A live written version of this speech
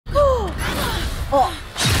Oh.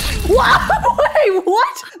 Wow! Wait,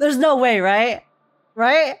 what? There's no way, right?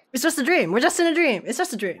 Right? It's just a dream. We're just in a dream. It's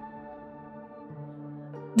just a dream.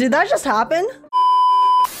 Did that just happen?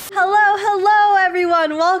 Hello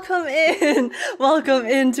everyone, welcome in. Welcome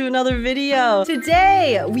into another video.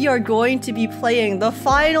 Today, we are going to be playing the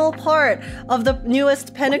final part of the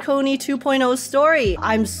newest Penacony 2.0 story.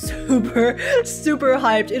 I'm super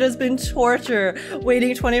hyped. It has been torture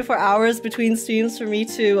waiting 24 hours between streams for me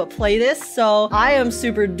to play this, so I am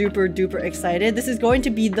super duper excited. This is going to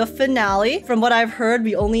be the finale. From what I've heard,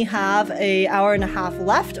 we only have an hour and a half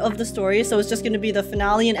left of the story, so it's just going to be the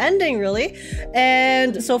finale and ending, really.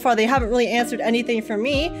 And so far, they haven't really answered anything for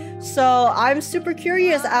me, so I'm super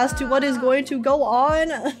curious as to what is going to go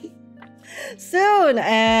on soon.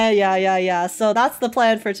 And yeah, so that's the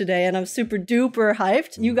plan for today, and I'm super duper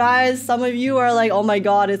hyped. You guys, some of you are like, oh my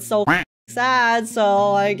god, it's so sad,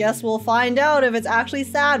 so I guess we'll find out if it's actually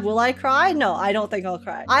sad. Will I cry? No, I don't think I'll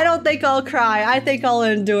cry. I don't think I'll cry. I think I'll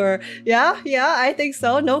endure. Yeah, I think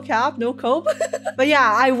so. No cap, no cope. But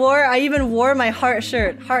yeah, I even wore my heart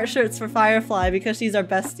shirt. Heart shirts for Firefly because she's our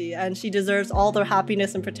bestie and she deserves all the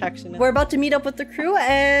happiness and protection. We're about to meet up with the crew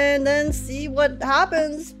and then see what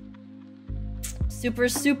happens.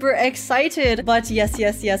 Super excited. But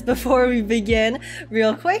yes, before we begin,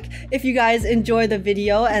 real quick, if you guys enjoy the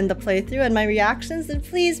video and the playthrough and my reactions, then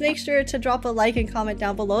please make sure to drop a like and comment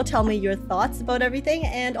down below. Tell me your thoughts about everything,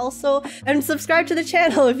 and subscribe to the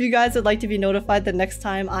channel if you guys would like to be notified the next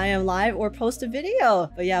time I am live or post a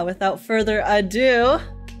video. But yeah, without further ado,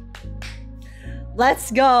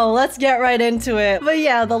 let's go. Let's get right into it. But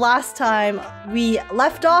yeah, the last time we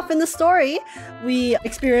left off in the story, we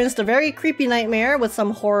experienced a very creepy nightmare with some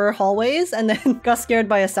horror hallways, and then got scared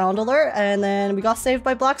by a sound alert, and then we got saved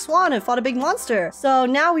by Black Swan and fought a big monster. So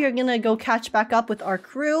now we are gonna go catch back up with our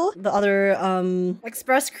crew, the other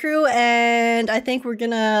express crew, and I think we're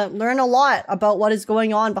gonna learn a lot about what is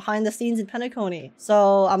going on behind the scenes in Penacony.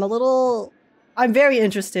 So I'm very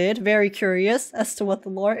interested, very curious as to what the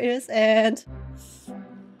lore is, and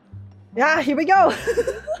yeah, here we go.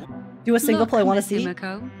 Do a single play. I want to see.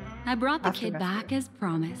 Himiko, I brought the kid back as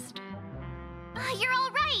promised. You're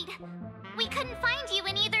all right. We couldn't find you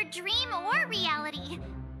in either dream or reality.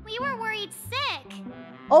 We were worried sick.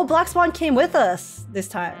 Oh, Black Swan came with us this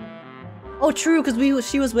time. Oh, true, because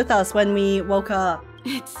she was with us when we woke up.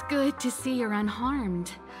 It's good to see you're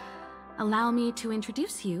unharmed. Allow me to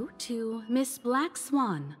introduce you to Miss Black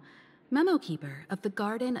Swan, Memo Keeper of the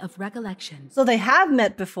Garden of Recollection. So they have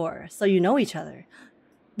met before, so you know each other.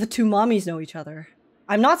 The two mommies know each other.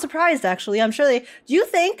 I'm not surprised, actually. I'm sure do you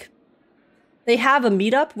think they have a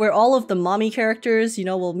meetup where all of the mommy characters, you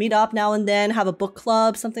know, will meet up now and then, have a book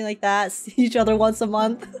club, something like that, see each other once a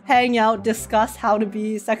month, hang out, discuss how to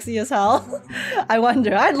be sexy as hell? I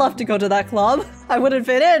wonder. I'd love to go to that club. I wouldn't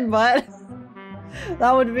fit in, but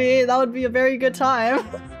that would be a very good time.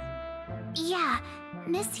 Yeah,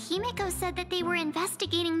 Miss Himiko said that they were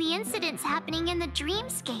investigating the incidents happening in the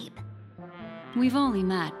dreamscape. We've only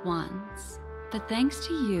met once, but thanks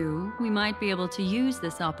to you, we might be able to use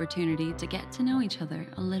this opportunity to get to know each other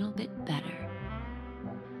a little bit better.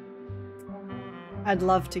 I'd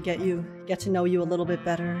love to get to know you a little bit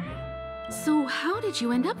better. So how did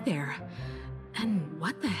you end up there? And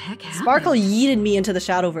what the heck happened? Sparkle yeeted me into the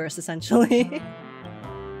Shadowverse, essentially.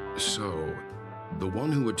 So, the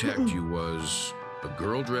one who attacked you was a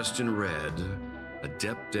girl dressed in red,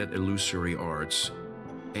 adept at illusory arts,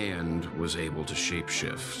 and was able to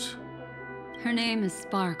shapeshift. Her name is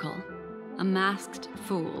Sparkle, a masked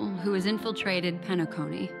fool who has infiltrated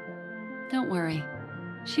Penacony. Don't worry,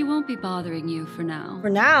 she won't be bothering you for now. For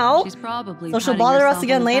now? She's probably so she'll bother us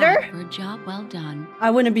again later? For a job well done.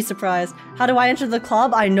 I wouldn't be surprised. How do I enter the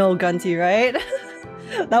club? I know Gunty, right?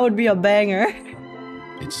 That would be a banger.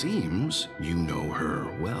 It seems you know her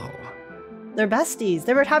well. They're besties.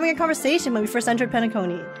 They were having a conversation when we first entered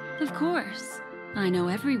Penacony. Of course. I know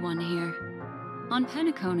everyone here. On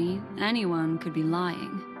Penacony, anyone could be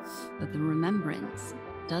lying, but the remembrance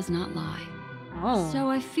does not lie. Oh. So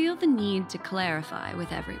I feel the need to clarify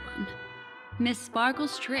with everyone. Miss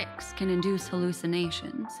Sparkle's tricks can induce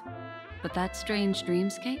hallucinations, but that strange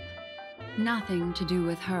dreamscape? Nothing to do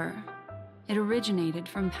with her. It originated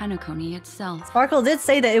from Penacony itself. Sparkle did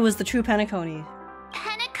say that it was the true Penacony.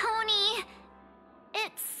 Penacony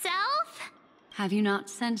itself? Have you not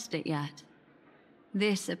sensed it yet?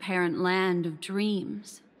 This apparent land of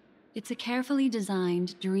dreams. It's a carefully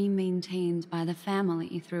designed dream maintained by the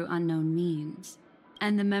family through unknown means.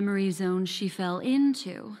 And the memory zone she fell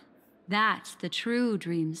into, that's the true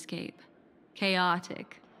dreamscape.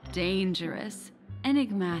 Chaotic, dangerous,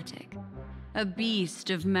 enigmatic. A beast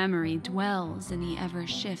of memory dwells in the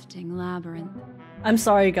ever-shifting labyrinth. I'm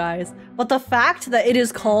sorry, guys, but the fact that it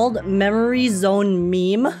is called Memory Zone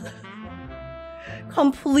Meme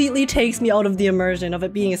completely takes me out of the immersion of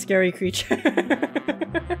it being a scary creature.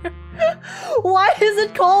 Why is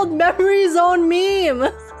it called Memory Zone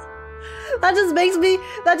Meme? That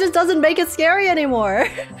just doesn't make it scary anymore.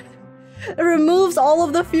 It removes all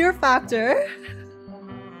of the fear factor.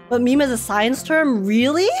 But meme is a science term?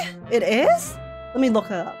 Really? It is? Let me look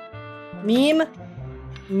it up. Meme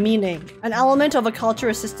meaning. An element of a culture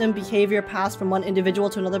or system behavior passed from one individual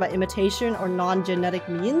to another by imitation or non-genetic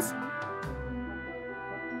means.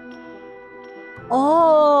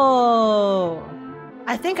 Oh,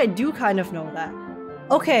 I think I do kind of know that.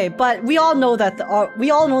 Okay, but we all know that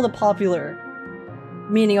we all know the popular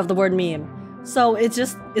meaning of the word meme. So it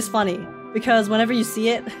just is funny because whenever you see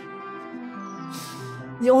it,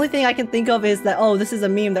 the only thing I can think of is that, oh, this is a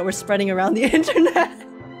meme that we're spreading around the internet.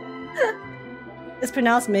 It's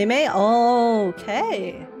pronounced meme? Oh,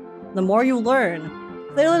 okay. The more you learn.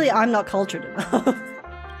 Clearly, I'm not cultured enough.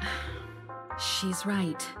 She's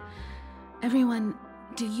right. Everyone,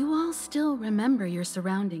 do you all still remember your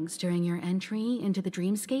surroundings during your entry into the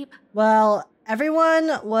dreamscape? Well,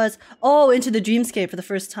 everyone was... Oh, into the dreamscape for the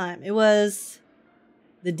first time. It was...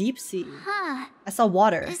 the deep sea. Huh. I saw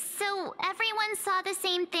water. So everyone saw the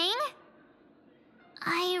same thing?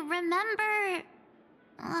 I remember...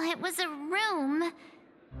 it was a room.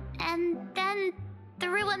 And then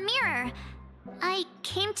through a mirror, I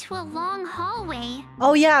came to a long hallway.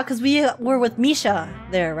 Oh yeah, because we were with Misha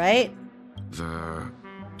there, right? The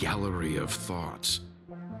Gallery of Thoughts.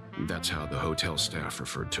 That's how the hotel staff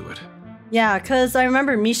referred to it. Yeah, because I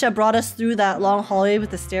remember Misha brought us through that long hallway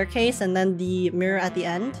with the staircase and then the mirror at the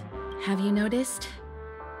end. Have you noticed?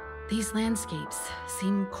 These landscapes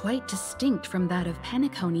seem quite distinct from that of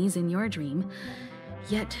Penacony's in your dream,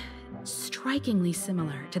 yet strikingly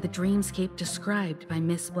similar to the dreamscape described by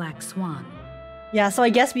Miss Black Swan. Yeah, so I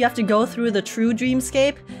guess we have to go through the true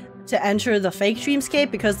dreamscape to enter the fake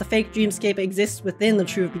dreamscape because the fake dreamscape exists within the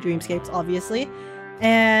true dreamscapes, obviously.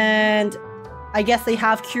 And I guess they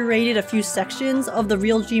have curated a few sections of the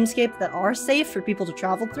real dreamscape that are safe for people to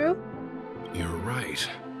travel through. You're right.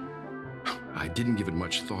 I didn't give it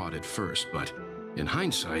much thought at first, but in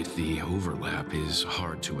hindsight, the overlap is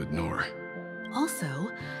hard to ignore.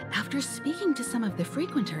 Also, after speaking to some of the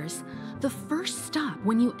frequenters, the first stop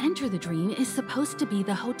when you enter the dream is supposed to be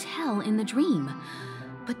the hotel in the dream.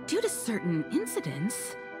 But due to certain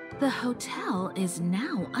incidents, the hotel is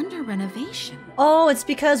now under renovation. Oh, it's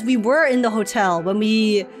because we were in the hotel when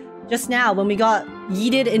we got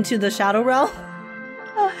yeeted into the Shadow Realm.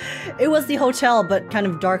 It was the hotel, but kind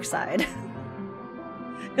of dark side.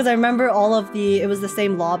 Because I remember it was the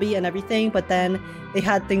same lobby and everything, but then they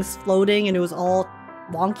had things floating and it was all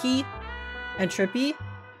wonky and trippy.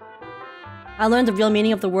 I learned the real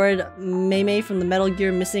meaning of the word meme from the Metal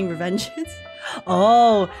Gear Missing Revengeance.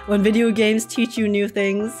 Oh, when video games teach you new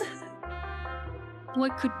things.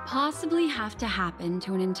 What could possibly have to happen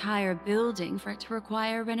to an entire building for it to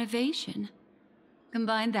require renovation?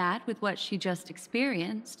 Combine that with what she just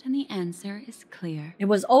experienced, and the answer is clear. It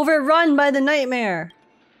was overrun by the nightmare.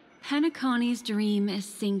 Penacony's dream is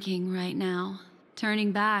sinking right now,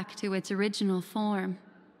 turning back to its original form,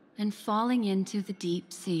 and falling into the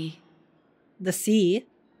deep sea. The sea?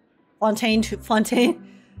 Fontaine 2.0?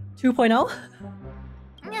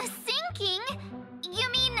 Sinking?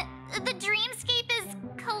 You mean the dreamscape is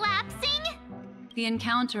collapsing? The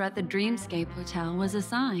encounter at the Dreamscape Hotel was a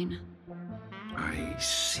sign. I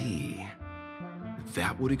see.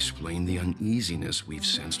 That would explain the uneasiness we've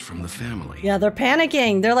sensed from the family. Yeah, they're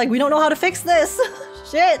panicking. They're like, we don't know how to fix this.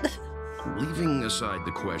 Shit. Leaving aside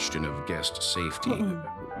the question of guest safety,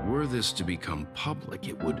 were this to become public,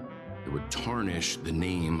 it would tarnish the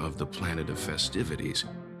name of the planet of festivities.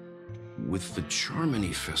 With the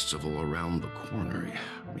Charmony Festival around the corner,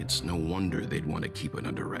 it's no wonder they'd want to keep it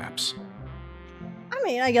under wraps. I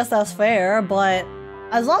mean, I guess that's fair, but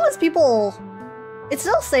as long as people... It's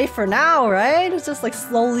still safe for now, right? It's just like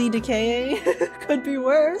slowly decaying. Could be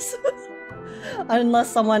worse.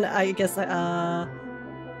 Unless someone, I guess,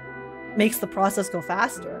 makes the process go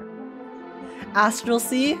faster. Astral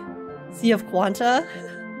Sea? Sea of Quanta?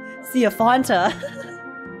 Sea of Fanta.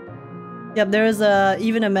 Yep, there is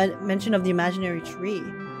even a mention of the imaginary tree.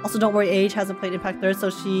 Also, don't worry, Age hasn't played Impact 3rd, so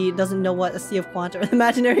she doesn't know what a Sea of Quanta or the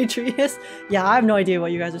imaginary tree is. Yeah, I have no idea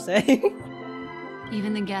what you guys are saying.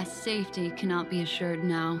 Even the guest's safety cannot be assured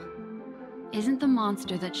now. Isn't the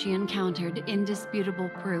monster that she encountered indisputable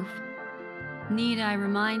proof? Need I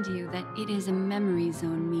remind you that it is a memory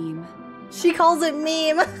zone meme? She calls it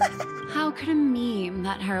meme. How could a meme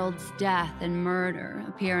that heralds death and murder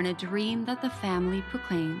appear in a dream that the family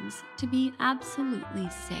proclaims to be absolutely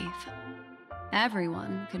safe?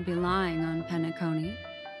 Everyone could be lying on Penacony.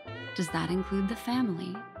 Does that include the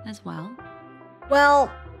family as well?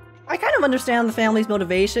 Well, I kind of understand the family's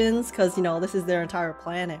motivations because, you know, this is their entire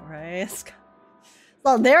planet, right? It's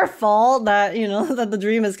not their fault that, you know, that the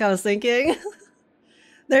dream is kind of sinking.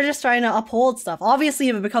 They're just trying to uphold stuff. Obviously,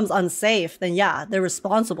 if it becomes unsafe, then yeah, they're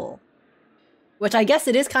responsible. Which I guess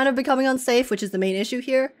it is kind of becoming unsafe, which is the main issue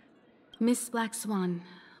here. Miss Black Swan,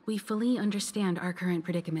 we fully understand our current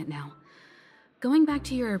predicament now. Going back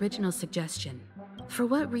to your original suggestion, for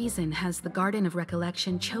what reason has the Garden of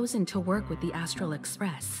Recollection chosen to work with the Astral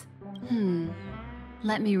Express?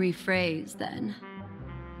 Let me rephrase then.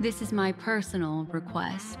 This is my personal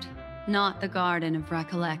request, not the Garden of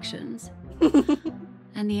Recollections.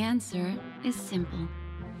 And the answer is simple.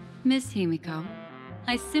 Miss Himiko,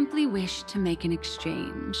 I simply wish to make an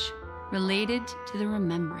exchange related to the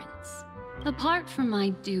remembrance. Apart from my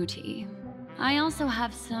duty, I also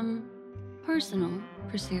have some personal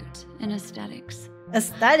pursuit in aesthetics.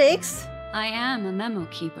 Aesthetics? I am a memo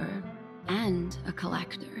keeper and a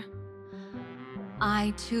collector.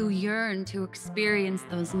 I too yearn to experience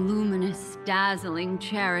those luminous, dazzling,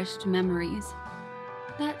 cherished memories.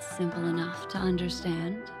 That's simple enough to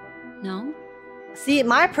understand, no? See,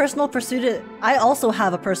 my personal pursuit, I also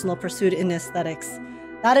have a personal pursuit in aesthetics.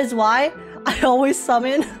 That is why I always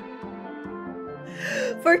summon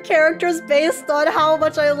for characters based on how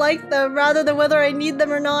much I like them rather than whether I need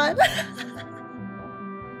them or not.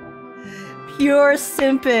 Pure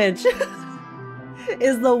simpage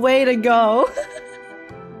is the way to go.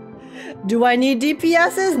 Do I need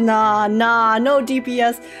DPSs? Nah, no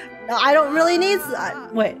DPS. I don't really need...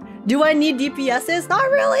 wait, do I need DPSs? Not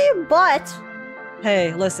really, but...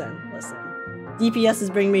 Hey, listen.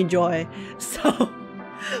 DPSs bring me joy. So,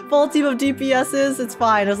 full team of DPSs, it's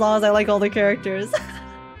fine as long as I like all the characters.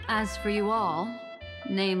 As for you all,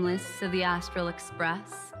 nameless of the Astral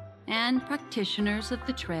Express, and practitioners of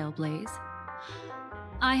the Trailblaze,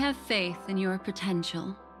 I have faith in your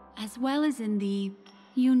potential, as well as in the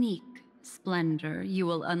unique splendor you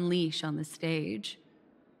will unleash on the stage.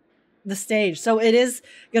 The stage. So it is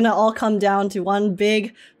gonna all come down to one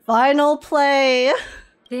big final play.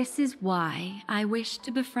 This is why I wish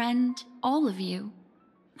to befriend all of you.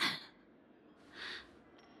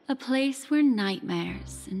 A place where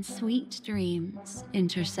nightmares and sweet dreams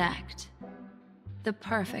intersect. The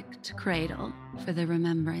perfect cradle for the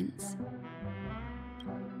remembrance.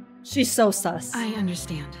 She's so sus. I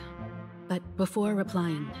understand. But before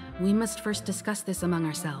replying, we must first discuss this among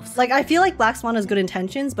ourselves. Like, I feel like Black Swan has good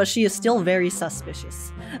intentions, but she is still very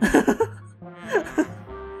suspicious.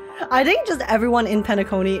 I think just everyone in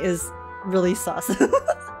Penacony is really sus.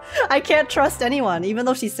 I can't trust anyone, even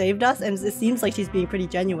though she saved us, and it seems like she's being pretty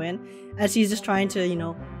genuine. And she's just trying to, you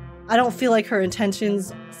know... I don't feel like her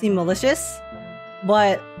intentions seem malicious,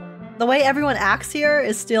 but the way everyone acts here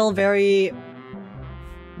is still very...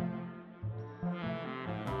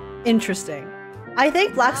 interesting. I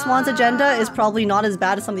think Black Swan's agenda is probably not as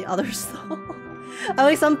bad as some of the others, though. I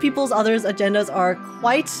think some people's others' agendas are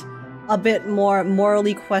quite a bit more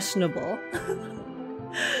morally questionable.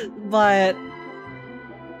 But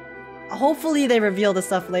hopefully they reveal the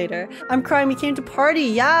stuff later. I'm crying, we came to party.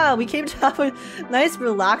 Yeah, we came to have a nice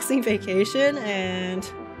relaxing vacation, and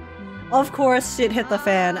of course shit hit the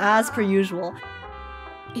fan, as per usual.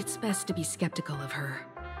 It's best to be skeptical of her.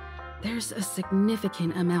 There's a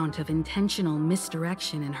significant amount of intentional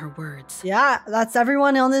misdirection in her words. Yeah, that's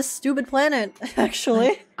everyone on this stupid planet,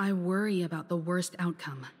 actually. I worry about the worst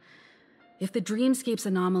outcome. If the dreamscape's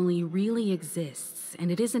anomaly really exists, and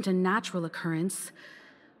it isn't a natural occurrence,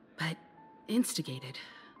 but instigated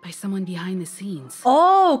by someone behind the scenes.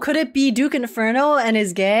 Oh, could it be Duke Inferno and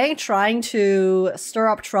his gang trying to stir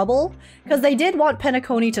up trouble? Because they did want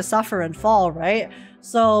Penacony to suffer and fall, right?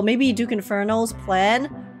 So maybe Duke Inferno's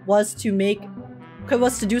plan was to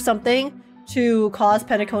do something to cause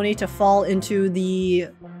Penacony to fall into the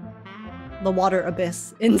water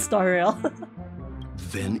abyss in Star Rail.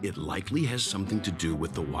 Then it likely has something to do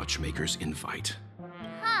with the Watchmaker's invite.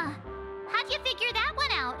 Huh. How'd you figure that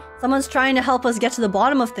one out? Someone's trying to help us get to the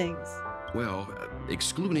bottom of things. Well,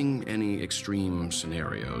 excluding any extreme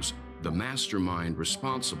scenarios, the mastermind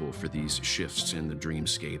responsible for these shifts in the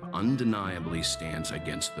dreamscape undeniably stands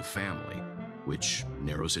against the family, which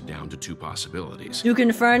narrows it down to two possibilities. Duke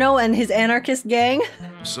Inferno and his anarchist gang?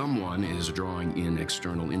 Someone is drawing in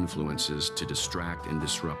external influences to distract and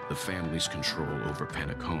disrupt the family's control over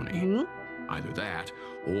Penacony. Either that,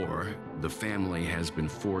 or the family has been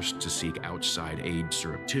forced to seek outside aid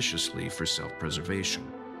surreptitiously for self-preservation.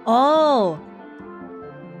 Oh.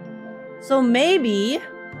 So maybe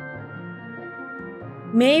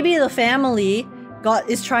the family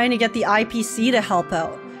is trying to get the IPC to help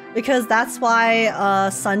out. Because that's why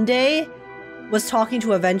Sunday was talking to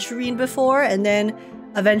Aventurine before, and then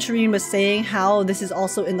Aventurine was saying how this is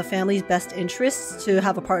also in the family's best interests to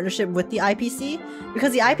have a partnership with the IPC,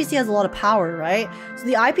 because the IPC has a lot of power, right? So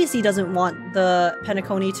the IPC doesn't want the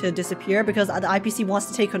Penacony to disappear because the IPC wants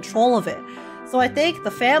to take control of it. So I think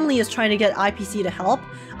the family is trying to get IPC to help.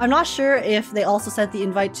 I'm not sure if they also sent the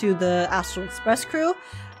invite to the Astral Express crew,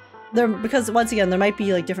 because once again, there might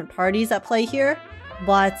be like different parties at play here,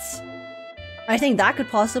 but I think that could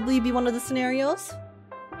possibly be one of the scenarios.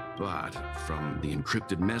 But from the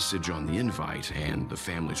encrypted message on the invite and the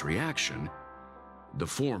family's reaction, the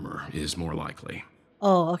former is more likely.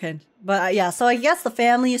 Oh, okay. But yeah, so I guess the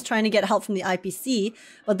family is trying to get help from the IPC,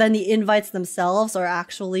 but then the invites themselves are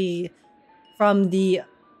actually from the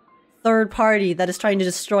third party that is trying to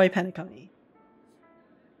destroy Penacony.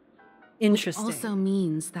 Interesting. It also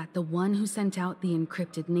means that the one who sent out the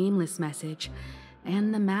encrypted nameless message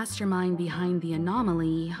and the mastermind behind the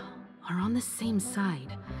anomaly are on the same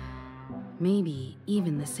side. Maybe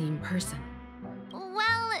even the same person.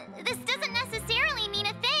 Well, this doesn't necessarily mean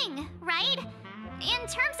a thing, right? In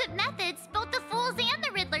terms of methods, both the Fools and the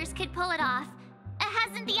Riddlers could pull it off.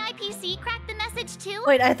 Hasn't the IPC cracked the message too?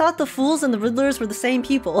 Wait, I thought the Fools and the Riddlers were the same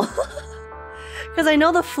people. Because I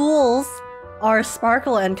know the Fools are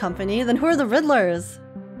Sparkle and company, then who are the Riddlers?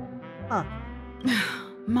 Huh.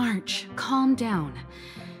 March, calm down.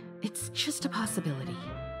 It's just a possibility.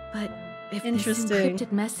 But if this Interesting.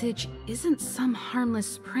 encrypted message isn't some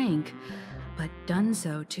harmless prank, but done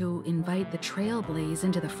so to invite the Trailblaze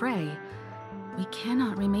into the fray, we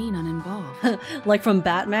cannot remain uninvolved. Like from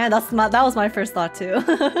Batman? That was my first thought too.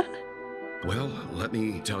 Well, let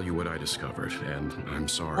me tell you what I discovered, and I'm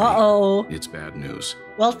sorry. Uh-oh. It's bad news.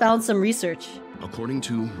 Well, found some research. According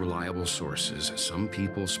to reliable sources, some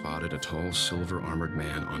people spotted a tall silver-armored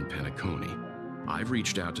man on Penacony. I've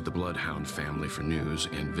reached out to the Bloodhound family for news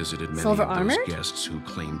and visited many of those guests who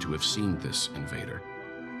claim to have seen this invader.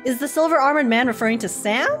 Is the silver-armored man referring to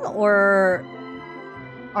Sam or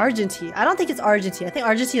Argentine? I don't think it's Argentine. I think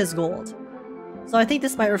Argentine is gold. So I think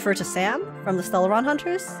this might refer to Sam from the Stellaron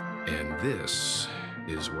Hunters. And this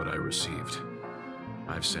is what I received.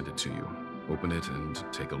 I've sent it to you. Open it and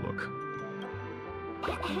take a look.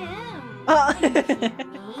 Me?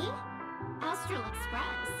 Astral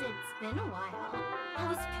Express, it's been a while.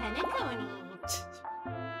 How's Penacony?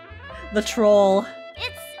 The troll.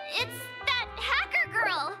 It's that hacker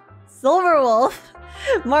girl! Silverwolf.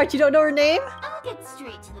 March, you don't know her name? I'll get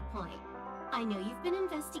straight to the point. I know you've been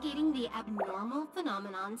investigating the abnormal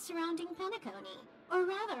phenomenon surrounding Penacony. Or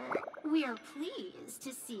rather, we are pleased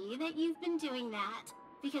to see that you've been doing that.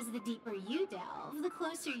 Because the deeper you delve, the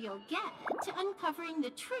closer you'll get to uncovering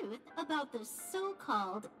the truth about the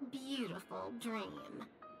so-called beautiful dream.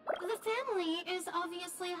 The family is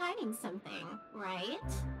obviously hiding something, right?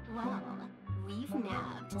 Well, we've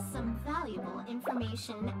nabbed some valuable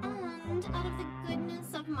information, and out of the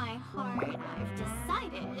goodness of my heart, I've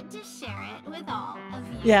decided to share it with all of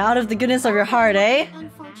you. Yeah, out of the goodness of your heart, eh?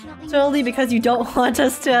 Totally because you don't want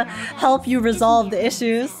us to help you resolve the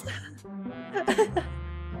issues.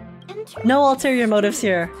 No ulterior motives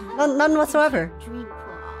here. None whatsoever. Dream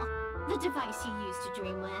Pool, the device you use to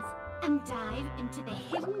dream with, and dive into the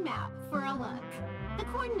hidden map for a look. The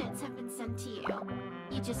coordinates have been sent to you.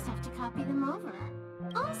 You just have to copy them over.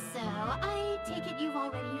 Also, I take it you've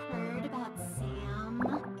already heard about Sam.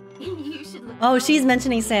 You should look. Oh, she's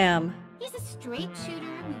mentioning Sam. He's a straight shooter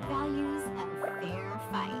who values a fair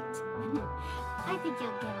fight. I think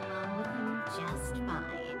you'll get along with him just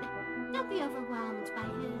fine. Don't be overwhelmed by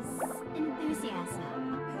his enthusiasm.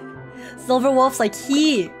 Silverwolf's like,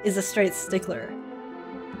 he is a straight stickler.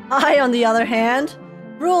 I, on the other hand,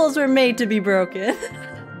 rules were made to be broken.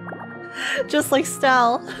 Just like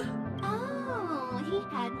Stell. Oh, he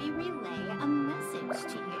had me relay a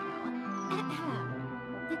message to you.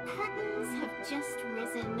 The curtains have just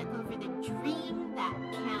risen over the dream that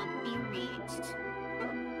can't be reached.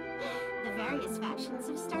 The various factions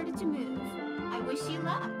have started to move. I wish you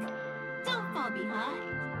luck. Don't fall behind,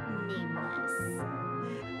 nameless.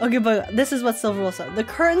 Okay, but this is what Silverwolf said. The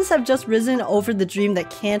curtains have just risen over the dream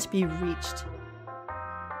that can't be reached.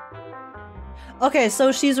 Okay,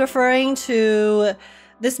 so she's referring to...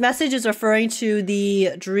 This message is referring to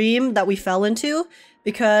the dream that we fell into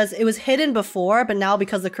because it was hidden before, but now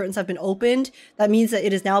because the curtains have been opened, that means that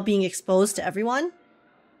it is now being exposed to everyone.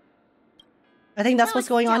 I think that's what's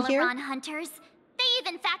going on here. Stellaron hunters. They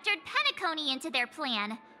even factored Penacony into their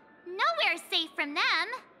plan. Nowhere safe from them.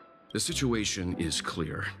 The situation is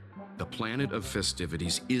clear. The planet of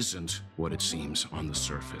festivities isn't what it seems on the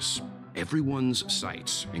surface. Everyone's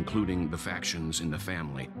sights, including the factions in the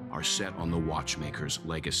family, are set on the Watchmaker's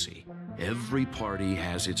legacy. Every party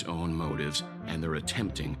has its own motives, and they're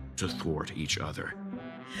attempting to thwart each other.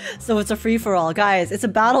 So it's a free-for-all. Guys, it's a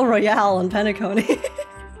battle royale on Penacony.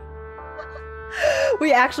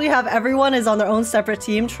 We actually have everyone is on their own separate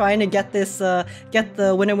team trying to get this, get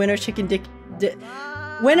the winner chicken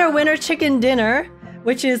chicken dinner,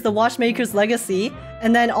 which is the Watchmaker's legacy,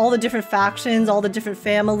 and then all the different factions, all the different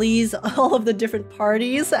families, all of the different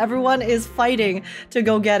parties, everyone is fighting to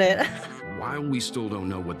go get it. While we still don't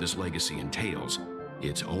know what this legacy entails,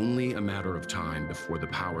 it's only a matter of time before the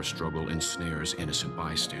power struggle ensnares innocent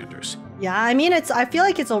bystanders. Yeah, I mean, I feel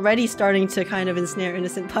like it's already starting to kind of ensnare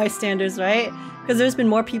innocent bystanders, right? Because there's been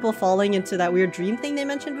more people falling into that weird dream thing they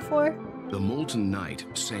mentioned before. The Molten Knight,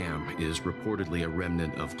 Sam, is reportedly a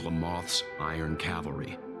remnant of Glamoth's Iron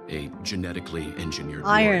Cavalry, a genetically engineered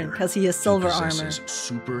Iron, warrior. because he has silver He armor. possesses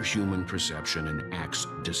superhuman perception and acts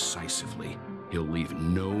decisively. He'll leave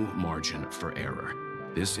no margin for error.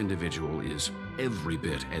 This individual is every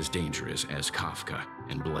bit as dangerous as Kafka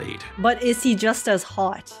and Blade. But is he just as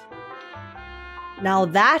hot? Now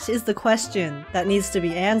that is the question that needs to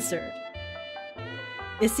be answered.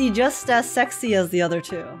 Is he just as sexy as the other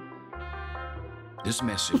two? This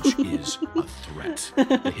message is a threat.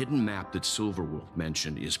 The hidden map that Silverwolf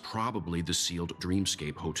mentioned is probably the sealed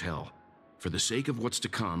Dreamscape Hotel. For the sake of what's to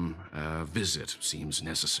come, a visit seems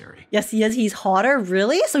necessary. Yes, he is. He's hotter?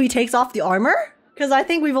 Really? So he takes off the armor? Because I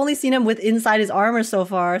think we've only seen him with inside his armor so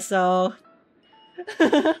far, so...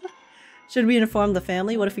 Should we inform the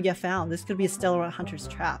family? What if we get found? This could be a Stellaron hunter's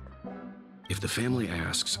trap. If the family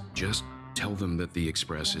asks, just tell them that the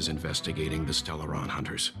Express is investigating the Stellaron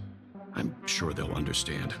hunters. I'm sure they'll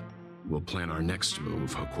understand. We'll plan our next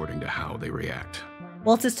move according to how they react.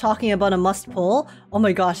 Walt is talking about a must pull. Oh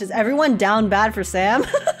my gosh, is everyone down bad for Sam?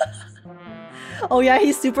 Oh yeah,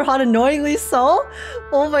 he's super hot, annoyingly so?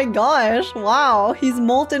 Oh my gosh, wow, he's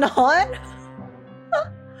molten hot?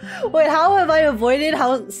 Wait, how have I avoided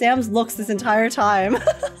how Sam's looks this entire time?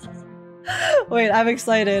 Wait, I'm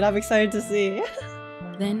excited to see.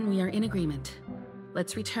 Then we are in agreement.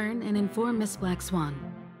 Let's return and inform Miss Black Swan.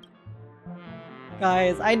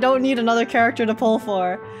 Guys, I don't need another character to pull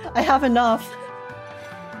for. I have enough.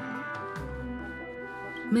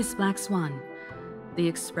 Miss Black Swan, the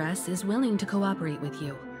Express is willing to cooperate with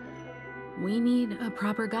you. We need a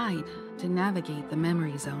proper guide to navigate the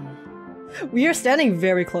memory zone. We are standing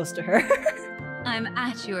very close to her. I'm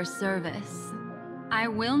at your service. I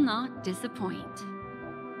will not disappoint.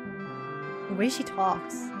 The way she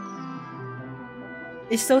talks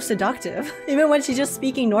is so seductive, even when she's just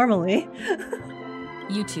speaking normally.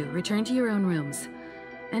 You two return to your own rooms.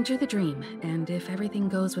 Enter the dream, and if everything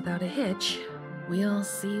goes without a hitch, we'll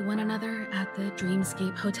see one another at the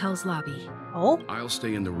Dreamscape Hotel's lobby. Oh? I'll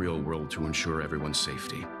stay in the real world to ensure everyone's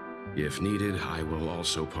safety. If needed, I will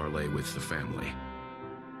also parlay with the family.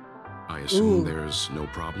 I assume there's no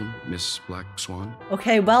problem, Miss Black Swan?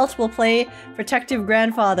 Okay, Welt will play Protective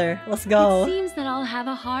Grandfather. Let's go. It seems that I'll have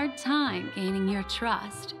a hard time gaining your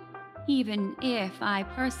trust, even if I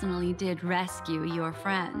personally did rescue your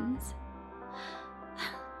friends.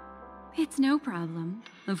 It's no problem,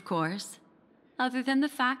 of course, other than the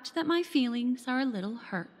fact that my feelings are a little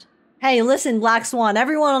hurt. Hey, listen, Black Swan,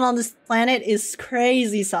 everyone on this planet is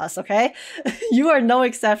crazy sus, okay? You are no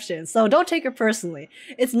exception, so don't take it personally.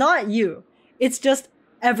 It's not you. It's just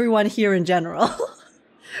everyone here in general.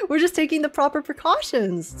 We're just taking the proper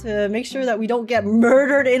precautions to make sure that we don't get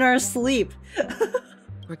murdered in our sleep.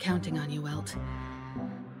 We're counting on you, Welt.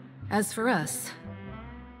 As for us,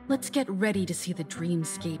 let's get ready to see the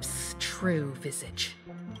Dreamscape's true visage.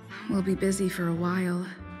 We'll be busy for a while.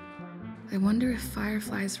 I wonder if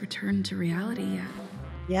Firefly's returned to reality yet.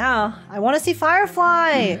 Yeah, I want to see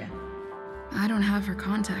Firefly! I don't have her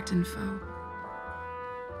contact info.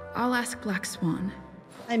 I'll ask Black Swan.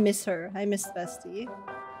 I miss her. I miss Bestie.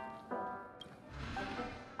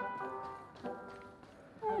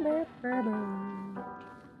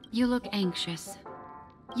 You look anxious.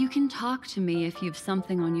 You can talk to me if you've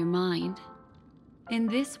something on your mind. In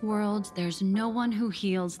this world, there's no one who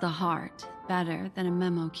heals the heart better than a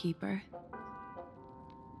memo keeper.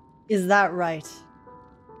 Is that right?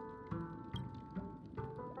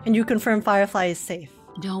 Can you confirm Firefly is safe?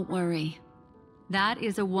 Don't worry. That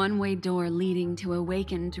is a one-way door leading to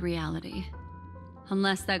awakened reality.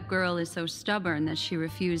 Unless that girl is so stubborn that she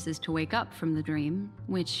refuses to wake up from the dream,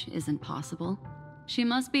 which isn't possible. She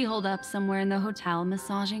must be holed up somewhere in the hotel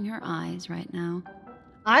massaging her eyes right now.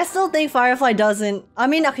 I still think Firefly doesn't... I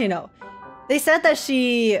mean, okay, no. They said that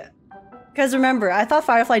she... Because remember, I thought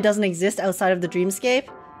Firefly doesn't exist outside of the dreamscape,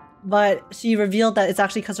 but she revealed that it's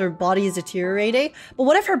actually because her body is deteriorating. But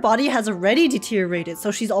what if her body has already deteriorated, so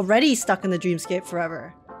she's already stuck in the dreamscape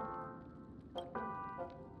forever?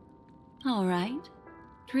 All right.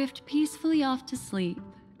 Drift peacefully off to sleep,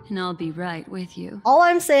 and I'll be right with you. All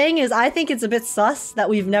I'm saying is I think it's a bit sus that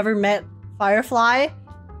we've never met Firefly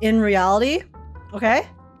in reality. Okay?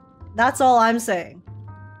 That's all I'm saying.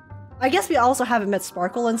 I guess we also haven't met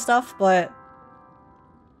Sparkle and stuff, but...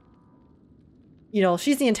 You know,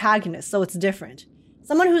 she's the antagonist, so it's different.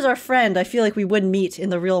 Someone who's our friend, I feel like we would meet in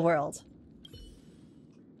the real world.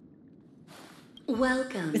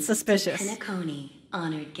 Welcome. It's suspicious. To Penacony,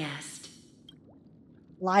 honored guest.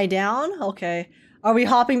 Lie down? Okay. Are we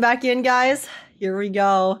hopping back in, guys? Here we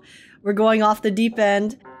go. We're going off the deep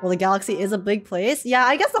end. Well, the galaxy is a big place. Yeah,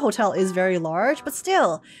 I guess the hotel is very large, but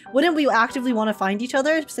still. Wouldn't we actively want to find each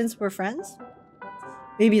other since we're friends?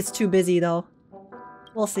 Maybe it's too busy, though.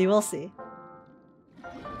 We'll see, we'll see.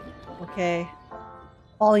 Okay.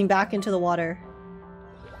 Falling back into the water.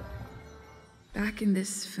 Back in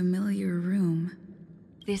this familiar room.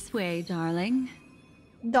 This way, darling.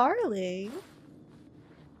 Darling.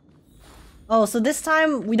 Oh, so this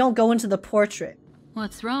time we don't go into the portrait.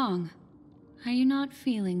 What's wrong? Are you not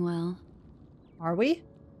feeling well? Are we?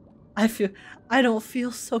 I don't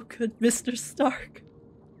feel so good, Mr. Stark.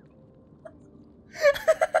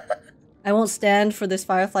 I won't stand for this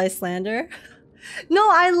Firefly slander. No,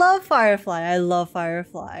 I love Firefly. I love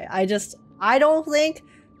Firefly. I don't think...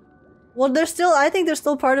 Well, I think there's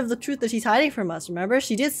still part of the truth that she's hiding from us, remember?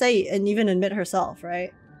 She did say and even admit herself,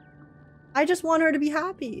 right? I just want her to be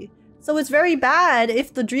happy. So it's very bad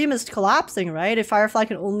if the dream is collapsing, right? If Firefly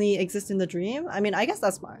can only exist in the dream. I mean, I guess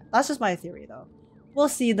that's just my theory, though. We'll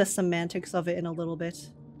see the semantics of it in a little bit.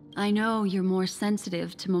 I know you're more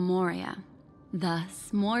sensitive to Memoria,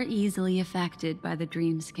 thus more easily affected by the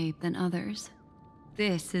dreamscape than others.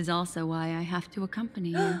 This is also why I have to accompany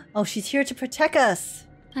you. Oh, she's here to protect us.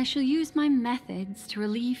 I shall use my methods to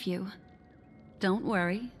relieve you. Don't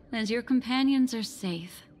worry, as your companions are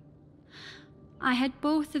safe. I had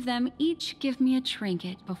both of them each give me a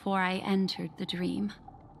trinket before I entered the dream.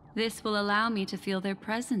 This will allow me to feel their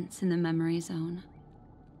presence in the memory zone.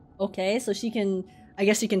 Okay, so she can... I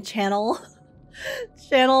guess she can channel...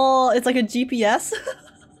 It's like a GPS.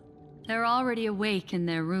 They're already awake in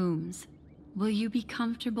their rooms. Will you be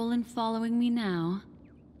comfortable in following me now?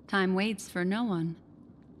 Time waits for no one.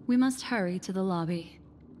 We must hurry to the lobby.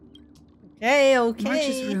 Okay.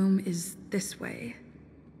 March's room is this way.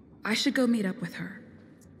 I should go meet up with her.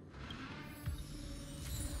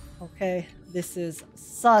 Okay, this is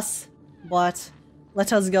sus, but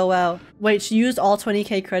let us go out. Wait, she used all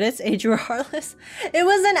 20k credits? Age, you were heartless? It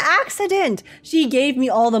was an accident! She gave me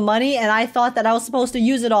all the money and I thought that I was supposed to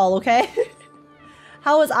use it all, okay?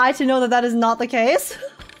 How was I to know that that is not the case?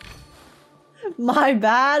 My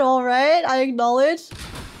bad, alright, I acknowledge.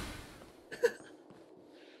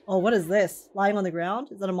 Oh, what is this? Lying on the ground?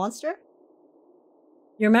 Is that a monster?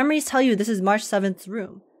 Your memories tell you this is March 7th's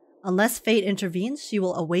room. Unless fate intervenes, she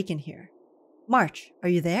will awaken here. March, are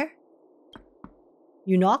you there?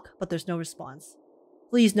 You knock, but there's no response.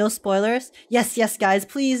 Please, no spoilers. Yes, guys,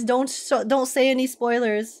 please don't say any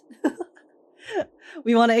spoilers.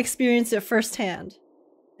 We want to experience it firsthand.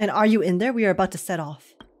 And are you in there? We are about to set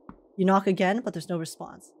off. You knock again, but there's no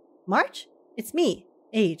response. March? It's me,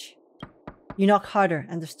 Age. You knock harder,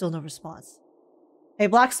 and there's still no response. Hey,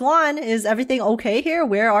 Black Swan, is everything okay here?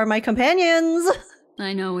 Where are my companions?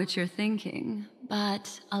 I know what you're thinking,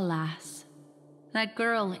 but alas. That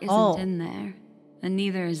girl isn't in there, and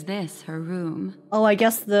neither is this her room. Oh, I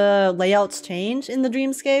guess the layouts change in the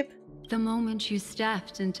dreamscape? The moment you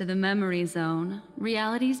stepped into the memory zone,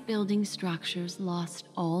 reality's building structures lost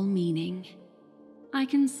all meaning. I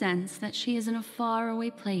can sense that she is in a faraway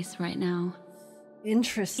place right now.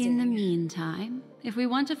 Interesting. In the meantime, if we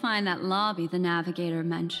want to find that lobby the navigator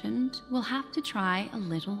mentioned, we'll have to try a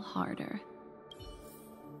little harder.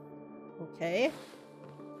 Okay.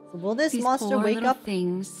 So will this These monster poor wake little up?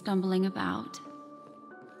 Things stumbling about.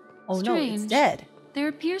 Oh Strange. no, it's dead. There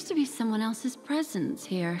appears to be someone else's presence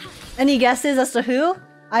here. Any guesses as to who?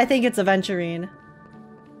 I think it's Aventurine.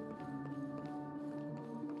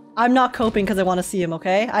 I'm not coping because I want to see him,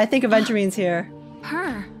 okay? I think Aventurine's here.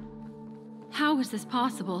 Her? How is this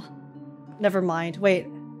possible? Never mind. Wait.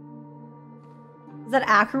 Is that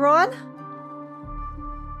Acheron?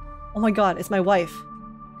 Oh my god, it's my wife.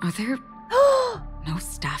 Are there no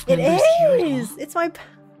staff It members here at all? is! It's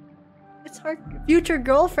our future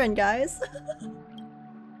girlfriend, guys.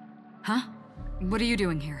 Huh? What are you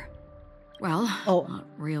doing here? Well, not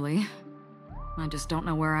really. I just don't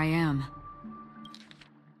know where I am.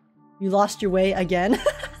 You lost your way again?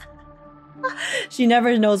 She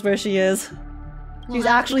never knows where she is. She's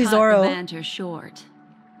actually Zoro. The banter short.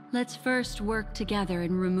 Let's first work together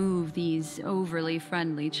and remove these overly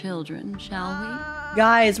friendly children, shall we?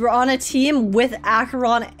 Guys, we're on a team with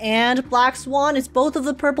Acheron and Black Swan. It's both of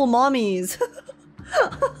the purple mommies.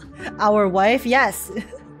 Our wife, yes.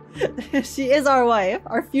 She is our wife.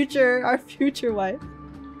 Our future wife.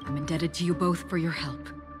 I'm indebted to you both for your help.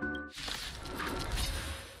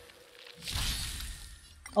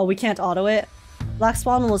 Oh, we can't auto it. Black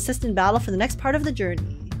Swan will assist in battle for the next part of the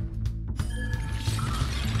journey.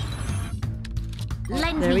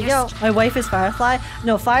 There we go. My wife is Firefly.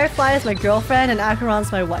 No, Firefly is my girlfriend and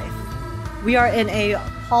Acheron's my wife. We are in a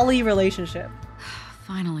poly relationship.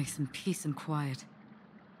 Finally, some peace and quiet.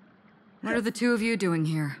 What are the two of you doing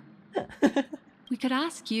here? We could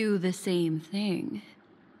ask you the same thing.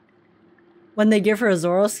 When they give her a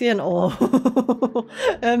Zoro skin, oh,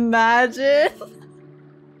 imagine.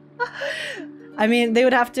 I mean, they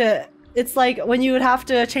would have to, it's like when you would have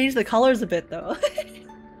to change the colors a bit though.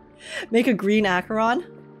 Make a green Acheron.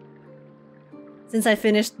 Since I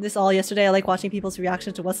finished this all yesterday, I like watching people's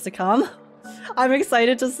reaction to what's to come. I'm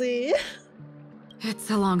excited to see. It's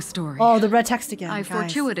a long story. Oh, the red text again, I guys.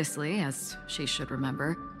 fortuitously, as she should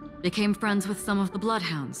remember, became friends with some of the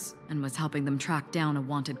Bloodhounds and was helping them track down a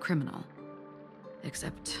wanted criminal.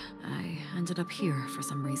 Except I ended up here for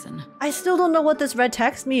some reason. I still don't know what this red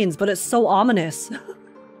text means, but it's so ominous.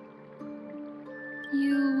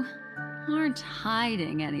 You aren't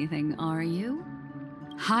hiding anything, are you?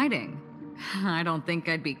 Hiding? I don't think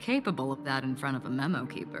I'd be capable of that in front of a memo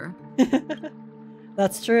keeper.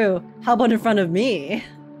 That's true. How about in front of me?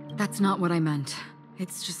 That's not what I meant.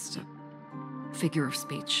 It's just a figure of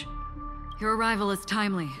speech. Your arrival is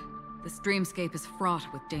timely. This dreamscape is fraught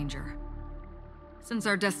with danger. Since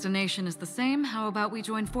our destination is the same, how about we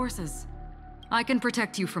join forces? I can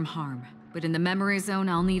protect you from harm, but in the memory zone,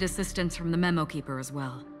 I'll need assistance from the memo keeper as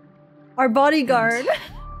well. Our bodyguard. And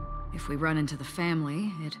if we run into the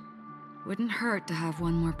family, it wouldn't hurt to have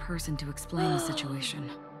one more person to explain the situation.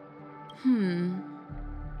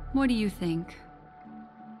 What do you think?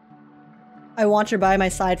 I want you by my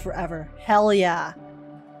side forever. Hell yeah.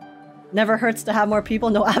 Never hurts to have more people.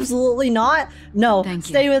 No, absolutely not. No,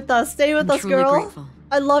 stay with us. Stay with us, girl. Grateful.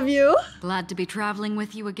 I love you. Glad to be traveling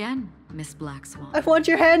with you again, Miss Black Swan. I want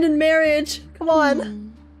your hand in marriage. Come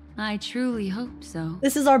on. I truly hope so.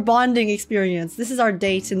 This is our bonding experience. This is our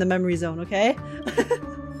date in the memory zone, okay?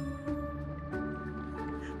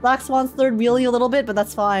 Black Swan's third wheeling a little bit, but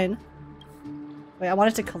that's fine. Wait, I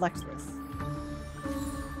wanted to collect this.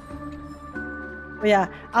 But yeah,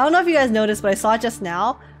 I don't know if you guys noticed, but I saw it just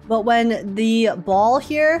now. But when the ball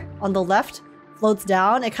here on the left floats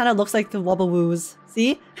down, it kind of looks like the Wubbawoos.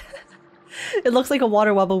 See? It looks like a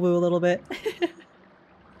water Wubbawoo a little bit.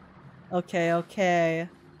 Okay, okay.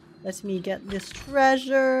 Let me get this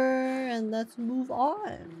treasure and let's move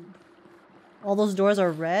on. All those doors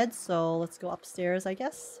are red, so let's go upstairs, I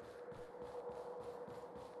guess.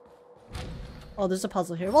 Oh, there's a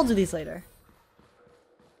puzzle here. We'll do these later.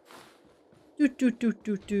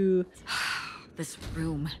 This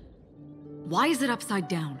room. Why is it upside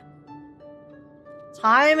down?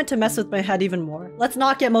 Time to mess with my head even more. Let's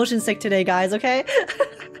not get motion sick today, guys, okay?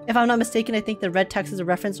 If I'm not mistaken, I think the red text is a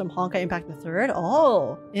reference from Honkai Impact the Third.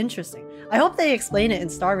 Oh, interesting. I hope they explain it in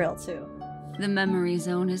Star Rail too. The memory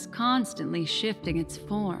zone is constantly shifting its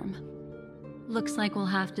form. Looks like we'll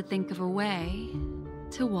have to think of a way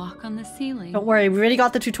to walk on the ceiling. Don't worry, we already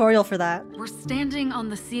got the tutorial for that. We're standing on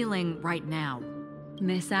the ceiling right now.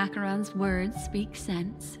 Miss Acheron's words speak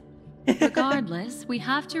sense. Regardless, we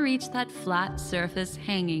have to reach that flat surface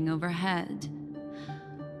hanging overhead.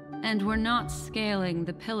 And we're not scaling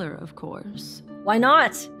the pillar, of course. Why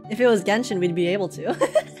not? If it was Genshin, we'd be able to.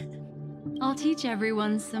 I'll teach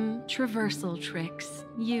everyone some traversal tricks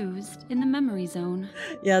used in the memory zone.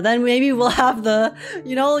 Yeah, then maybe we'll have the,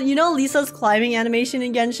 you know Lisa's climbing animation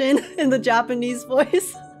in Genshin in the Japanese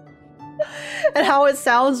voice? And how it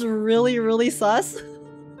sounds really, really sus?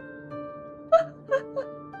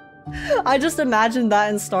 I just imagined that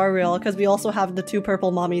in Star Rail because we also have the two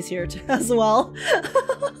purple mommies here too, as well.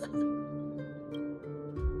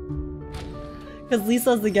 Because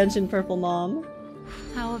Lisa's the Genshin purple mom.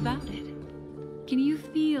 How about it? Can you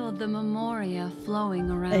feel the memoria flowing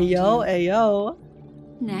around Ayo, you? ayo.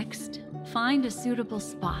 Next, find a suitable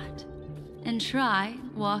spot and try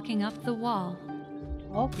walking up the wall.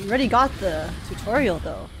 Oh, we already got the tutorial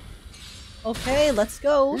though. Okay, let's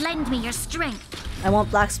go. Lend me your strength. I want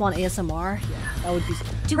Black Swan ASMR. Yeah, that would be.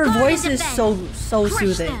 To Her guard voice and is defend. so Crush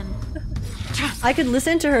soothing. them. I could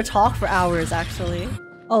listen to her talk for hours, actually.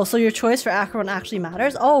 Oh, so your choice for Acheron actually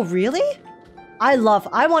matters? Oh, really? I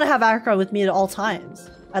want to have Acheron with me at all times.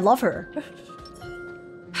 I love her.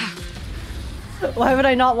 Why would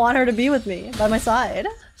I not want her to be with me, by my side?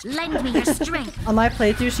 Lend me your strength. On my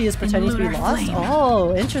playthrough, she is pretending to be lunar lost? flame.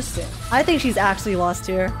 Oh, interesting. I think she's actually lost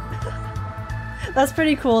here. That's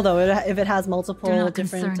pretty cool, though, if it has multiple Do not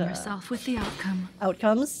different concern yourself with the outcome.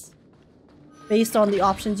 outcomes based on the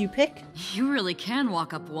options you pick. You really can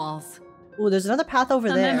walk up walls. Ooh, there's another path over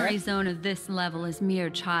The there. memory zone of this level is mere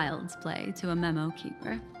child's play to a memo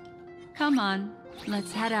keeper. Come on,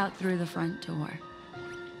 let's head out through the front door.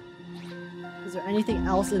 Is there anything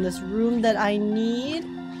else in this room that I need?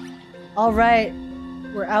 Alright,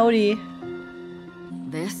 we're outie.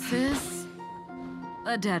 This is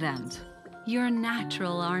a dead end. You're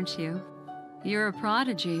natural, aren't you? You're a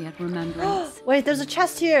prodigy at remembrance. Wait, there's a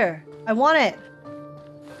chest here! I want it!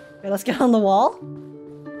 Okay, let's get on the wall.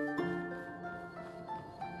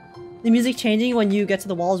 The music changing when you get to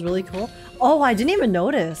the wall is really cool. Oh, I didn't even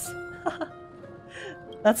notice.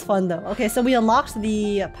 That's fun though. Okay, so we unlocked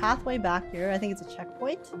the pathway back here. I think it's a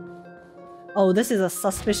checkpoint. Oh, this is a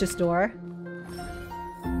suspicious door.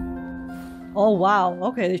 Oh wow,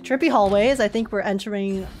 okay, the trippy hallways. I think we're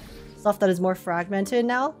entering stuff that is more fragmented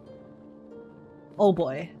now. Oh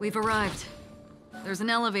boy. We've arrived. There's an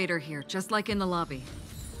elevator here, just like in the lobby.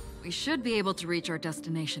 We should be able to reach our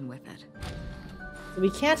destination with it. So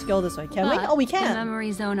we can't go this way, can we? But Oh, we the can.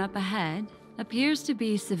 memory zone up ahead appears to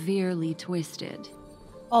be severely twisted.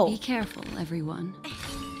 Oh, Be careful, everyone.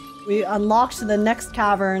 we unlocked the next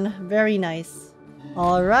cavern. Very nice.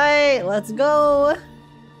 All right, let's go.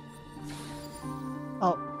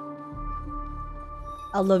 Oh.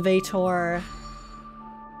 Elevator.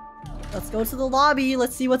 Let's go to the lobby.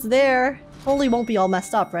 Let's see what's there. Totally won't be all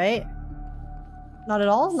messed up, right? Not at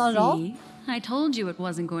all? Not at all? See? I told you it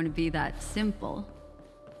wasn't going to be that simple.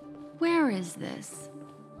 Where is this?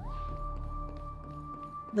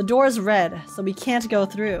 The door is red, so we can't go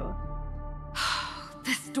through.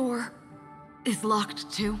 This door is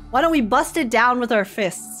locked too. Why don't we bust it down with our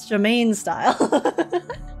fists, Jermaine style?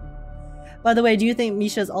 By the way, do you think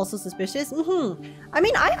Misha is also suspicious? I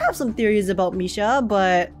mean, I have some theories about Misha,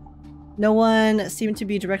 but no one seemed to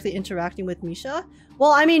be directly interacting with Misha.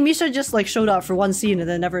 Well, I mean, Misha just like showed up for one scene and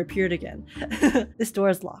then never appeared again. This door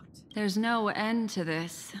is locked. There's no end to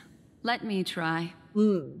this. Let me try.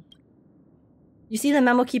 You see the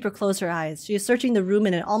memo keeper close her eyes. She is searching the room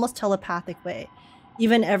in an almost telepathic way,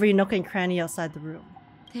 even every nook and cranny outside the room.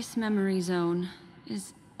 This memory zone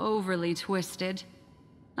is overly twisted.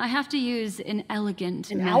 I have to use an elegant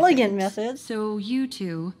method? So you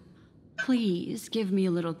two, please give me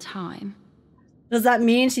a little time. Does that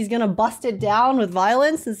mean she's gonna bust it down with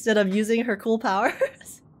violence instead of using her cool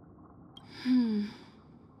powers?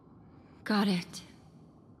 Got it.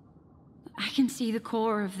 I can see the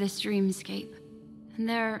core of this dreamscape. And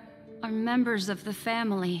there are members of the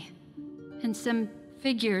family. And some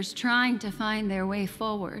figures trying to find their way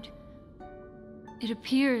forward. It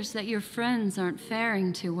appears that your friends aren't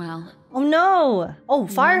faring too well. Oh no! Oh,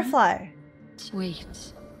 Firefly!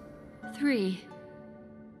 Wait. 3.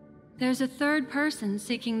 There's a third person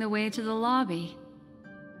seeking the way to the lobby.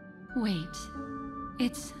 Wait.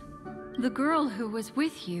 It's the girl who was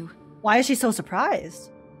with you. Why is she so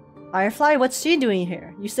surprised? Firefly, what's she doing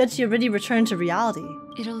here? You said she already returned to reality.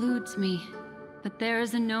 It eludes me, but there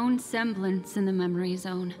is a known semblance in the memory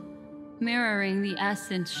zone, mirroring the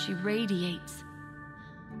essence she radiates.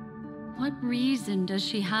 What reason does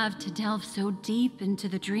she have to delve so deep into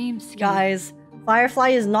the dreamscape? Guys, Firefly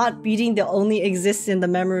is not beating the only exists in the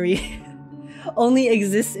memory, only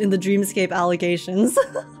exists in the dreamscape allegations.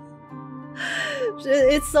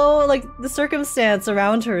 It's so, like, the circumstance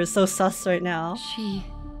around her is so sus right now.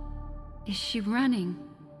 Is she running?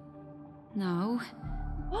 No.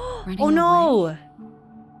 Running Oh no! away?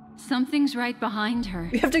 Something's right behind her.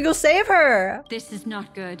 We have to go save her! This is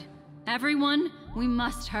not good. Everyone, we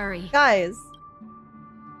must hurry. Guys!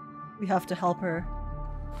 We have to help her.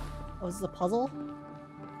 Oh, is this a puzzle?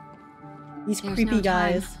 These There's creepy no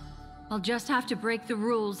time. guys. I'll just have to break the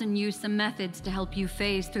rules and use some methods to help you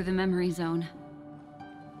phase through the memory zone.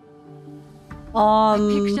 I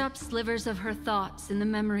picked up slivers of her thoughts in the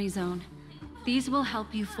memory zone. These will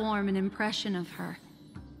help you form an impression of her.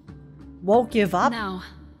 Won't give up? Now,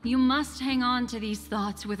 you must hang on to these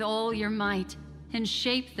thoughts with all your might and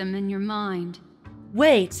shape them in your mind.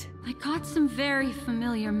 Wait. I got some very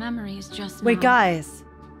familiar memories just now. Wait, guys.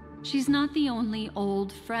 She's not the only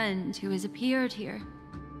old friend who has appeared here.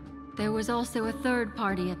 There was also a third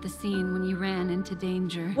party at the scene when you ran into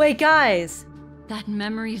danger. Wait, guys. That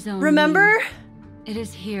memory zone. Remember? It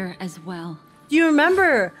is here as well. Do you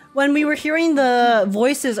remember when we were hearing the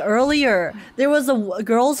voices earlier? There was a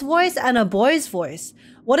girl's voice and a boy's voice.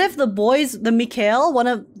 What if the Mikhail, one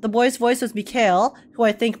of the boys' voice was Mikhail, who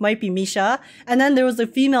I think might be Misha, and then there was a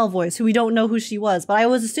female voice who we don't know who she was, but I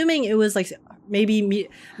was assuming it was like maybe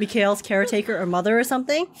Mikhail's caretaker or mother or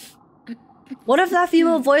something. What if that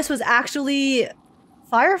female voice was actually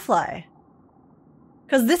Firefly?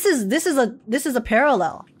 Because this is a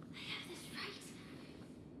parallel.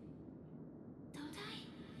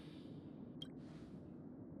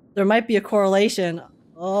 There might be a correlation.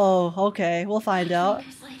 Oh, okay. We'll find out.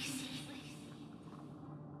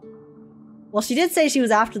 Well, she did say she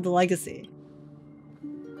was after the legacy.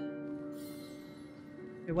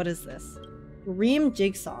 Okay, what is this? Ream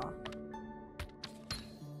Jigsaw.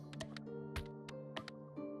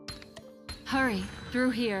 Hurry, through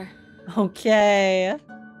here. Okay.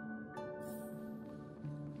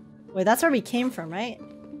 Wait, that's where we came from, right?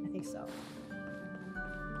 I think so.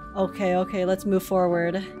 Okay, let's move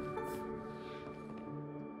forward.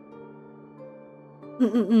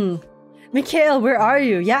 Mikhail, where are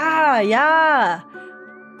you? Yeah.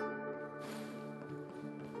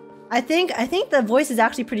 I think the voice is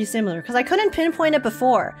actually pretty similar because I couldn't pinpoint it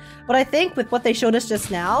before, but I think with what they showed us just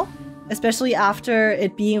now, especially after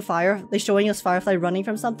it being they showing us Firefly running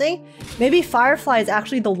from something, maybe Firefly is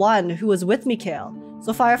actually the one who was with Mikhail,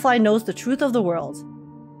 so Firefly knows the truth of the world,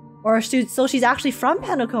 or so she's actually from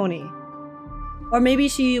Penacony, or maybe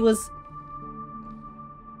she was.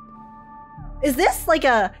 Is this like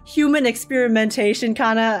a human experimentation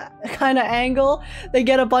kind of angle? They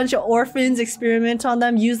get a bunch of orphans, experiment on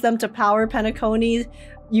them, use them to power Penacony,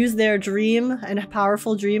 use their dream and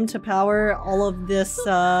powerful dream to power all of this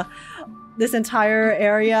this entire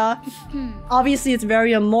area. Obviously, it's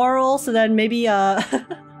very immoral. So then maybe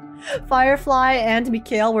Firefly and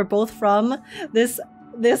Mikhail were both from this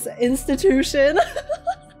institution.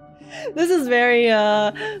 This is very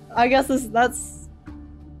I guess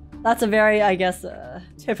that's a very, I guess,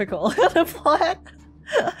 typical plot.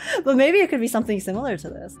 But maybe it could be something similar to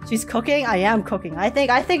this. She's cooking? I am cooking. I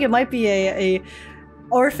think it might be a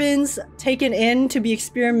orphans taken in to be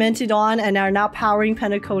experimented on and are now powering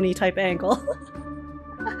Penacony type angle.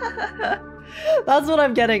 That's what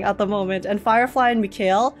I'm getting at the moment. And Firefly and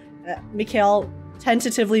Mikhail,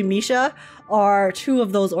 tentatively Misha, are two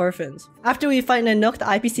of those orphans. After we fight Nanook, the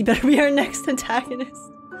IPC better be our next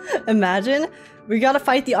antagonist. Imagine. We gotta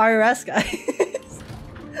fight the IRS, guys.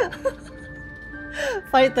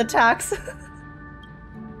 Fight the tax.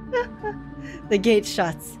 The gate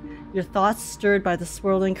shuts. Your thoughts, stirred by the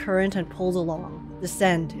swirling current and pulled along,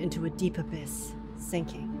 descend into a deep abyss,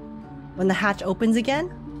 sinking. When the hatch opens again,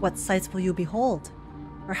 what sights will you behold?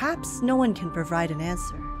 Perhaps no one can provide an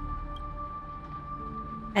answer.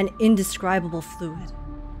 An indescribable fluid,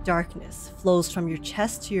 darkness, flows from your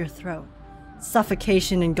chest to your throat.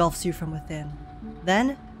 Suffocation engulfs you from within.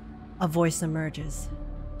 Then, a voice emerges.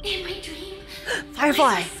 In my dream,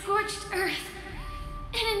 Firefly! like a scorched earth,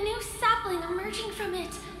 and a new sapling emerging from it.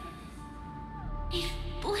 It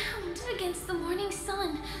bloomed against the morning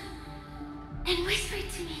sun, and whispered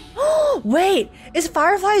to me. Wait! Is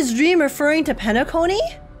Firefly's dream referring to Penacony?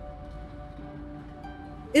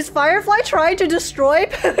 Is Firefly trying to destroy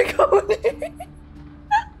Penacony?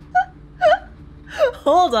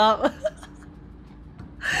 Hold up.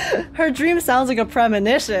 Her dream sounds like a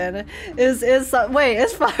premonition. Wait,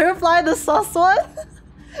 is Firefly the sus one?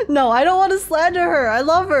 No, I don't want to slander her. I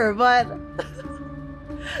love her, but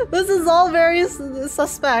this is all very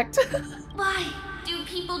suspect. Why do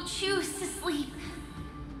people choose to sleep?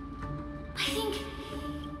 I think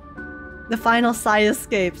the final sigh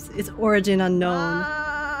escapes, its origin unknown.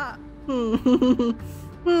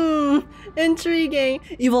 Intriguing.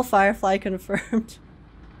 Evil Firefly confirmed.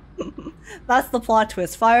 That's the plot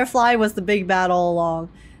twist. Firefly was the big bad all along.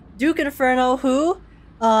 Duke Inferno who?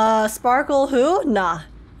 Sparkle who? Nah.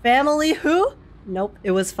 Family who? Nope,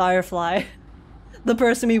 it was Firefly. The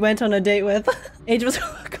person we went on a date with. Age was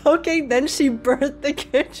cooking, then she burnt the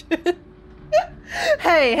kitchen.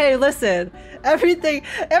 Hey, listen. Everything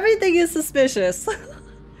is suspicious.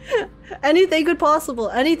 Anything is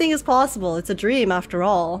possible. It's a dream after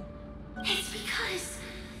all. it's because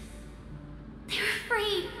they're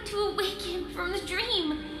afraid to awaken from the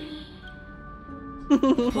dream.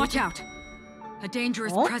 Watch out! A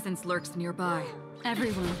dangerous presence lurks nearby.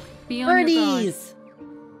 Everyone, Be on your guard. Birdies!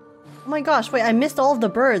 Oh my gosh, wait, I missed all of the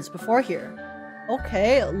birds before here.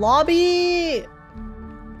 Okay, lobby!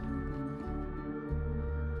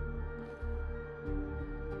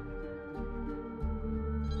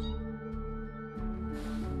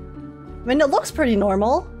 I mean, it looks pretty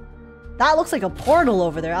normal. That looks like a portal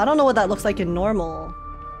over there. I don't know what that looks like in normal.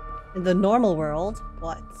 In the normal world.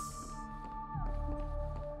 What?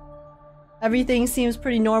 Everything seems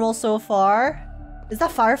pretty normal so far. Is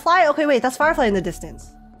that Firefly? Okay, wait, that's Firefly in the distance.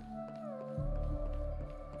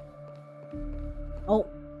 Oh.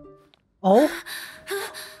 Oh?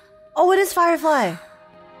 Oh, it is Firefly!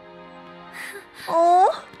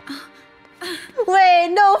 Oh! Wait,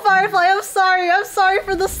 no, Firefly, I'm sorry. I'm sorry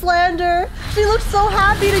for the slander. She looked so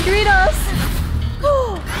happy to greet us.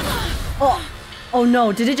 Oh. Oh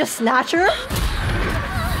no, did it just snatch her?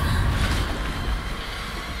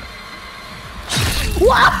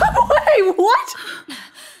 What? Wait, what?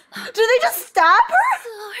 Did they just stab her?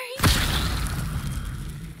 Sorry.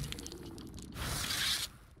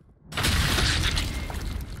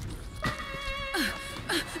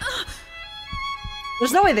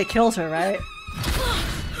 There's no way they killed her, right?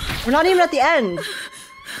 We're not even at the end.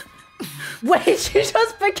 Wait, she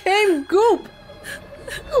just became goop.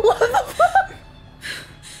 What the fuck?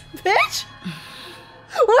 Bitch?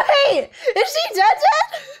 Wait, is she dead?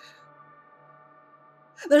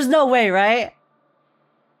 There's no way, right?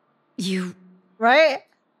 Right?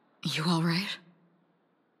 You alright?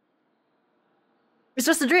 It's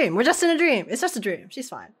just a dream. We're just in a dream. It's just a dream. She's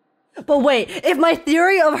fine. But wait, if my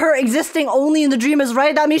theory of her existing only in the dream is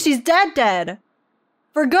right, that means she's dead.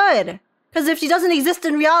 For good. Because if she doesn't exist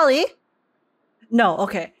in reality... No,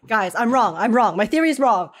 okay. Guys, I'm wrong. My theory's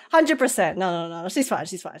wrong. 100%. No. She's fine.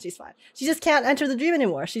 She just can't enter the dream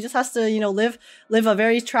anymore. She just has to, you know, live a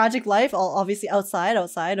very tragic life, obviously outside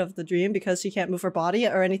of the dream because she can't move her body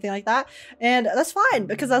or anything like that. And that's fine,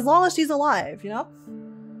 because as long as she's alive, you know?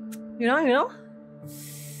 You know?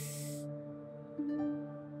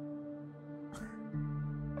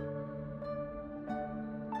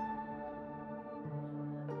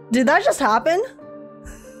 Did that just happen?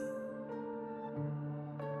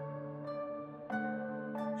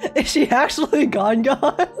 Is she actually gone?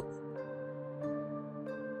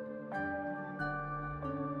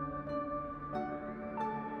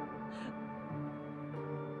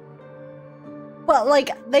 But like,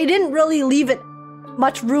 they didn't really leave it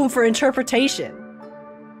much room for interpretation.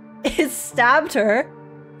 It stabbed her,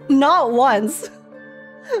 not once,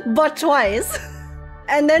 but twice.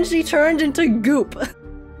 And then she turned into goop.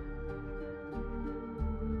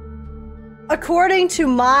 According to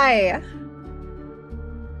my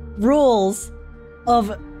rules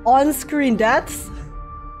of on-screen deaths,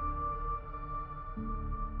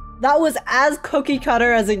 that was as cookie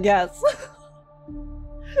cutter as it gets.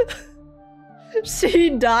 She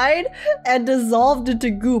died and dissolved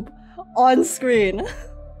into goop on screen.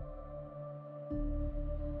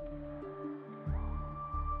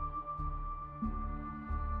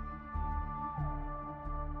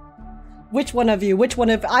 Which one of you?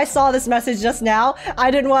 I saw this message just now.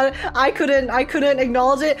 I couldn't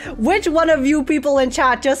acknowledge it. Which one of you people in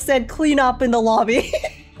chat just said clean up in the lobby?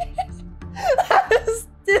 That is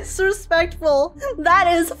disrespectful. That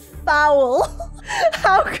is foul.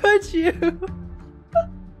 How could you?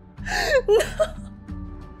 No.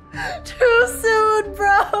 Too soon,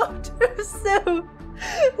 bro. Too soon.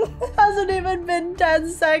 It hasn't even been 10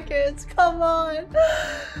 seconds. Come on.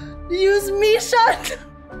 Use Misha.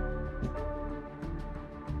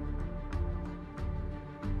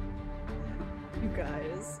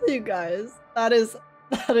 You guys, that is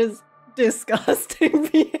disgusting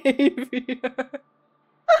behavior.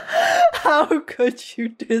 How could you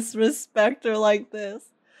disrespect her like this?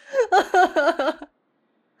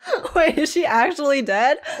 Wait, is she actually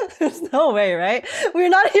dead? There's no way, right? We're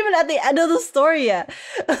not even at the end of the story yet.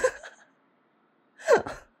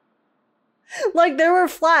 Like, there were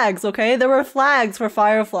flags, okay? There were flags for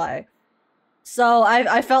Firefly. So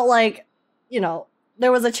I felt like, you know,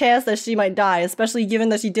 there was a chance that she might die, especially given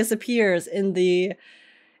that she disappears in the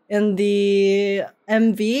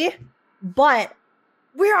MV. But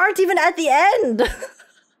we aren't even at the end.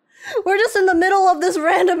 We're just in the middle of this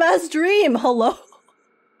random ass dream. Hello?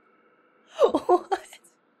 What?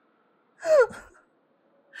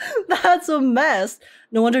 That's a mess.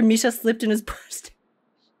 No wonder Misha slipped in his purse.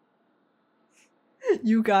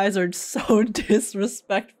 You guys are so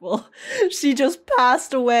disrespectful. She just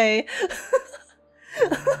passed away.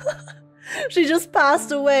 She just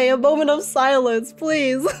passed away. A moment of silence,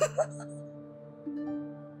 please.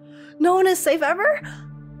 No one is safe ever?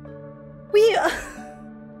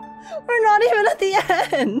 We're not even at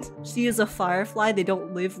the end. She is a firefly. They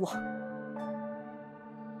don't live long.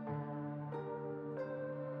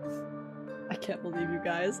 I can't believe you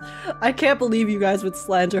guys. I can't believe you guys would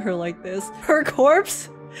slander her like this. Her corpse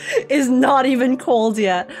is not even cold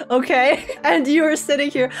yet, okay? And you are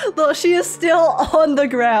sitting here. Look, she is still on the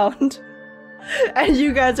ground. And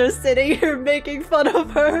you guys are sitting here making fun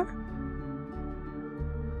of her.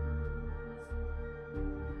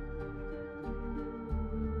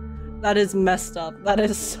 That is messed up. That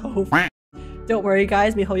is so... Don't worry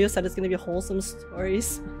guys, MiHoYo said it's gonna be wholesome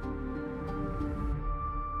stories.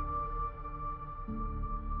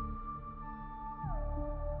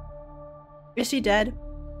 Is she dead?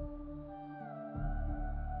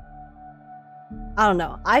 I don't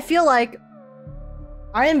know. I feel like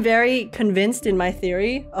I am very convinced in my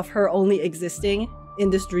theory of her only existing in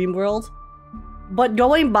this dream world. But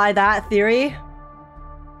going by that theory,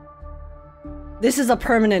 this is a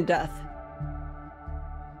permanent death.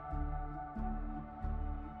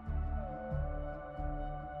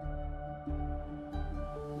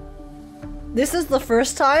 This is the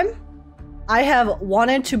first time I have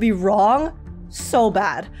wanted to be wrong so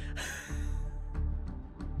bad.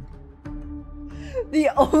 The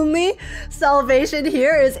only salvation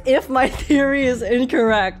here is if my theory is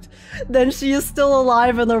incorrect, then she is still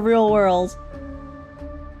alive in the real world.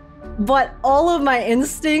 But all of my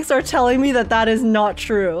instincts are telling me that that is not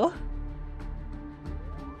true.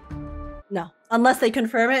 No, unless they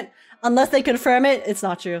confirm it. Unless they confirm it, it's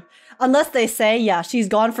not true. Unless they say, yeah, she's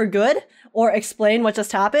gone for good, or explain what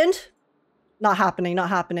just happened. Not happening, not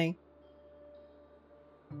happening.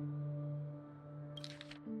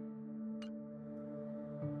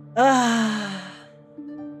 I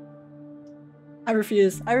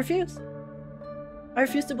refuse. I refuse. I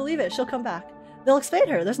refuse to believe it. She'll come back. They'll explain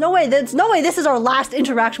her. There's no way this is our last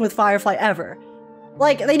interaction with Firefly ever.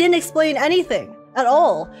 Like, they didn't explain anything at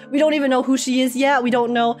all. We don't even know who she is yet. We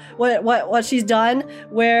don't know what she's done,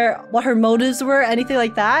 what her motives were, anything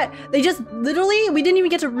like that. They just literally, we didn't even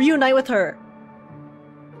get to reunite with her.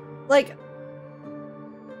 Like,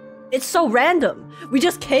 it's so random. We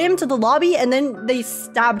just came to the lobby and then they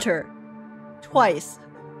stabbed her. Twice.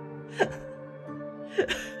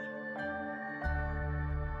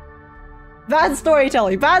 Bad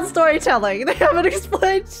storytelling, bad storytelling. They haven't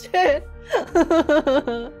explained shit.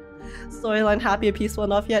 Storyline happy and peaceful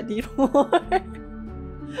enough yet, need more.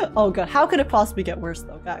 Oh god, how could it possibly get worse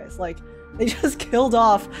though, guys? Like, they just killed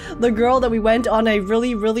off the girl that we went on a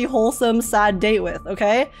really, really wholesome, sad date with,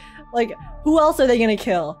 okay? Like, who else are they gonna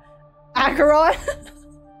kill? Acheron?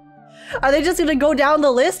 Are they just gonna go down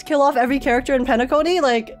the list, kill off every character in Penacony?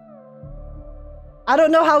 Like, I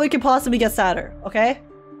don't know how we could possibly get sadder, okay?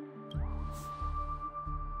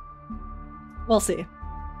 We'll see.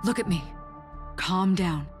 Look at me. Calm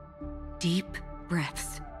down. Deep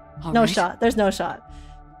breaths. All no right? shot. There's no shot.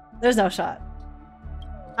 There's no shot.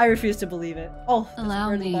 I refuse to believe it. Oh,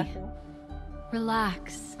 allow me.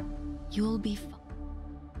 Relax. You'll be fine.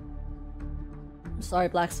 I'm sorry,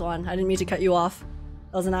 Black Swan. I didn't mean to cut you off.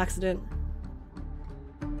 That was an accident.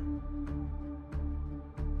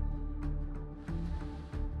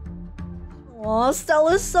 Aw,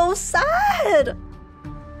 Stella's so sad!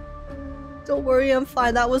 Don't worry, I'm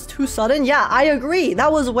fine. That was too sudden. Yeah, I agree.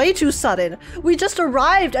 That was way too sudden. We just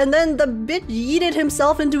arrived and then the bitch yeeted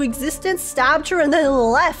himself into existence, stabbed her, and then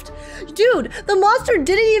left. Dude, the monster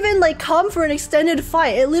didn't even like come for an extended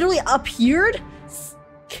fight. It literally appeared,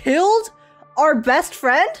 killed our best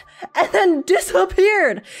friend, and then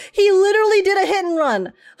disappeared. He literally did a hit and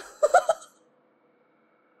run.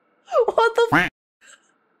 What the f?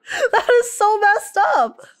 That is so messed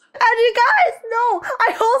up. And you guys know,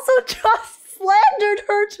 I also just slandered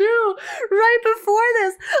her too. Right before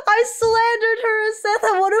this, I slandered her and said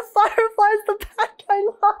that one of Firefly's the bad guy.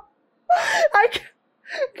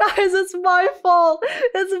 Guys, it's my fault.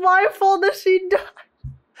 It's my fault that she died.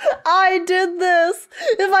 I did this.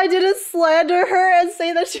 If I didn't slander her and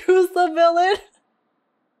say that she was the villain.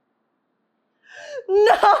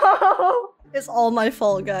 No! It's all my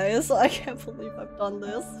fault, guys. I can't believe I've done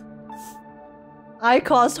this. I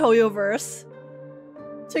caused HoYoverse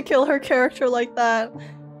to kill her character like that.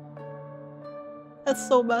 That's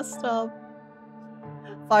so messed up.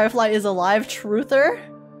 Firefly is a live truther?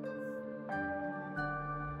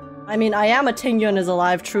 I mean, I am a Tingyun is a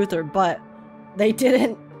live truther, but they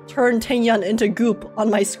didn't turn Tingyun into goop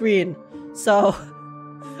on my screen. So,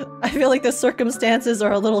 I feel like the circumstances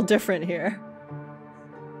are a little different here.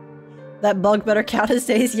 That bug better count his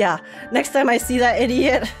days? Yeah. Next time I see that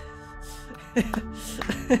idiot,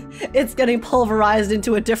 it's getting pulverized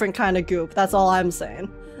into a different kind of goop. That's all I'm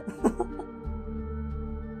saying.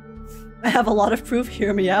 I have a lot of proof,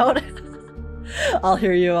 hear me out. I'll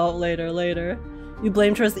hear you out later. You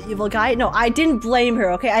blamed her as the evil guy? No, I didn't blame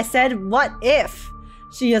her, okay? I said, what if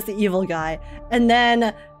she is the evil guy? And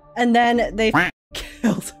then they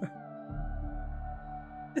killed her.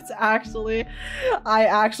 It's actually, I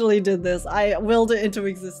actually did this. I willed it into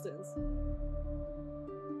existence.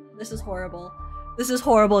 This is horrible. This is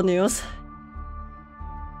horrible news.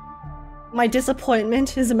 My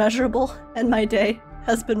disappointment is immeasurable, and my day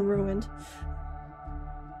has been ruined.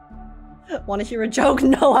 Want to hear a joke?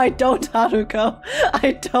 No, I don't, Haruko.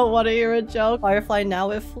 I don't want to hear a joke. Firefly,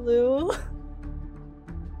 now it flew.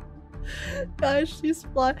 Guys, she's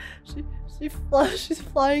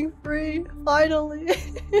flying free, finally.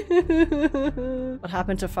 What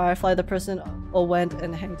happened to Firefly, the person who went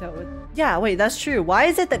and hanged out with? Yeah, wait, that's true. Why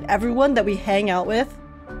is it that everyone that we hang out with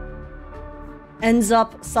ends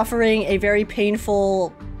up suffering a very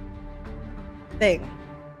painful thing?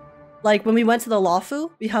 Like, when we went to the Lawfu,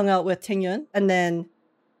 we hung out with Tingyun, and then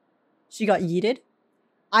she got yeeted.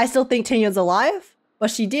 I still think Tingyun's alive, but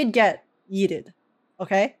she did get yeeted,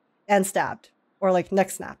 okay? And stabbed. Or, like, neck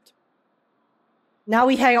snapped. Now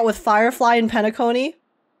we hang out with Firefly and Penacony.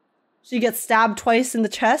 She gets stabbed twice in the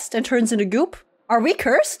chest and turns into goop. Are we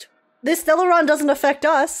cursed? This Stellaron doesn't affect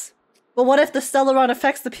us. But what if the Stellaron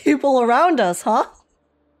affects the people around us, huh?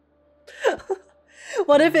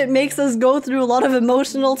 What if it makes us go through a lot of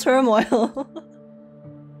emotional turmoil?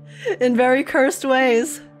 In very cursed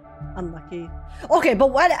ways. Unlucky. Okay,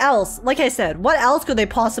 but what else? Like I said, what else could they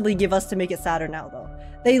possibly give us to make it sadder now, though?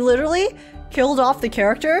 They literally killed off the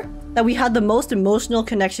character that we had the most emotional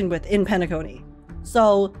connection with in Penacony.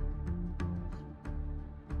 So,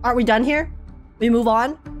 aren't we done here? We move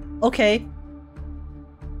on? Okay.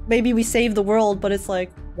 Maybe we save the world, but it's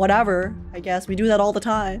like, whatever, I guess. We do that all the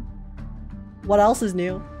time. What else is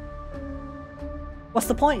new? What's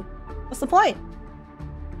the point? What's the point?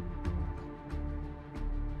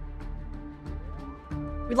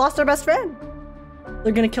 We lost our best friend.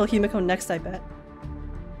 They're gonna kill Himiko next, I bet.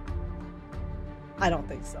 I don't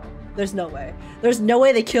think so. There's no way. There's no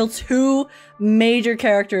way they kill two major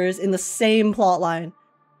characters in the same plotline.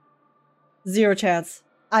 Zero chance.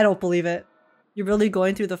 I don't believe it. You're really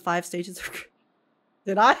going through the 5 stages of...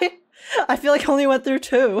 Did I? I feel like I only went through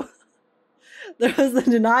 2. There was the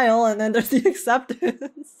denial, and then there's the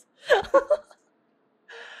acceptance.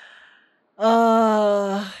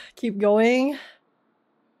 Keep going.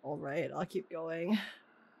 Alright, I'll keep going.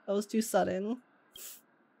 That was too sudden.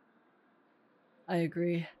 I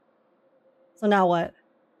agree. So now what?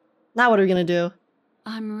 Now what are we gonna do?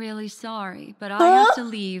 I'm really sorry, but I have to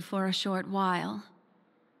leave for a short while.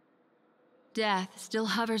 Death still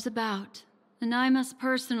hovers about, and I must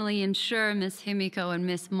personally ensure Miss Himiko and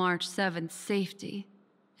Miss March 7th's safety,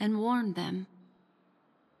 and warn them.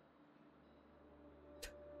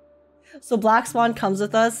 So Black Swan comes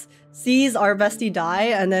with us, sees our bestie die,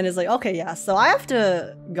 and then is like, okay, yeah, so I have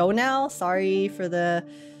to go now. Sorry for the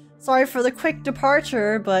quick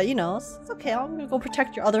departure, but you know, it's okay. I'm gonna go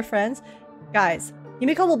protect your other friends. Guys,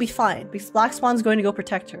 Himiko will be fine because Black Swan's going to go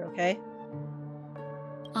protect her, okay?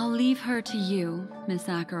 I'll leave her to you, Miss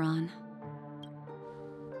Acheron.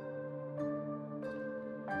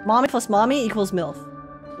 Mommy plus mommy equals MILF.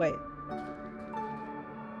 Wait.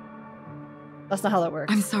 That's not how that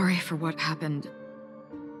works. I'm sorry for what happened.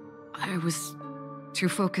 I was too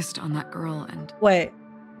focused on that girl and... Wait.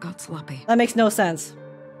 Got sloppy. That makes no sense.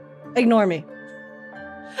 Ignore me.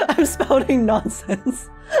 I'm spouting nonsense.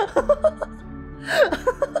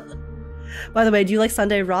 By the way, do you like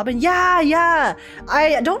Sunday Robin? Yeah!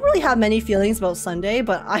 I don't really have many feelings about Sunday,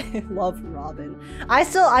 but I love Robin.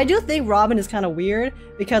 I do think Robin is kind of weird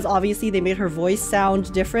because obviously they made her voice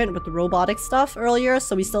sound different with the robotic stuff earlier,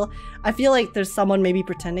 so I feel like there's someone maybe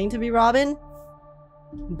pretending to be Robin,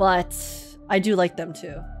 but I do like them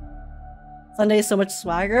too. Sunday is so much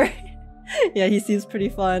swagger. Yeah, he seems pretty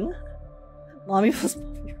fun. Mommy plus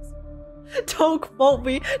mommy. Don't quote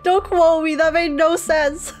me. Don't quote me. That made no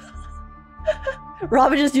sense.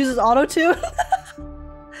 Robin just uses autotune.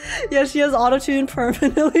 Yeah, she has autotune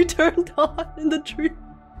permanently turned on in the dream.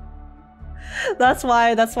 That's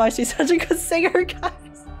why she's such a good singer,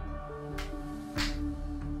 guys.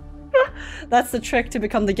 That's the trick to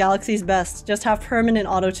become the galaxy's best. Just have permanent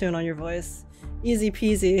autotune on your voice. Easy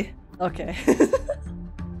peasy. Okay.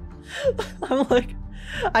 I'm like,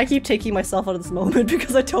 I keep taking myself out of this moment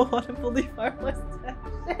because I don't want to believe Firefly's dead.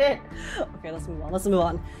 Shit. Okay, let's move on. Let's move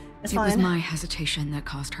on. It's fine. It was my hesitation that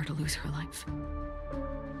caused her to lose her life.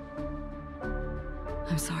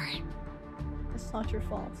 I'm sorry. It's not your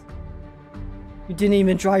fault. You didn't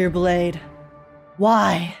even draw your blade.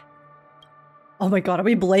 Why? Oh my god, are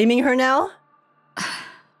we blaming her now?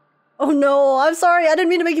 Oh no, I'm sorry. I didn't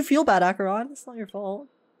mean to make you feel bad, Acheron. It's not your fault.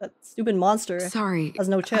 That stupid monster Sorry, has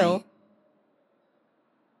no chill.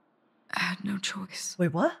 I had no choice.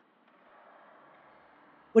 Wait, what?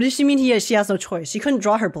 What does she mean she has no choice? She couldn't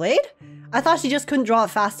draw her blade? I thought she just couldn't draw it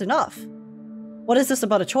fast enough. What is this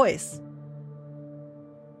about a choice?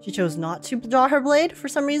 She chose not to draw her blade for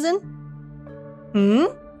some reason?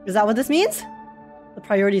 Is that what this means? The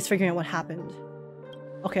priority is figuring out what happened.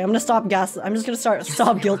 Okay, I'm just gonna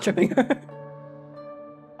stop guilt tripping her.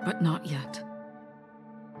 But not yet.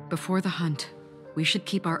 Before the hunt, we should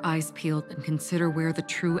keep our eyes peeled and consider where the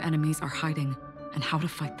true enemies are hiding and how to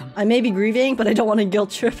fight them. I may be grieving, but I don't want to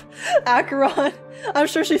guilt trip Acheron. I'm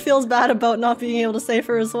sure she feels bad about not being able to save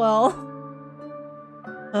her as well.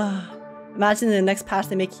 Imagine in the next patch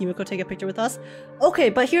they make Himiko take a picture with us. Okay,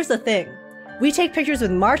 but here's the thing. We take pictures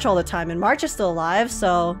with March all the time, and March is still alive,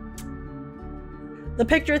 so... The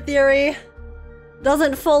picture theory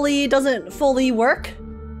doesn't fully work,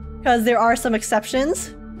 because there are some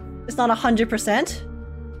exceptions. It's not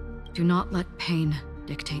 100%. Do not let pain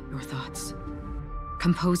dictate your thoughts.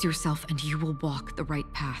 Compose yourself and you will walk the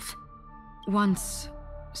right path. Once,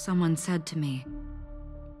 someone said to me,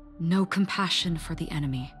 "No compassion for the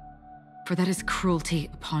enemy, for that is cruelty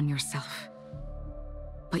upon yourself.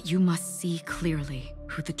 But you must see clearly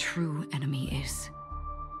who the true enemy is."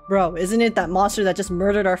 Bro, isn't it that monster that just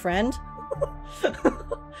murdered our friend?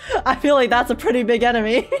 I feel like that's a pretty big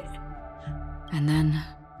enemy. And then,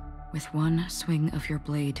 with one swing of your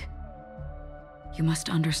blade, you must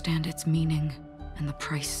understand its meaning and the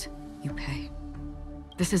price you pay.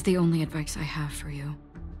 This is the only advice I have for you,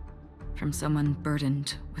 from someone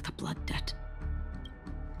burdened with a blood debt.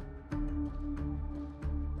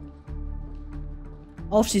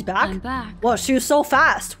 Oh, she's back? I'm back. Whoa, she was so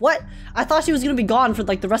fast. What? I thought she was gonna be gone for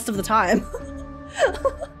like the rest of the time.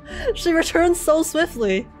 She returns so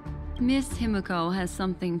swiftly. Miss Himiko has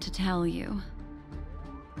something to tell you.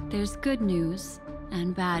 There's good news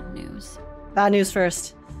and bad news. Bad news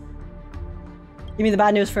first. Give me the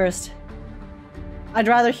bad news first. I'd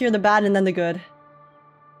rather hear the bad and then the good.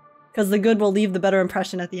 Because the good will leave the better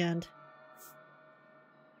impression at the end.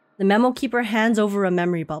 The memo keeper hands over a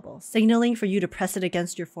memory bubble, signaling for you to press it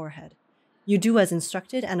against your forehead. You do as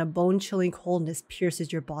instructed, and a bone-chilling coldness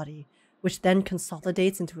pierces your body, which then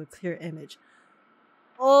consolidates into a clear image.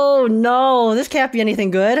 Oh no, this can't be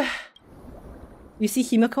anything good. You see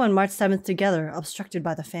Himiko and March 7th together, obstructed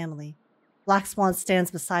by the family. Black Swan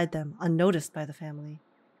stands beside them, unnoticed by the family.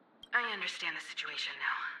 I understand the situation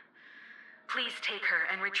now. Please take her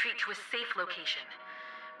and retreat to a safe location.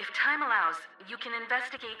 If time allows, you can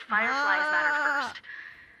investigate Firefly's matter first.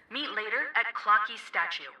 Meet later at Clocky's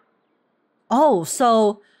statue. Oh,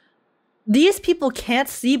 so these people can't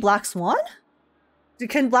see Black Swan?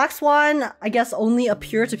 Can Black Swan, I guess, only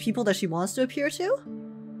appear to people that she wants to appear to?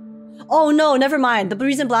 Oh no, never mind. The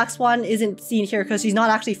reason Black Swan isn't seen here because she's not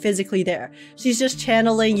actually physically there. She's just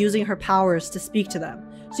channeling, using her powers to speak to them.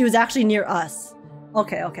 She was actually near us.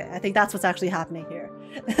 Okay, I think that's what's actually happening here.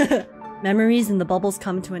 Memories and the bubbles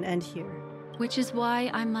come to an end here. Which is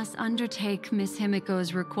why I must undertake Miss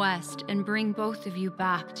Himiko's request and bring both of you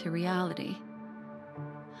back to reality.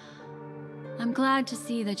 I'm glad to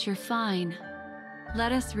see that you're fine.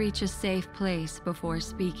 Let us reach a safe place before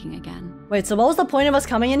speaking again. Wait, so what was the point of us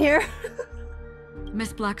coming in here?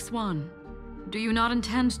 Miss Black Swan, do you not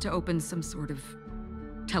intend to open some sort of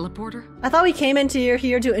teleporter? I thought we came into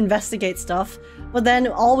here to investigate stuff, but then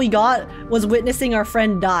all we got was witnessing our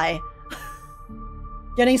friend die.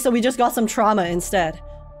 So we just got some trauma instead.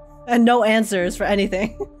 And no answers for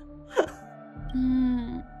anything.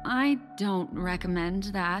 I don't recommend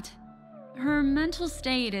that. Her mental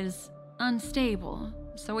state is unstable,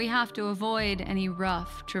 so we have to avoid any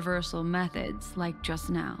rough traversal methods like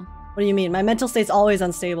just now. What do you mean? My mental state's always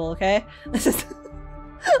unstable, okay? This is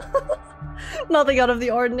nothing out of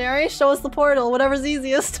the ordinary. Show us the portal, whatever's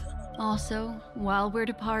easiest. Also, while we're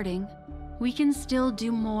departing, we can still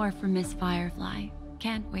do more for Miss Firefly,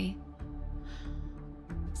 can't we?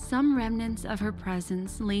 Some remnants of her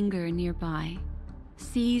presence linger nearby.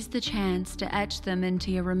 Seize the chance to etch them into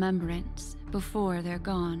your remembrance before they're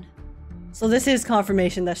gone. So this is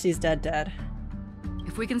confirmation that she's dead.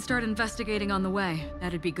 If we can start investigating on the way,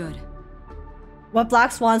 that'd be good. What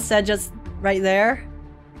Black Swan said just right there,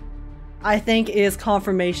 I think is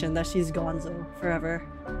confirmation that she's gonzo forever.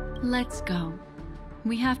 Let's go.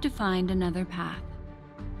 We have to find another path.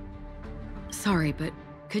 Sorry, but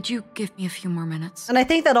could you give me a few more minutes? And I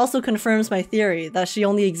think that also confirms my theory that she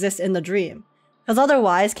only exists in the dream. Because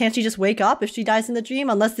otherwise, can't she just wake up if she dies in the dream?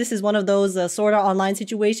 Unless this is one of those Sword Art Online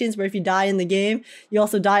situations where if you die in the game, you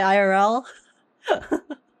also die IRL.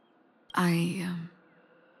 I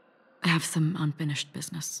have some unfinished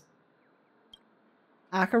business.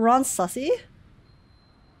 Acheron sussy?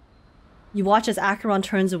 You watch as Acheron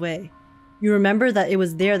turns away. You remember that it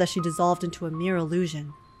was there that she dissolved into a mere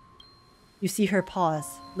illusion. You see her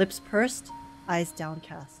pause, lips pursed, eyes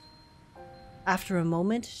downcast. After a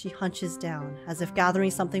moment, she hunches down, as if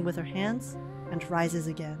gathering something with her hands, and rises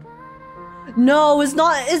again. No, it's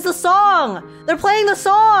not. It's the song! They're playing the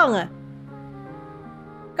song!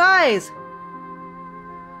 Guys!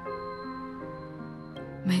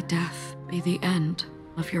 May death be the end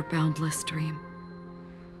of your boundless dream.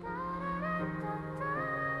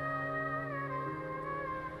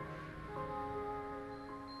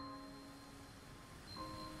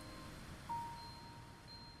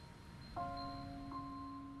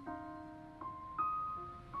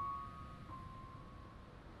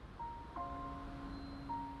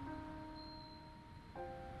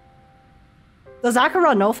 Does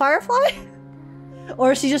Acheron know Firefly?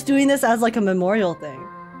 Or is she just doing this as like a memorial thing?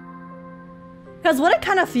 Because what it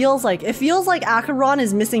kind of feels like Acheron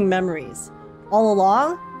is missing memories all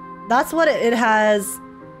along. That's what it has,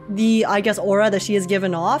 the, I guess, aura that she has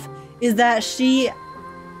given off, is that she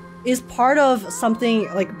is part of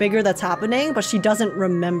something like bigger that's happening, but she doesn't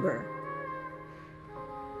remember.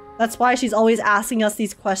 That's why she's always asking us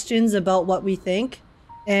these questions about what we think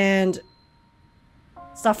and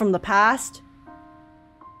stuff from the past.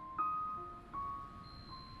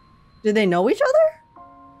 Do they know each other?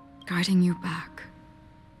 Guiding you back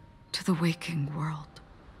to the waking world.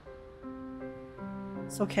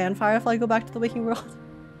 So can Firefly go back to the waking world?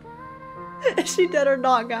 Is she dead or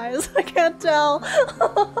not, guys? I can't tell.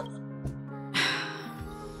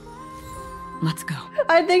 Let's go.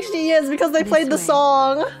 I think she is because they played the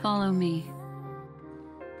song. Follow me.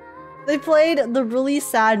 They played the really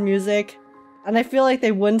sad music, and I feel like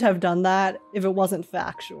they wouldn't have done that if it wasn't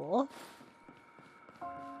factual.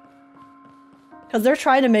 Because they're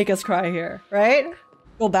trying to make us cry here, right?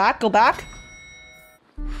 Go back, go back.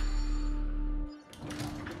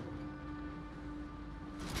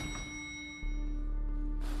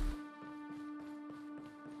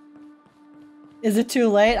 Is it too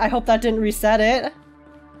late? I hope that didn't reset it.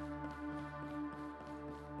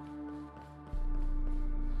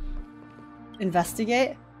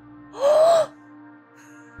 Investigate?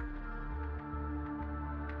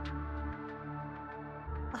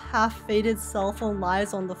 A half-faded cell phone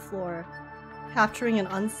lies on the floor, capturing an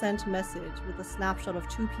unsent message with a snapshot of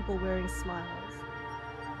two people wearing smiles.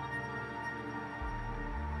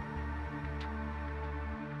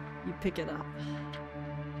 You pick it up.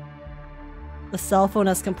 The cell phone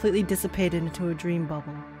has completely dissipated into a dream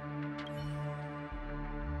bubble.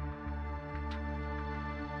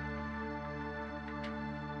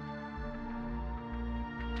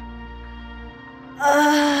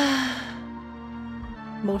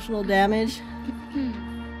 Emotional damage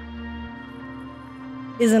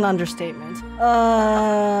is an understatement.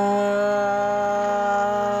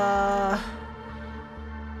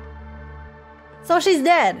 So she's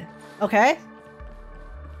dead, okay?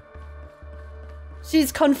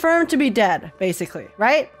 She's confirmed to be dead, basically,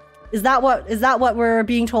 right? Is that what we're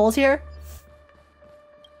being told here?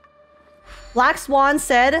 Black Swan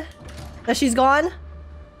said that she's gone.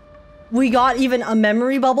 We got even a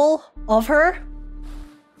memory bubble of her.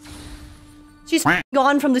 She's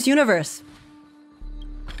gone from this universe.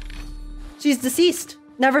 She's deceased,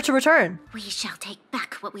 never to return. We shall take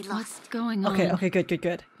back what we lost. What's going on? Okay,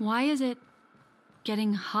 good. Why is it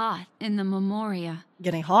getting hot in the Memoria?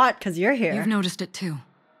 Getting hot because you're here. You've noticed it too.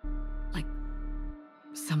 Like,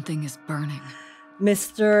 something is burning.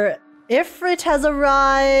 Mr. Ifrit has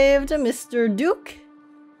arrived. Mr. Duke.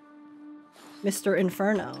 Mr.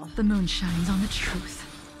 Inferno. The moon shines on the truth.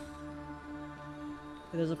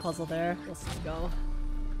 There's a puzzle there. Let's just go.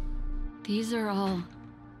 These are all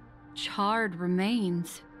charred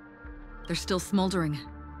remains. They're still smoldering.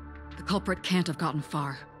 The culprit can't have gotten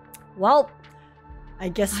far. Well, I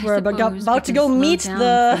guess we're about to we go can meet slow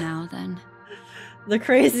the down for now, then. the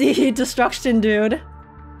crazy destruction dude.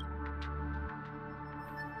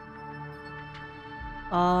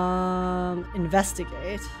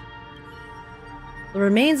 Investigate. The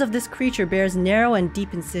remains of this creature bears narrow and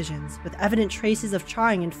deep incisions, with evident traces of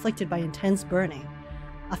charring inflicted by intense burning.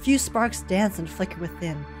 A few sparks dance and flicker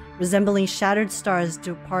within, resembling shattered stars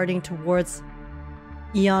departing towards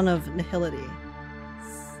Eon of Nihility.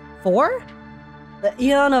 4? The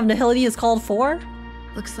Eon of Nihility is called 4?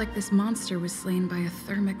 Looks like this monster was slain by a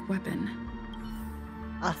thermic weapon.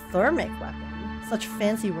 A thermic weapon? Such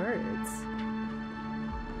fancy words.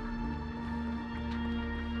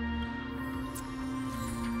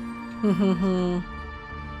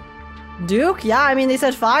 Duke? Yeah, I mean, they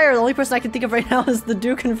said fire. The only person I can think of right now is the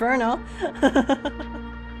Duke Inferno.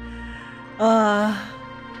 I'm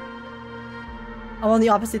on the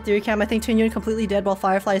opposite theory camp. I think Tinyun completely dead while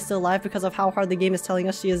Firefly is still alive because of how hard the game is telling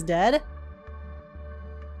us she is dead.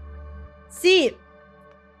 See,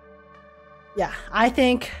 yeah, I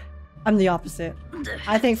think I'm the opposite.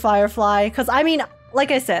 I think Firefly, because I mean,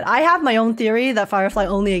 like I said, I have my own theory that Firefly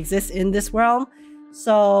only exists in this realm.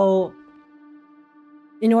 So,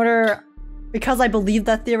 because I believe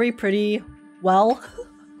that theory pretty well,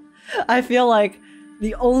 I feel like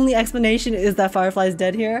the only explanation is that Firefly is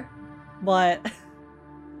dead here. But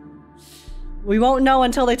we won't know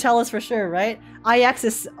until they tell us for sure, right? IX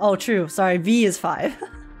is... Oh, true. Sorry, V is 5.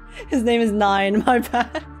 His name is 9. My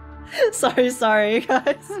bad. Sorry,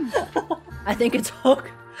 guys. I think it's Hook.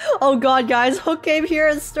 Oh god, guys. Hook came here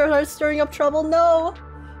and started stirring up trouble. No!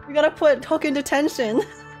 We gotta put Hook in detention.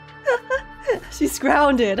 She's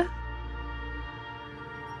grounded.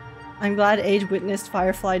 I'm glad Age witnessed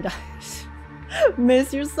Firefly die.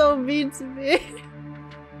 Miss, you're so mean to me.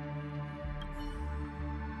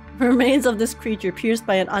 Remains of this creature, pierced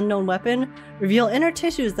by an unknown weapon, reveal inner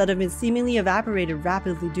tissues that have been seemingly evaporated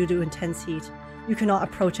rapidly due to intense heat. You cannot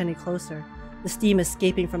approach any closer. The steam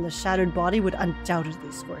escaping from the shattered body would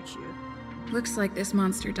undoubtedly scorch you. Looks like this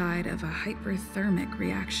monster died of a hyperthermic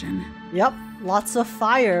reaction. Yep, lots of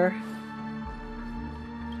fire.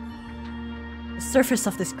 The surface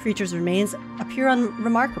of this creature's remains appear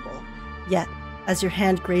unremarkable. Yet, as your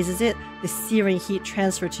hand grazes it, the searing heat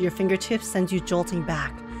transferred to your fingertips sends you jolting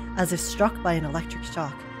back, as if struck by an electric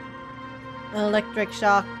shock. An electric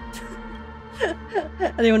shock.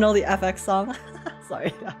 Anyone know the FX song?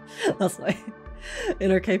 Sorry, that's my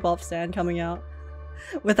inner K-pop stan coming out.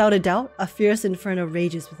 Without a doubt, a fierce inferno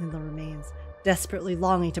rages within the remains, desperately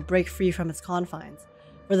longing to break free from its confines.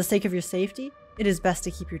 For the sake of your safety, it is best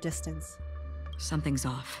to keep your distance. Something's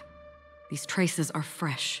off. These traces are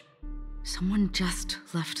fresh. Someone just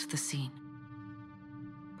left the scene.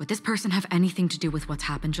 Would this person have anything to do with what's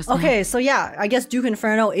happened just now? Okay, so yeah, I guess Duke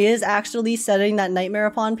Inferno is actually setting that nightmare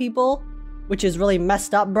upon people, which is really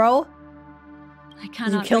messed up, bro. I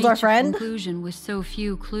cannot killed our friend? reach a conclusion with so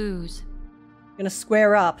few clues. Gonna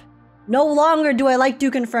square up. No longer do I like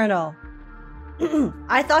Duke Inferno.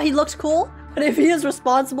 I thought he looked cool, but if he is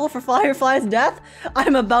responsible for Firefly's death,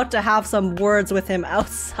 I'm about to have some words with him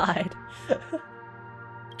outside.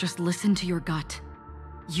 Just listen to your gut.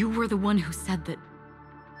 You were the one who said that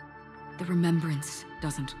the remembrance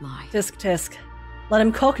doesn't lie. Tisk tisk. Let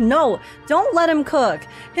him cook? No, don't let him cook.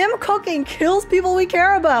 Him cooking kills people we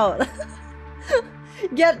care about.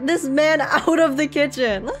 Get this man out of the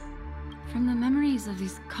kitchen. From the memories of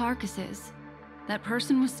these carcasses, that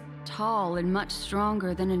person was tall and much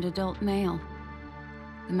stronger than an adult male.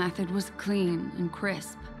 The method was clean and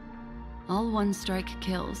crisp. All one-strike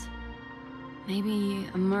kills. Maybe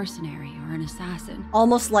a mercenary or an assassin.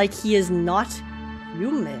 Almost like he is not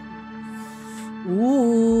human.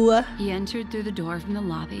 Ooh. He entered through the door from the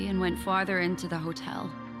lobby and went farther into the hotel.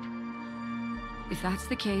 If that's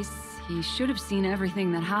the case, he should have seen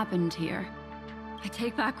everything that happened here. I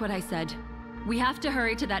take back what I said. We have to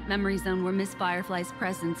hurry to that memory zone where Miss Firefly's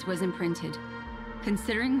presence was imprinted.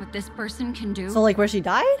 Considering what this person can do... So like where she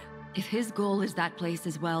died? If his goal is that place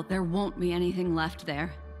as well, there won't be anything left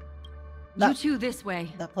there. You two this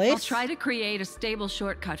way. That place? I'll try to create a stable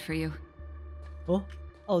shortcut for you. Oh,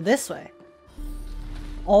 oh, this way.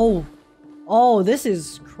 Oh, oh, this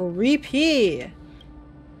is creepy.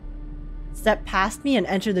 Step past me and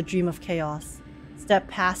enter the dream of chaos. Step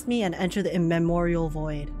past me and enter the immemorial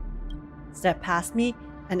void. Step past me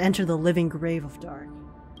and enter the living grave of dark.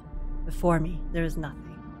 Before me, there is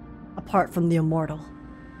nothing, apart from the immortal.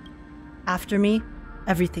 After me,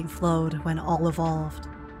 everything flowed when all evolved.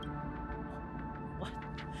 What?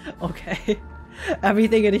 Okay.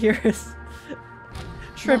 Everything in here is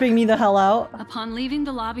tripping me the hell out. Upon leaving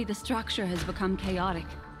the lobby, the structure has become chaotic.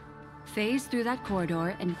 Phase through that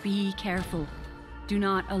corridor and be careful. Do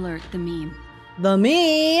not alert the meme. The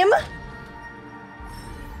meme?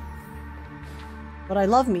 But I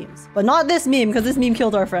love memes. But not this meme, because this meme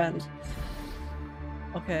killed our friend.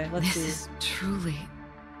 Okay, let's see. This is truly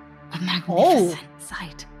a magnificent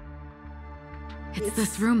sight. It's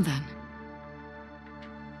this room, then.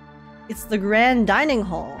 It's the grand dining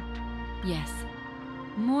hall. Yes.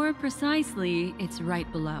 More precisely, it's right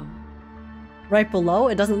below. Right below?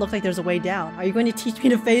 It doesn't look like there's a way down. Are you going to teach me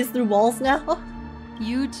to phase through walls now?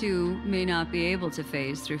 You two may not be able to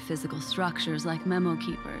phase through physical structures like memo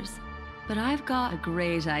keepers, But I've got a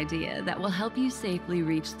great idea that will help you safely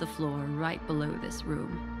reach the floor right below this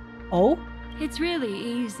room. Oh? It's really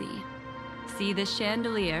easy. See this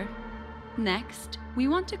chandelier? Next, we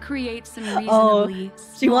want to create some reasonably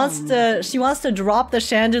she wants to drop the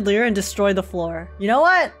chandelier and destroy the floor. You know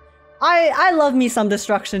what? I love me some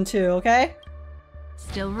destruction too, okay?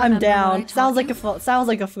 Still I'm down. Sounds like a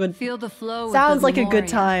good Feel the flow. Sounds like a good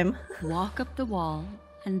time. Walk up the wall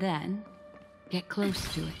and then get close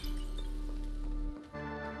to it.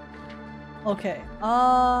 Okay.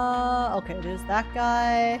 Okay, there's that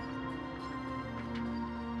guy.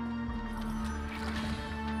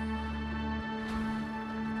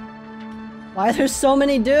 Why are there so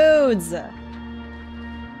many dudes?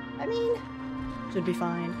 I mean, should be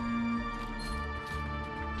fine.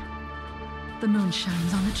 The moon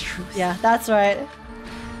shines on the truth. Yeah, that's right.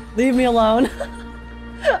 Leave me alone.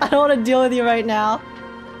 I don't want to deal with you right now.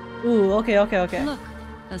 Ooh, okay. Look,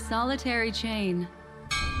 a solitary chain.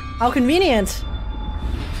 How convenient.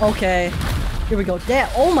 Okay, here we go. Damn.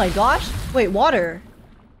 Oh my gosh. Wait, water.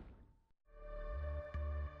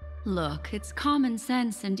 Look, it's common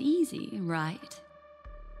sense and easy, right?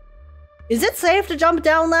 Is it safe to jump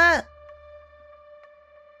down that?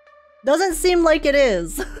 Doesn't seem like it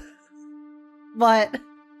is. But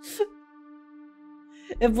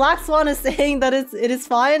if Black Swan is saying that it is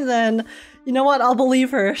fine, then you know what? I'll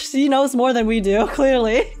believe her. She knows more than we do,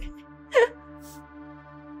 clearly.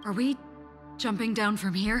 Are we jumping down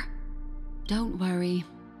from here? Don't worry.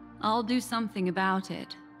 I'll do something about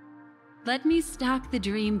it. Let me stack the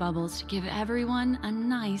dream bubbles to give everyone a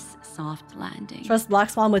nice, soft landing. Trust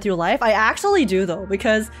Black Swan with your life? I actually do, though,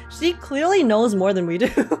 because she clearly knows more than we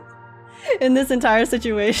do in this entire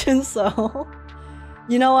situation, so...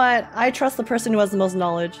 You know what? I trust the person who has the most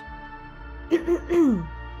knowledge.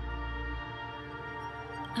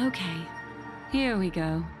 Okay, here we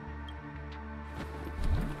go.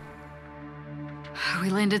 We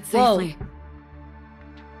landed safely. Whoa.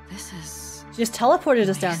 This is... She just teleported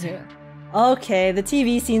us down here. Okay, the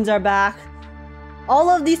TV scenes are back. All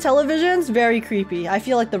of these televisions, very creepy. I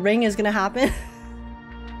feel like the ring is gonna happen.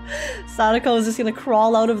 Sadako is just gonna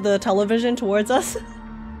crawl out of the television towards us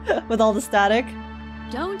with all the static.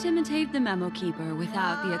 Don't imitate the memo keeper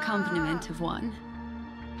without the accompaniment of one.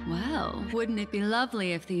 Well, wouldn't it be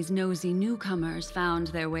lovely if these nosy newcomers found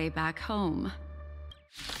their way back home?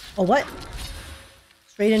 Oh, what?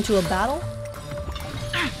 Straight into a battle?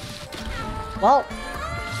 Well.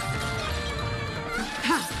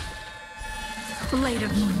 Blade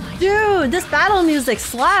of moonlight. Dude, this battle music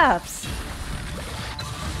slaps!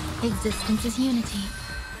 Existence is unity.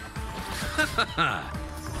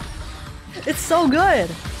 It's so good!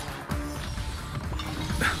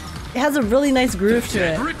 It has a really nice groove to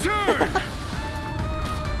it.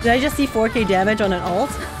 Did I just see 4K damage on an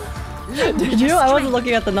ult? Did you? I wasn't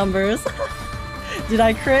looking at the numbers. Did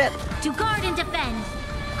I crit? To guard and defend.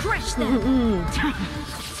 Crush them.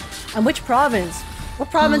 And which province? What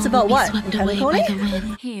province about what? In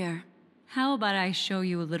Penacony? Here, how about I show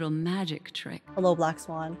you a little magic trick? Hello, Black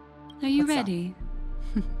Swan. Are you What's ready?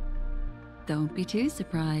 Don't be too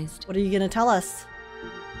surprised. What are you gonna tell us?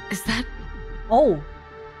 Is that... Oh.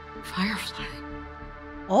 Firefly?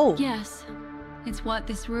 Oh. Yes, it's what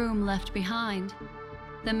this room left behind.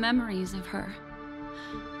 The memories of her.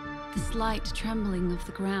 The slight trembling of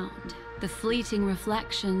the ground. The fleeting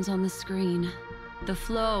reflections on the screen. The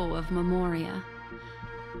flow of memoria.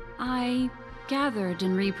 I gathered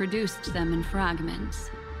and reproduced them in fragments.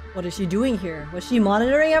 What is she doing here? Was she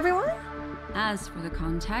monitoring everyone? As for the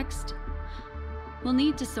context, we'll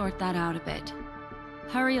need to sort that out a bit.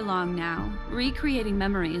 Hurry along now. Recreating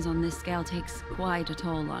memories on this scale takes quite a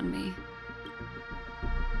toll on me.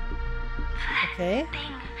 Okay.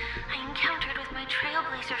 Thing I encountered with my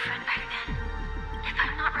Trailblazer friend back then. If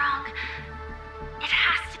I'm not wrong, it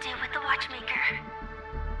has to do with the Watchmaker.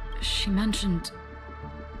 She mentioned...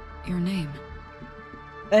 your name.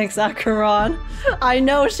 Thanks, Acheron. I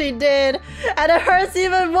know she did, and it hurts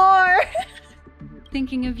even more.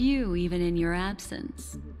 Thinking of you even in your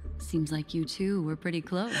absence. Seems like you two were pretty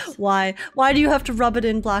close. Why? Why do you have to rub it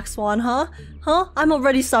in, Black Swan, huh? Huh? I'm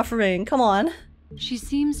already suffering. Come on. She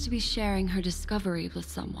seems to be sharing her discovery with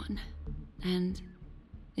someone. And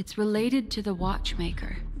it's related to the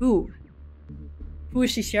Watchmaker. Who? Who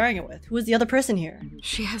is she sharing it with? Who is the other person here?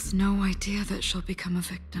 She has no idea that she'll become a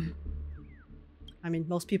victim. I mean,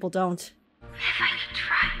 most people don't. If I could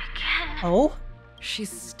try again. Oh? She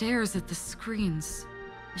stares at the screens.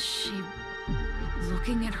 Is she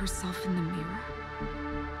looking at herself in the mirror?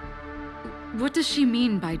 What does she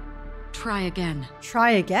mean by try again?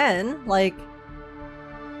 Try again? Like...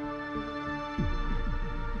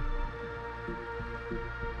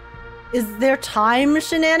 Is there time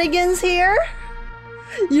shenanigans here?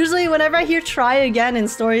 Usually whenever I hear try again in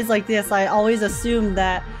stories like this, I always assume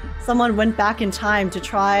that someone went back in time to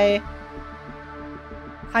try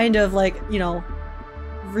kind of like, you know,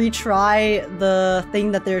 retry the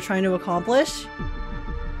thing that they're trying to accomplish.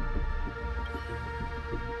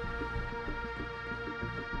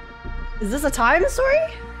 Is this a time story?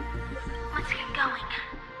 Let's get going.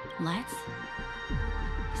 Let's?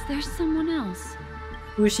 Is there someone else?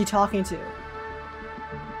 Who is she talking to?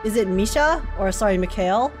 Is it Misha? Or sorry,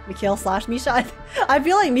 Mikhail? Mikhail slash Misha? I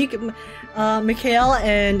feel like Mikhail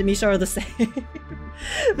and Misha are the same.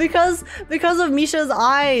 because of Misha's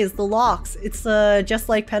eyes, the locks. It's just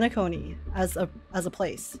like Penacony as a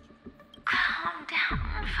place. Calm down,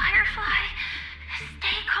 Firefly.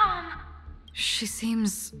 Stay calm. She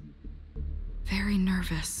seems very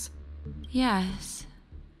nervous. Yes.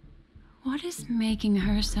 What is making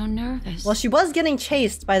her so nervous? Well, she was getting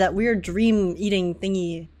chased by that weird dream-eating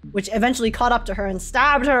thingy, which eventually caught up to her and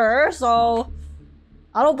stabbed her, so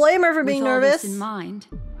I don't blame her for being nervous. With all this in mind,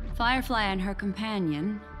 Firefly and her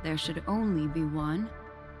companion, there should only be one,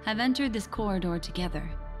 have entered this corridor together.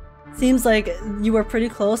 Seems like you were pretty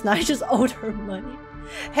close, now I just owed her money.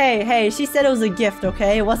 Hey, she said it was a gift,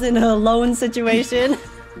 okay? It wasn't a loan situation.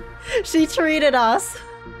 She treated us.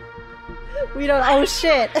 We don't owe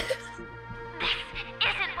shit. This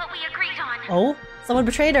isn't what we agreed on. Oh? Someone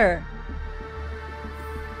betrayed her.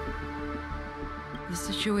 The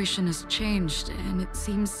situation has changed, and it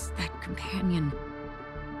seems that companion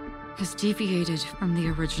has deviated from the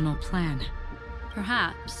original plan.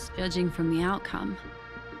 Perhaps, judging from the outcome,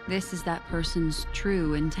 this is that person's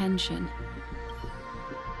true intention.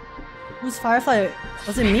 Who's Firefly?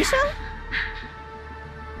 Was it Misha?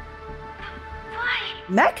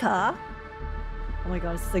 Mecha? Oh my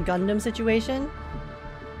god, is this a Gundam situation?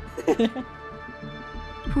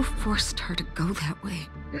 Who forced her to go that way?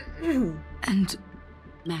 And...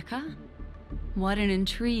 Mecha? What an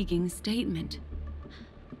intriguing statement.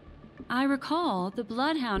 I recall the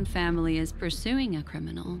Bloodhound family is pursuing a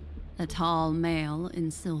criminal. A tall male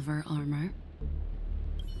in silver armor.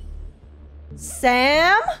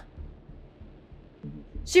 Sam?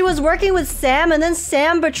 She was working with Sam and then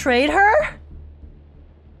Sam betrayed her?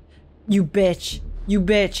 You bitch. You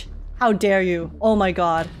bitch. How dare you? Oh my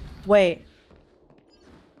god. Wait.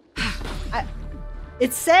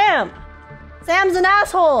 It's Sam! Sam's an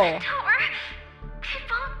asshole! The door! It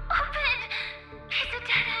won't open! It's a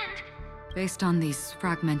dead end! Based on these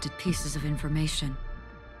fragmented pieces of information,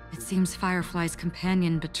 it seems Firefly's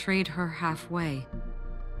companion betrayed her halfway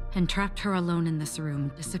and trapped her alone in this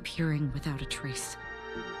room, disappearing without a trace.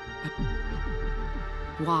 But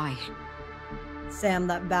why? Sam,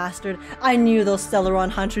 that bastard. I knew those Stellaron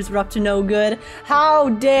hunters were up to no good. How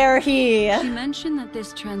dare he! She mentioned that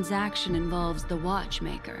this transaction involves the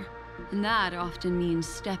Watchmaker, and that often means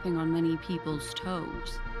stepping on many people's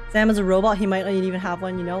toes. Sam is a robot, he might not even have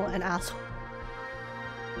one, you know? An asshole.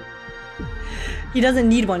 He doesn't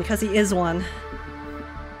need one, because he is one.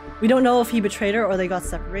 We don't know if he betrayed her or they got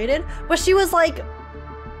separated, but she was like...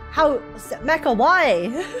 How... Mecha,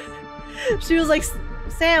 why? She was like,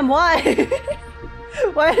 Sam, why?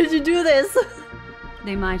 Why did you do this?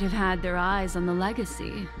 They might have had their eyes on the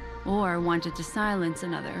legacy, or wanted to silence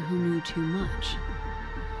another who knew too much.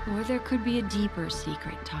 Or there could be a deeper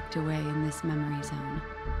secret tucked away in this memory zone.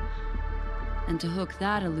 And to hook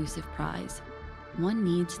that elusive prize, one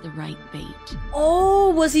needs the right bait.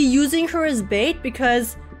 Oh, was he using her as bait?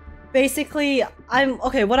 Because basically,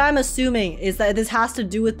 what I'm assuming is that this has to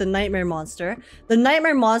do with the Nightmare Monster. The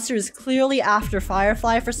Nightmare Monster is clearly after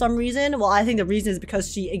Firefly for some reason. Well, I think the reason is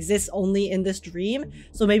because she exists only in this dream.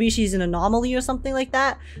 So maybe she's an anomaly or something like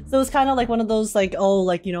that. So it's kind of like one of those like, oh,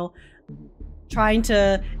 like, you know,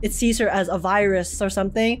 it sees her as a virus or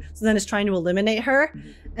something. So then it's trying to eliminate her.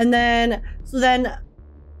 And then,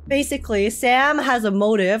 basically, Sam has a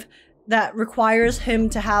motive that requires him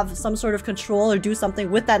to have some sort of control or do something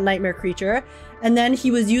with that nightmare creature. And then he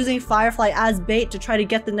was using Firefly as bait to try to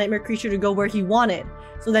get the nightmare creature to go where he wanted.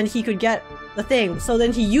 So then he could get the thing. So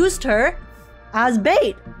then he used her as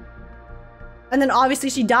bait. And then obviously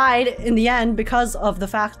she died in the end because of the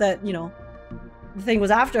fact that, you know, the thing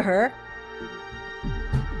was after her.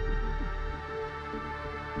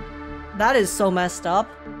 That is so messed up.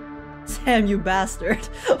 Sam, you bastard.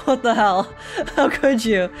 What the hell? How could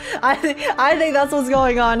you? I think that's what's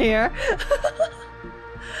going on here.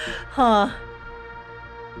 Huh.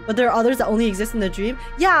 But there are others that only exist in the dream?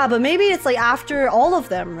 Yeah, but maybe it's like after all of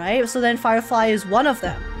them, right? So then Firefly is one of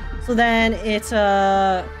them. So then it's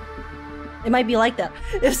It might be like that.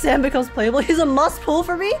 If Sam becomes playable, he's a must pull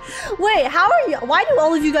for me? Wait, how are you? Why do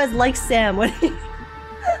all of you guys like Sam when he...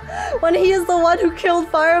 when he is the one who killed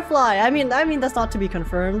Firefly? I mean that's not to be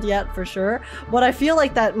confirmed yet for sure, but I feel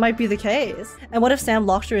like that might be the case. And what if Sam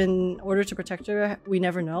locked her in order to protect her? We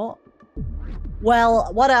never know.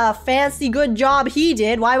 Well, what a fancy good job he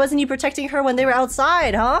did. Why wasn't he protecting her when they were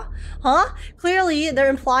outside, huh? Huh? Clearly, they're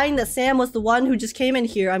implying that Sam was the one who just came in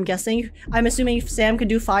here, I'm guessing. I'm assuming Sam could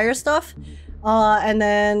do fire stuff. And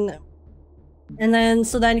then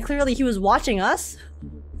clearly he was watching us.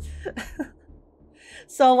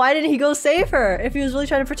 So why didn't he go save her if he was really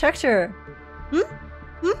trying to protect her?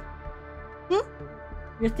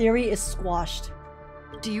 Your theory is squashed.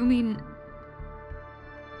 Do you mean...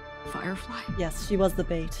 Firefly? Yes, she was the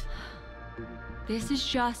bait. This is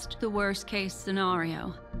just the worst case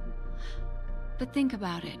scenario. But think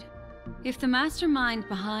about it. If the mastermind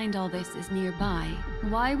behind all this is nearby,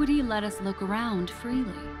 why would he let us look around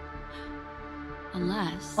freely?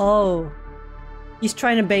 Unless... Oh. He's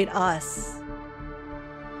trying to bait us.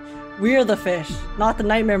 We're the fish, not the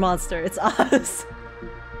nightmare monster. It's us.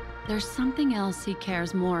 there's something else he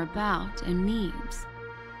cares more about and needs.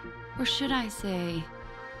 Or should I say,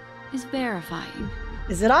 is verifying.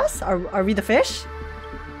 Is it us? Are we the fish?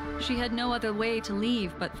 She had no other way to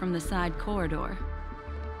leave but from the side corridor.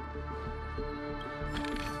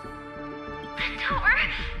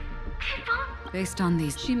 Based on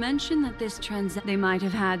these, she mentioned that this they might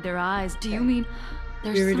have had their eyes. Do you mean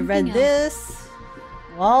there's We something read else? this.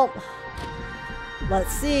 Well,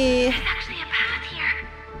 let's see. There's actually a path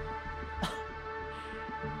here.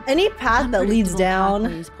 Any path that leads Unpredictable down.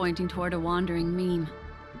 pathways pointing toward a wandering meme.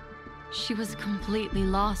 She was completely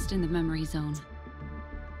lost in the memory zone.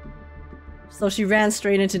 So she ran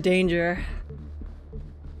straight into danger.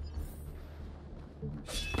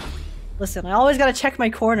 Listen, I always gotta check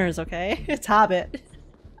my corners, okay? It's habit.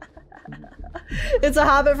 It's a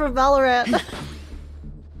habit from Valorant.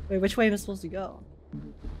 Wait, which way am I supposed to go?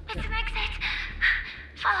 It's an exit.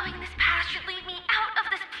 Following this path should lead me out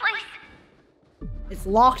of this place. It's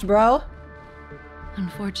locked, bro.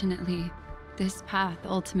 Unfortunately, this path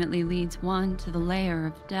ultimately leads one to the lair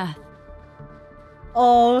of death.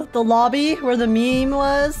 Oh, the lobby where the meme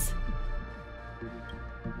was?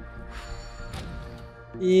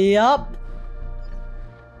 Yup.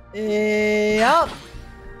 Yup.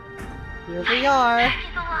 Here we are. Back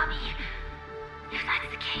in the lobby. If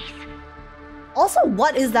that's the case. Also,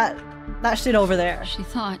 what is that shit over there? She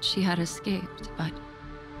thought she had escaped, but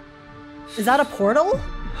Is that a portal?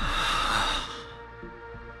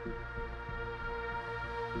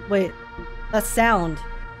 Wait, that sound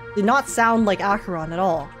did not sound like Acheron at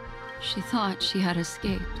all. she thought she had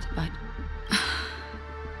escaped, but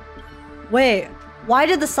Wait, why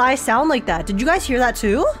did the sigh sound like that? Did you guys hear that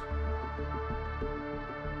too?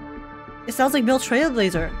 It sounds like Bill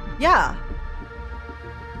Trailblazer. Yeah.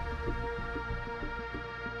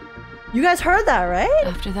 You guys heard that, right?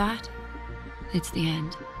 after that, it's the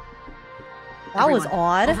end. That was everyone,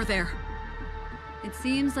 odd. over there. It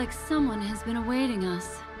seems like someone has been awaiting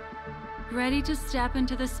us. Ready to step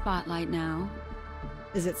into the spotlight now.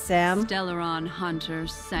 Is it Sam? Stellaron Hunter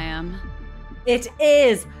Sam. It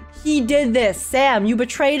is! He did this! Sam, you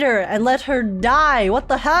betrayed her and let her die! What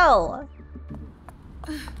the hell?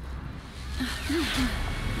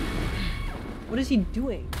 What is he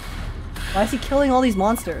doing? Why is he killing all these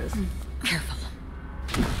monsters? Careful.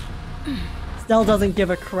 Stell doesn't give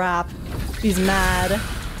a crap. He's mad.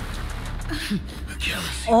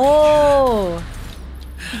 Oh!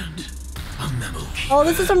 Oh,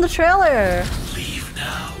 this is from the trailer! Leave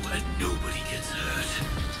now and nobody gets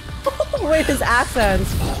hurt. Wait, his accent.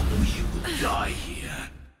 All of you will die here.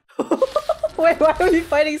 Wait, why are we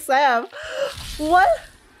fighting Sam? What?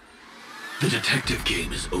 The detective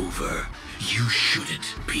game is over. You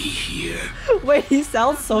shouldn't be here. Wait, he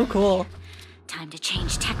sounds so cool. Time to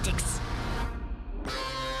change tactics.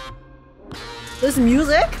 This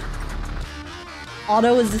music?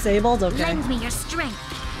 Auto is disabled? Okay. Lend me your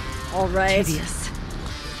strength. Alright. Devious.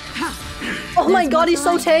 Oh my god, he's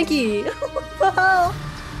so tanky! What the hell?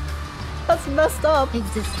 That's messed up.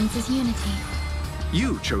 Existence is unity.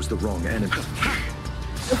 You chose the wrong enemy.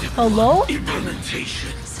 Hello?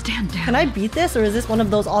 Implementation. Stand down. Can I beat this, or is this one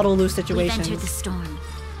of those auto-lose We've situations? entered the storm.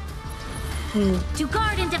 To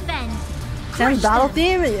guard and defend. Sam's battle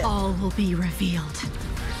theme? All will be revealed.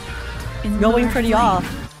 Going pretty off.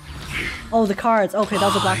 Oh, the cards. Okay, that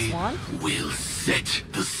was a Black Swan. Will set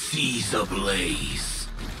the seas ablaze.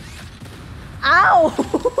 Ow!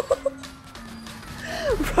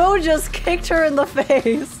 Bro just kicked her in the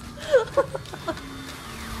face.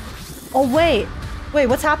 Oh, wait. Wait,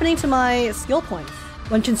 what's happening to my skill points?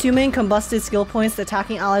 When consuming combusted skill points, the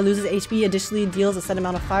attacking ally loses HP, additionally deals a set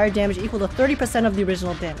amount of fire damage equal to 30% of the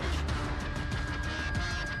original damage.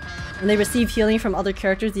 When they receive healing from other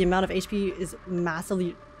characters, the amount of HP is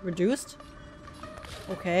massively reduced.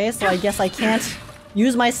 Okay, so I guess I can't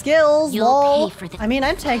use my skills, lol. I mean,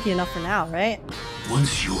 I'm tanky enough for now, right?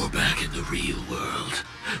 Once you're back in the real world,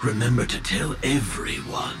 remember to tell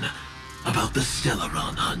everyone about the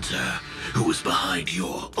Stellaron hunter who was behind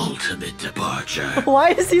your ultimate departure.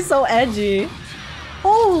 Why is he so edgy?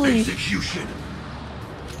 Holy! Execution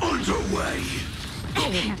underway. You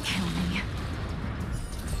can't kill me.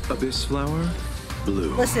 Abyss flower,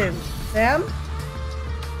 blue. Listen, Sam.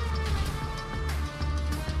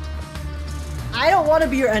 I don't want to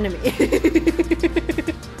be your enemy.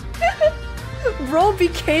 Bro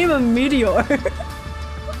became a meteor.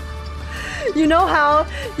 You know how,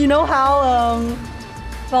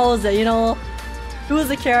 what was it? You know, who was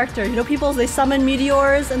the character? You know, people, they summon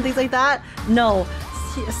meteors and things like that? No.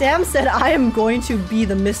 Sam said, I am going to be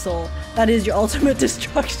the missile that is your ultimate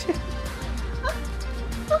destruction.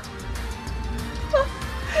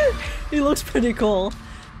 He looks pretty cool.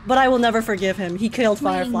 But I will never forgive him. He killed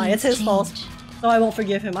Firefly. It's his fault. So I won't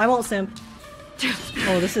forgive him. I won't simp.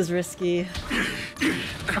 Oh, this is risky.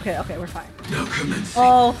 Okay, we're fine.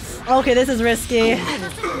 Oh, okay, this is risky.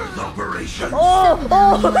 Oh!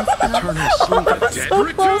 So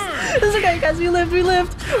close. It's okay, guys. We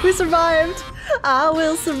lived. We survived. I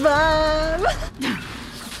will survive.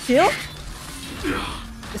 Heal?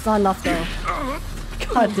 It's not enough though.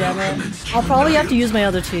 God damn it. I'll probably have to use my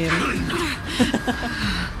other team.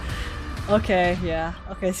 Okay, yeah.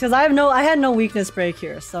 Okay, because I had no weakness break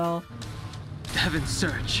here, so. Heaven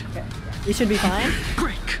Surge. Okay, yeah. We should be fine.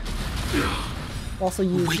 Break. Also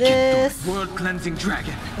use this. World cleansing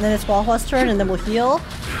dragon. And then it's Huahua's turn, and then we'll heal.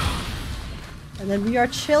 And then we are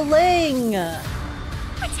chilling.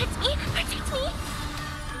 Protect me! Protect me!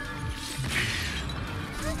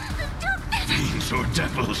 Fiends or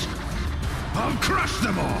devils, I'll crush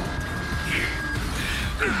them all.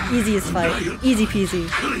 Easiest fight. Easy peasy.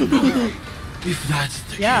 If that's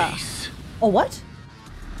the case. Oh, what?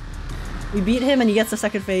 We beat him and he gets the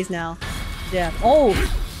second phase now. Yeah. Oh!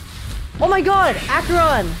 Oh my god!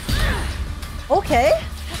 Acheron! Okay.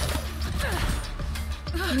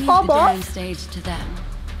 Pop off! Stage to them,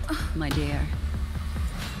 my dear.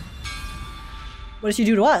 What did she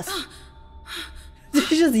do to us? Did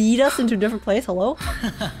she just yeet us into a different place? Hello?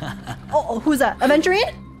 Oh, who's that?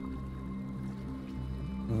 Aventurine?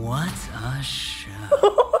 What a show.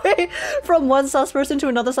 Wait, from one sus person to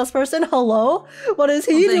another sus person? Hello? What is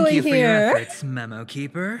he doing Thank you for here? your efforts, Memo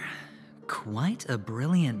Keeper. Quite a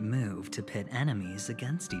brilliant move to pit enemies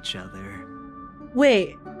against each other.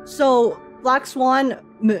 Wait, so Black Swan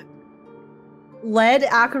led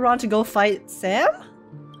Acheron to go fight Sam?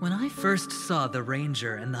 When I first saw the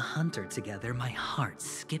Ranger and the Hunter together, my heart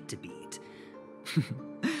skipped a beat.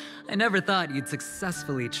 I never thought you'd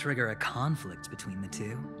successfully trigger a conflict between the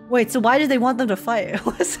two. Wait, so why did they want them to fight?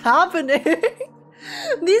 What's happening?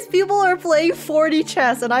 These people are playing 4D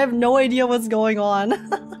chess and I have no idea what's going on.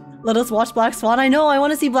 Let us watch Black Swan. I know, I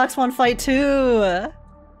want to see Black Swan fight too.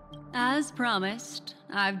 As promised,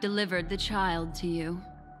 I've delivered the child to you.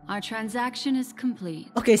 Our transaction is complete.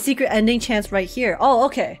 Okay, secret ending chance right here. Oh,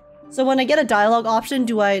 okay. So when I get a dialogue option,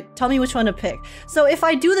 tell me which one to pick? So if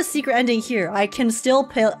I do the secret ending here, I can still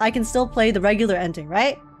play the regular ending,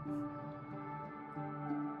 right?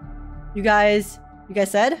 You guys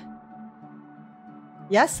said?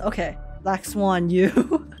 Yes? Okay. Black Swan,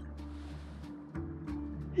 you.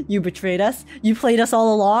 You betrayed us? You played us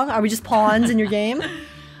all along? Are we just pawns in your game?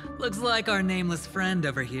 Looks like our nameless friend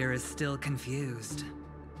over here is still confused.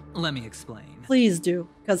 Let me explain. Please do,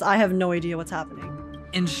 because I have no idea what's happening.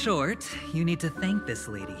 In short, you need to thank this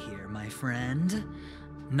lady here, my friend.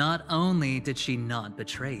 Not only did she not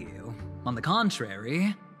betray you, on the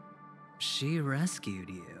contrary, she rescued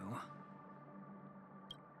you.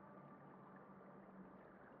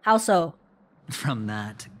 How so? From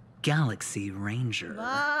that Galaxy Ranger.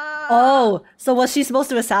 Oh, so was she supposed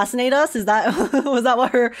to assassinate us? Was that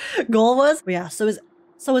what her goal was? But yeah, so is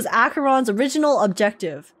Acheron's original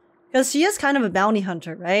objective. Because she is kind of a bounty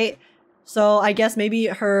hunter, right? So I guess maybe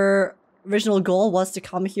her original goal was to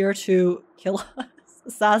come here to kill us,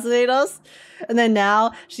 assassinate us. And then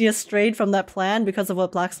now she has strayed from that plan because of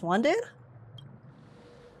what Black Swan did?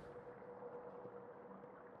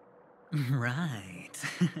 Right.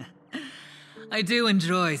 I do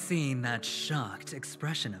enjoy seeing that shocked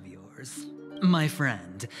expression of yours. My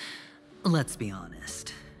friend, let's be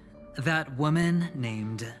honest. That woman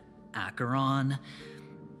named Acheron,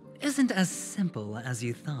 isn't as simple as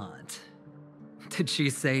you thought. Did she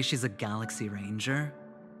say she's a Galaxy Ranger?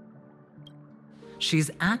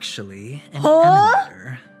 She's actually an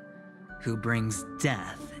emanator who brings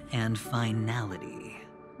death and finality.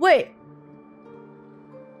 Wait.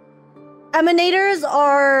 Emanators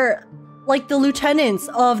are like the lieutenants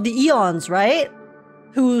of the Eons, right?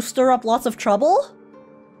 Who stir up lots of trouble?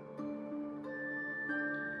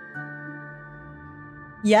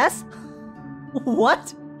 Yes?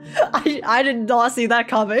 What? I did not see that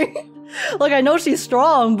coming. Like, I know she's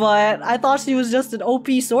strong, but I thought she was just an OP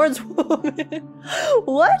swordswoman.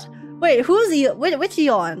 What? Wait, which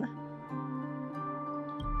Eon?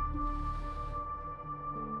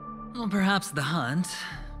 Well, perhaps the hunt,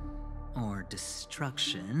 or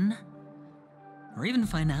destruction, or even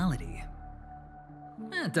finality.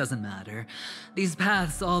 It doesn't matter. These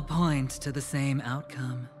paths all point to the same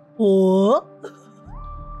outcome. What?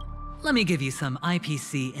 Let me give you some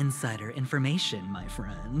IPC insider information, my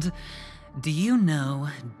friend. Do you know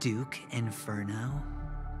Duke Inferno?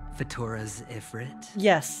 Fatora's Ifrit?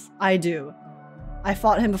 Yes, I do. I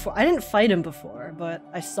fought him before. I didn't fight him before, but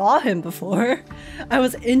I saw him before. I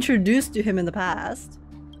was introduced to him in the past.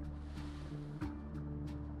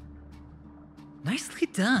 Nicely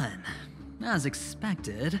done. As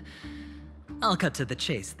expected. I'll cut to the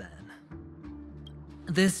chase then.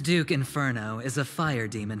 This Duke Inferno is a fire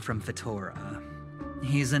demon from Fatora.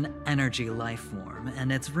 He's an energy life form,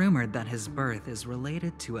 and it's rumored that his birth is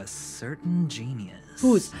related to a certain genius.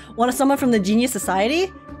 Who's? Someone from the Genius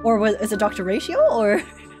Society? Or is it Dr. Ratio? Or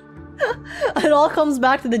it all comes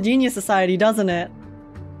back to the Genius Society, doesn't it?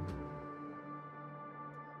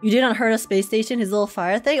 You didn't hurt a space station, his little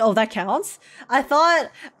fire thing? Oh, that counts? I thought,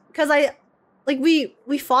 because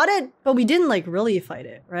we fought it, but we didn't really fight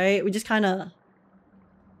it, right? We just kind of...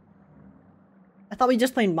 I thought we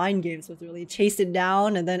just played mind games with it, really. Chased it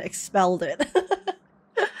down and then expelled it.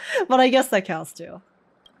 But I guess that counts too.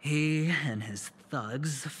 He and his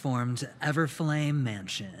thugs formed Everflame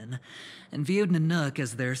Mansion and viewed Nanook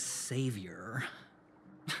as their savior.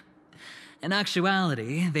 In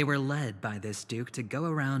actuality, they were led by this Duke to go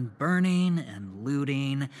around burning and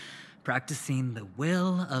looting, practicing the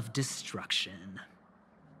will of destruction.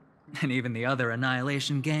 And even the other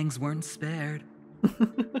Annihilation gangs weren't spared.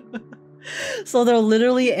 So they're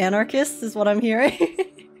literally anarchists, is what I'm hearing?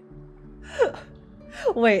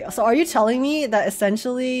 Wait, so are you telling me that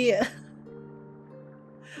essentially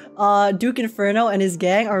Duke Inferno and his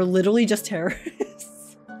gang are literally just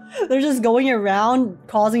terrorists? They're just going around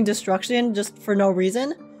causing destruction just for no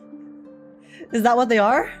reason? Is that what they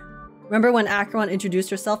are? Remember when Acheron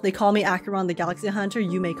introduced herself? They call me Acheron the Galaxy Hunter,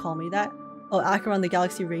 you may call me that. Oh, Acheron the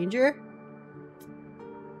Galaxy Ranger?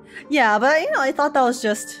 Yeah, but you know, I thought that was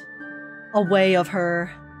just a way of her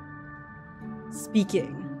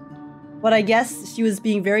speaking. But I guess she was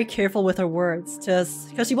being very careful with her words, because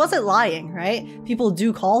she wasn't lying, right? People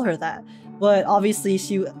do call her that. But obviously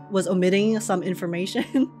she was omitting some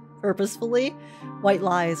information purposefully. White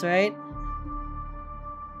lies, right?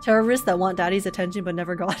 Terrorists that want daddy's attention but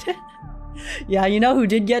never got it. Yeah, you know who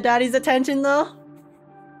did get daddy's attention though?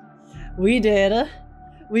 We did.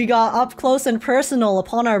 We got up close and personal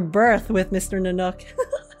upon our birth with Mr. Nanook.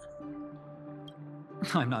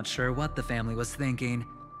 I'm not sure what the family was thinking.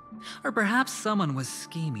 Or perhaps someone was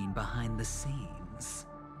scheming behind the scenes.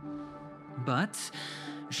 But,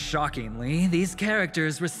 shockingly, these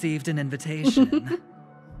characters received an invitation.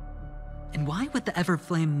 And why would the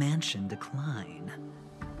Everflame Mansion decline?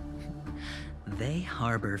 They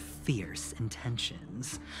harbor fierce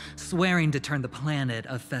intentions, swearing to turn the planet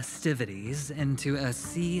of festivities into a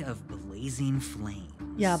sea of blazing flames.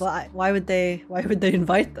 Yeah, but why would they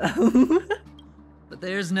invite them? But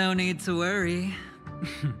there's no need to worry.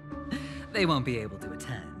 They won't be able to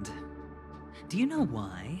attend. Do you know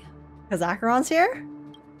why? Because Acheron's here?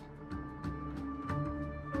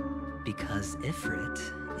 Because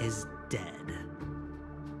Ifrit is dead.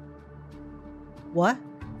 What?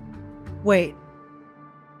 Wait.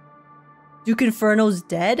 Duke Inferno's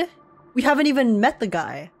dead? We haven't even met the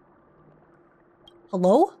guy.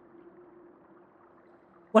 Hello?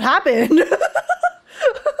 What happened?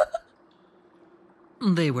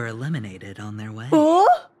 They were eliminated on their way. Huh?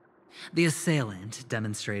 The assailant,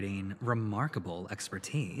 demonstrating remarkable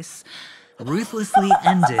expertise, ruthlessly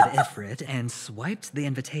ended Ifrit and swiped the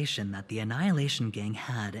invitation that the Annihilation Gang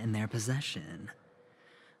had in their possession.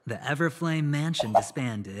 The Everflame Mansion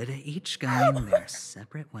disbanded, each going their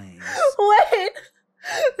separate ways. Wait!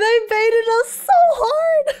 They baited us so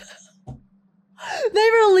hard! They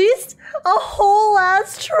released a whole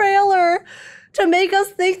ass trailer to make us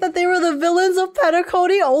think that they were the villains of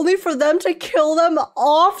Penacony, only for them to kill them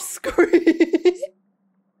off screen.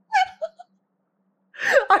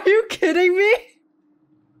 Are you kidding me?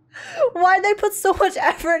 Why'd they put so much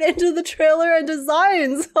effort into the trailer and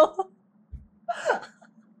designs?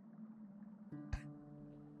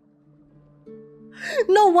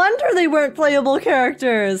 No wonder they weren't playable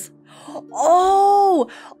characters. Oh,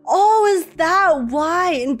 is that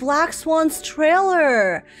why in Black Swan's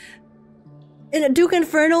trailer? In Duke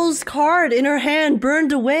Inferno's card in her hand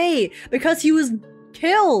burned away because he was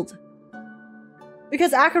killed.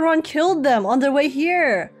 Because Acheron killed them on their way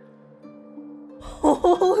here.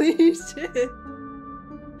 Holy shit.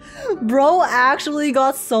 Bro actually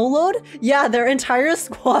got soloed? Yeah, their entire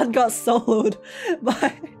squad got soloed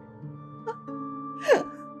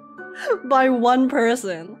by one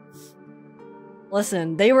person.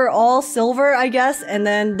 Listen, they were all silver, I guess, and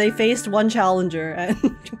then they faced one challenger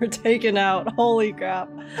and were taken out. Holy crap.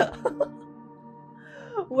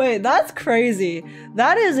 Wait, that's crazy.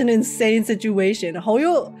 That is an insane situation.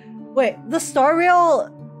 Wait, the Star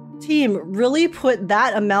Rail team really put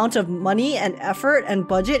that amount of money and effort and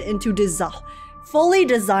budget into fully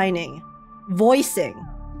designing, voicing,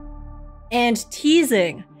 and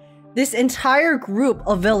teasing this entire group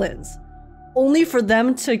of villains, only for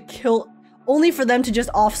them to just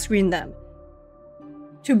off-screen them.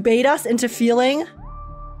 To bait us into feeling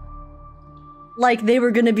like they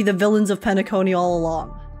were gonna be the villains of Penacony all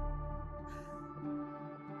along.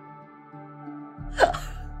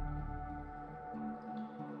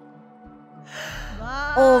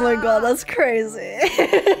 Oh my god, that's crazy.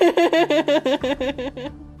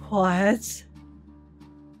 What?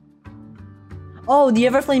 Oh, the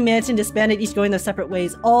Everflame Mansion disbanded, each going their separate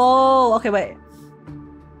ways. Oh, okay, wait.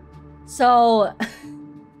 So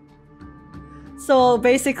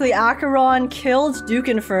basically Acheron killed Duke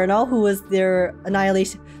Inferno, who was the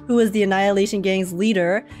Annihilation Gang's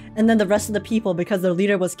leader, and then the rest of the people, because their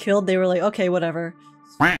leader was killed, they were like, okay, whatever.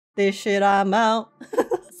 This shit, I'm out.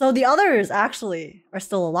 So the others actually are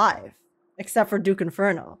still alive, except for Duke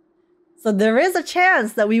Inferno. So there is a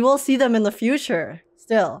chance that we will see them in the future,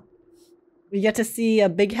 still. We get to see a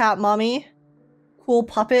big hat mommy, cool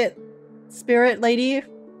puppet spirit lady,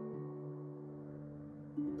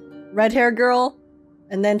 red hair girl,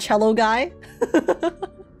 and then cello guy.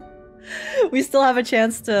 We still have a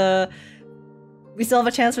chance for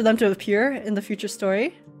them to appear in the future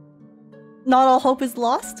story. Not all hope is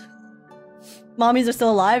lost. Mommies are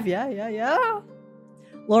still alive, yeah.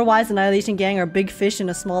 Lore-wise, the Annihilation Gang are big fish in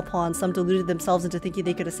a small pond. Some deluded themselves into thinking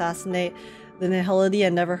they could assassinate the Nihility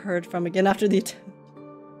and never heard from again after the attempt.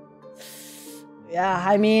 Yeah,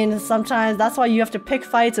 I mean, sometimes that's why you have to pick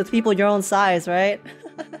fights with people your own size, right?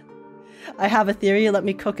 I have a theory. Let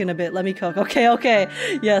me cook in a bit. Let me cook. Okay.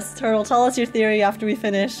 Yes, Turtle, tell us your theory after we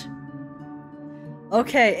finish.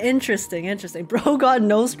 Okay, interesting. Bro got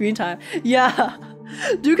no screen time. Yeah.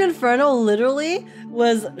 Duke Inferno literally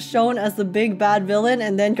was shown as the big bad villain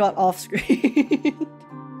and then got off screen.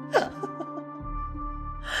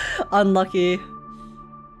 Unlucky.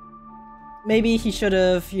 Maybe he should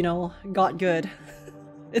have, got good.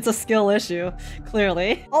 It's a skill issue,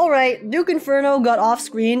 clearly. Alright, Duke Inferno got off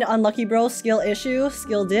screen. Unlucky bro, skill issue,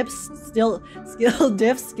 skill dips, skill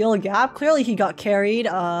gap. Clearly he got carried,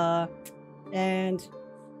 and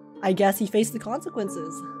I guess he faced the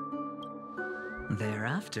consequences.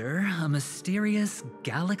 Thereafter, a mysterious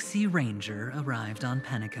Galaxy Ranger arrived on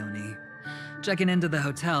Penacony, checking into the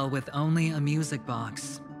hotel with only a music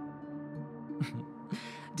box.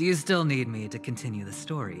 Do you still need me to continue the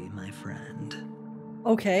story, my friend?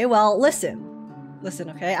 Okay, well, listen,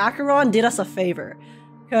 okay? Acheron did us a favor,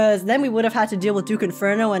 because then we would have had to deal with Duke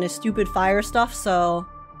Inferno and his stupid fire stuff, so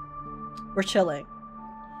we're chilling.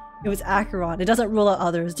 It was Acheron. It doesn't rule out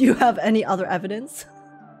others. Do you have any other evidence?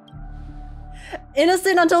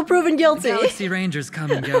 Innocent until proven guilty. The Galaxy Rangers come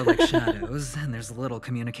and go like shadows, and there's little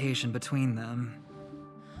communication between them.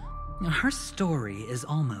 Her story is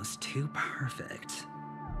almost too perfect.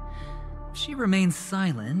 If she remains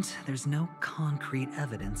silent, there's no concrete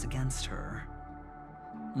evidence against her.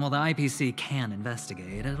 While the IPC can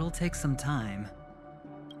investigate, it'll take some time.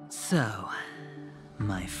 So,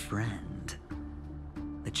 my friend,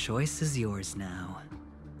 the choice is yours now.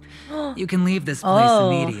 You can leave this place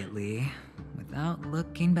immediately, without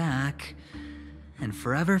looking back, and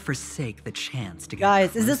forever forsake the chance to get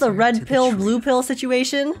Guys, is this a red pill, blue pill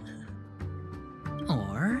situation?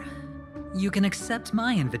 Or you can accept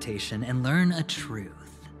my invitation and learn a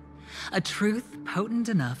truth. A truth potent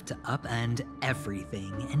enough to upend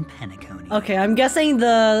everything in Penacony. Okay, I'm guessing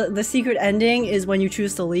the secret ending is when you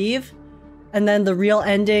choose to leave. And then the real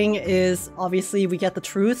ending is obviously we get the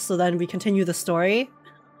truth, so then we continue the story.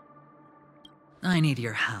 I need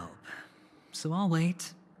your help, so I'll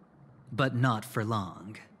wait, but not for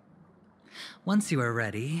long. Once you are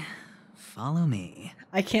ready, follow me.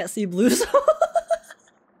 I can't see blue, so...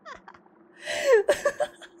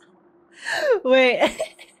 Wait.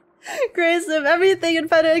 Grayson, everything in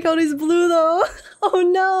Penacony's blue though. Oh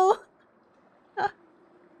no.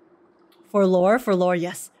 For lore,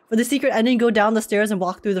 yes. For the secret ending, go down the stairs and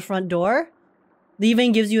walk through the front door.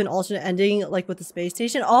 Leaving gives you an alternate ending, like with the space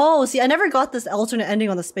station. Oh, see, I never got this alternate ending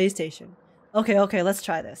on the space station. Okay, let's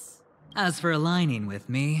try this. As for aligning with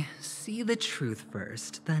me, see the truth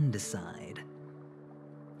first, then decide.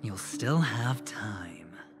 You'll still have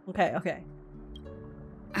time. Okay.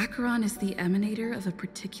 Acheron is the emanator of a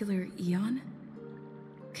particular eon?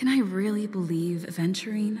 Can I really believe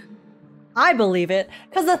Aventurine? I believe it,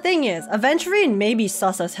 because the thing is, Aventurine may be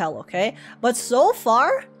sus as hell, okay? But so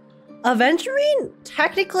far, Aventurine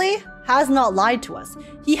technically has not lied to us.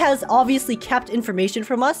 He has obviously kept information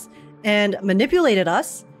from us and manipulated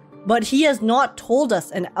us, but he has not told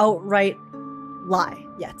us an outright lie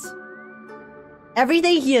yet.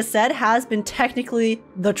 Everything he has said has been technically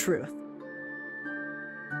the truth.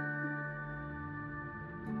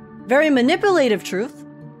 Very manipulative truth,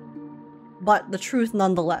 but the truth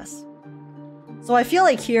nonetheless. So I feel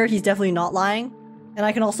like here he's definitely not lying, and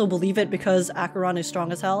I can also believe it because Acheron is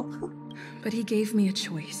strong as hell. But he gave me a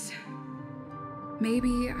choice.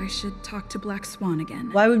 Maybe I should talk to Black Swan again.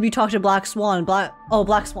 Why would we talk to Black Swan?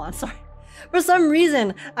 Black Swan, sorry. For some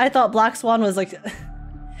reason, I thought Black Swan was like...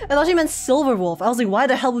 I thought she meant Silverwolf. I was like, why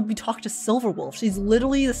the hell would we talk to Silverwolf? She's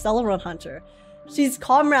literally the Stellaron hunter. She's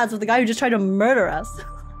comrades with the guy who just tried to murder us.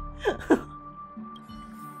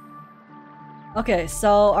 Okay,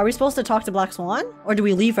 so are we supposed to talk to Black Swan? Or do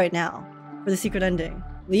we leave right now for the secret ending?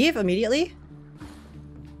 Leave immediately?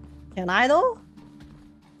 Can I though?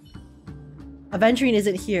 Aventurine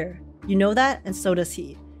isn't here. You know that, and so does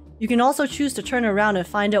he. You can also choose to turn around and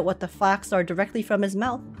find out what the facts are directly from his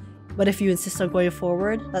mouth. But if you insist on going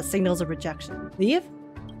forward, that signals a rejection. Leave?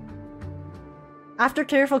 After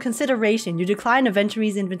careful consideration, you decline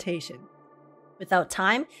Aventurine's invitation. Without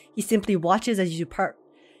time, he simply watches as you depart.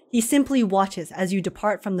 He simply watches as you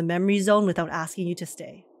depart from the memory zone without asking you to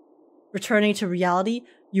stay. Returning to reality,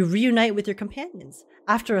 you reunite with your companions.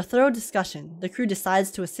 After a thorough discussion, the crew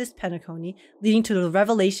decides to assist Penacony, leading to the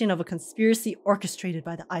revelation of a conspiracy orchestrated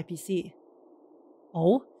by the IPC.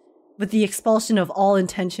 Oh? With the expulsion of all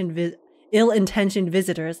ill-intentioned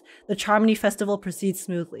visitors, the Charmony Festival proceeds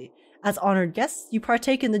smoothly. As honored guests, you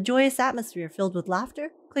partake in the joyous atmosphere filled with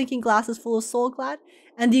laughter, clinking glasses full of Soulglad,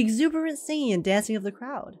 and the exuberant singing and dancing of the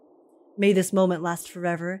crowd. May this moment last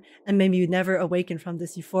forever, and may you never awaken from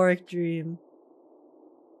this euphoric dream.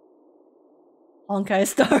 Honkai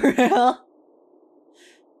Star Rail.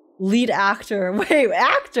 Lead actor. Wait,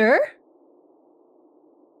 actor?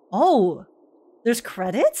 Oh, there's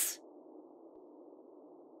credits?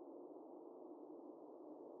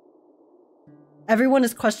 Everyone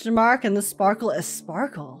is question mark and the sparkle is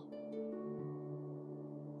sparkle.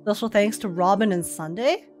 Special thanks to Robin and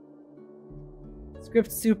Sunday?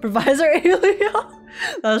 Script supervisor Elio?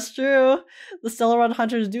 That's true. The Stellaron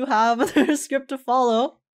hunters do have their script to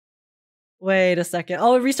follow. Wait a second.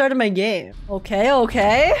 Oh, it restarted my game.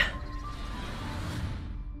 Okay.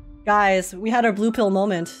 Guys, we had our blue pill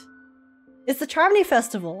moment. It's the Charmony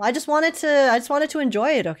Festival. I just wanted to enjoy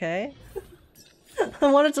it, okay?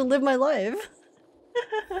 I wanted to live my life.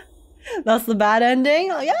 That's the bad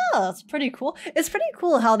ending? Oh, yeah, that's pretty cool. It's pretty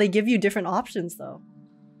cool how they give you different options, though.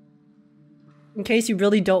 In case you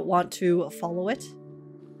really don't want to follow it.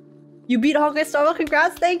 You beat Honkai Star Rail,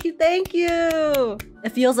 congrats! Thank you!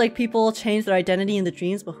 It feels like people change their identity in the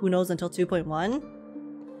dreams, but who knows until 2.1?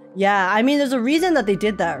 Yeah, I mean, there's a reason that they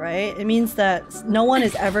did that, right? It means that no one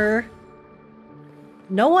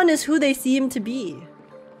is who they seem to be.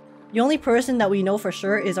 The only person that we know for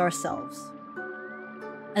sure is ourselves.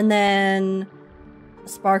 And then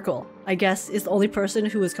Sparkle, I guess, is the only person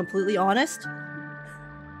who is completely honest.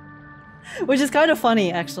 Which is kind of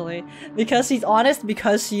funny, actually. Because she's honest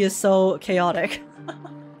because she is so chaotic.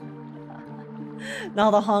 Now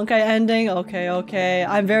the Honkai ending? Okay.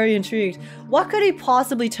 I'm very intrigued. What could he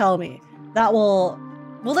possibly tell me that will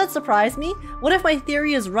that surprise me? What if my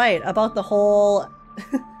theory is right about the whole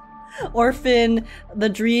orphan, the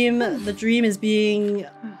dream is being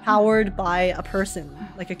powered by a person,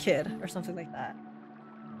 like a kid or something like that?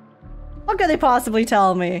 What could they possibly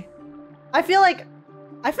tell me? I feel like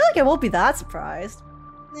I won't be that surprised.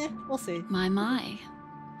 We'll see. My.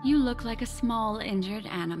 You look like a small injured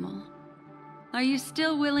animal. Are you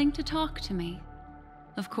still willing to talk to me?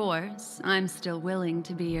 Of course, I'm still willing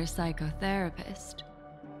to be your psychotherapist.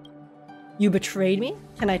 You betrayed me?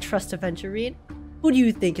 Can I trust Aventurine? Who do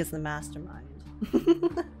you think is the mastermind?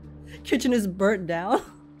 Kitchen is burnt down?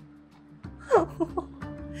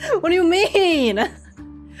 What do you mean?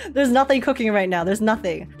 There's nothing cooking right now. There's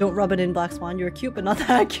nothing. Don't rub it in, Black Swan. You're cute, but not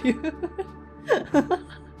that cute.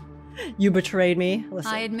 You betrayed me.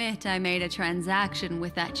 Listen. I admit I made a transaction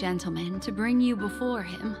with that gentleman to bring you before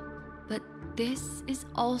him. But this is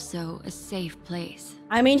also a safe place.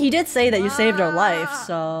 I mean, he did say that you saved our life,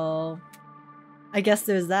 so... I guess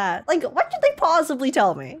there's that. Like, what could they possibly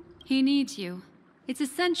tell me? He needs you. It's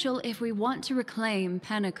essential if we want to reclaim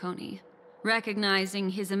Penacony. Recognizing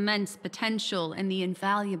his immense potential and the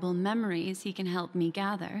invaluable memories he can help me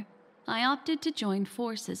gather, I opted to join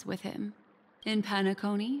forces with him. In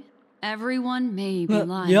Penacony, everyone may be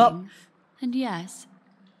lying. Yep. And yes,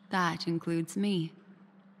 that includes me.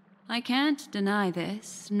 I can't deny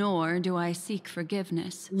this, nor do I seek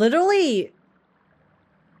forgiveness. Literally,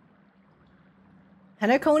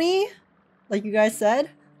 Penacony, like you guys said,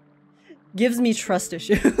 gives me trust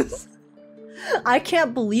issues. I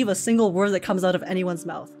can't believe a single word that comes out of anyone's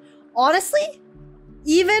mouth. Honestly,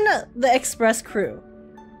 even the Express crew.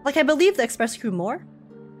 Like, I believe the Express crew more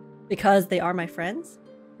because they are my friends.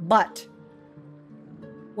 But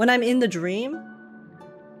when I'm in the dream,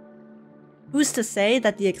 who's to say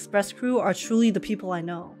that the Express crew are truly the people I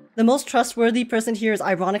know? The most trustworthy person here is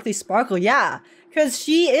ironically Sparkle. Yeah, because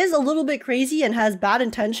she is a little bit crazy and has bad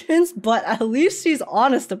intentions, but at least she's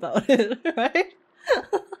honest about it, right?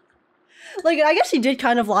 Like, I guess she did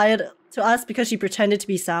kind of lie to us because she pretended to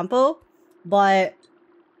be Sampo, but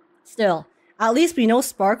still, at least we know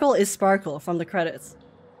Sparkle is Sparkle from the credits.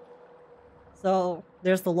 So,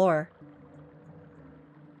 there's the lore.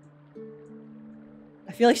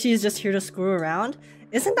 I feel like she's just here to screw around.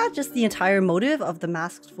 Isn't that just the entire motive of the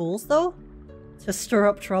Masked Fools, though? To stir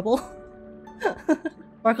up trouble?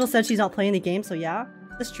 Sparkle said she's not playing the game, so yeah,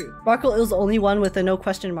 that's true. Sparkle is the only one with a no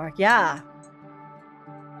question mark. Yeah.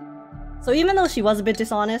 So even though she was a bit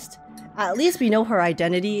dishonest, at least we know her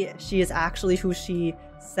identity. She is actually who she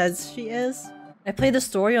says she is. I played the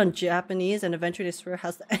story on Japanese and eventually I swear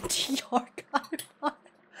has the NTR guide.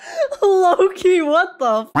 Low-key, what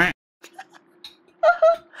the f?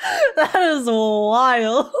 That is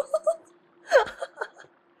wild.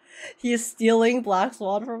 He is stealing Black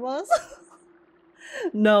Swan from us?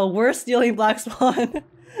 No, we're stealing Black Swan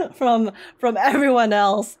from everyone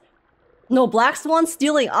else. No, Black Swan's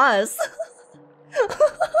stealing us.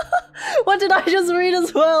 What did I just read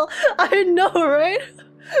as well? I know, right?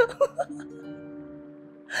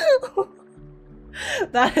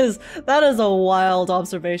 That is a wild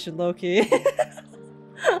observation, Loki.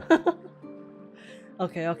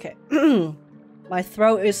 Okay. My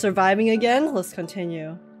throat is surviving again. Let's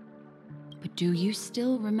continue. But do you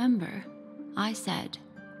still remember? I said,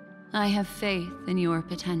 I have faith in your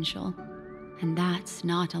potential. And that's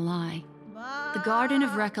not a lie. The Garden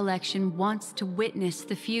of Recollection wants to witness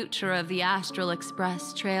the future of the Astral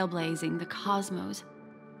Express trailblazing the cosmos.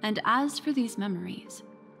 And as for these memories,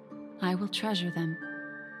 I will treasure them.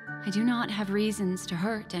 I do not have reasons to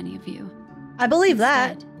hurt any of you. I believe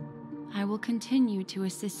Instead, that. I will continue to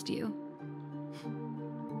assist you.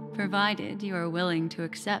 Provided you are willing to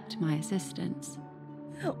accept my assistance.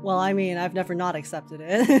 Well, I mean, I've never not accepted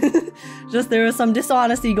it. Just there was some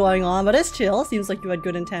dishonesty going on, but it's chill. Seems like you had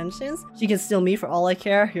good intentions. She can steal me for all I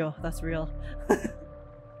care. Yo, that's real. Can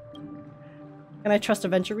I trust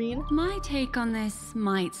Aventurine? My take on this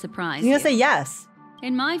might surprise You're you. gonna say yes.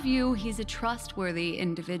 In my view, he's a trustworthy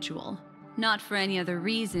individual. Not for any other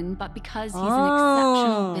reason, but because he's an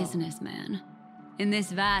exceptional businessman. In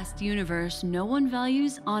this vast universe, no one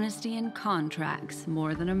values honesty and contracts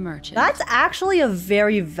more than a merchant. That's actually a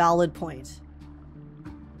very valid point.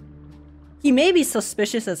 He may be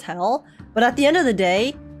suspicious as hell, but at the end of the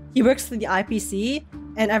day, he works for the IPC,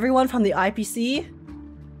 and everyone from the IPC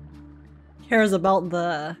cares about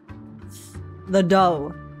the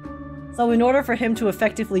dough. So in order for him to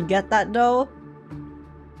effectively get that dough,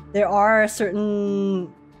 there are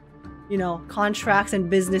certain, you know, contracts and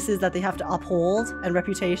businesses that they have to uphold and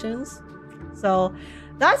reputations. So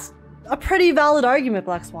that's a pretty valid argument,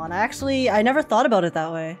 Black Swan. I never thought about it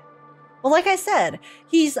that way. But like I said,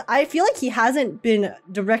 I feel like he hasn't been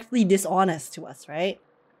directly dishonest to us, right?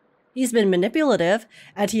 He's been manipulative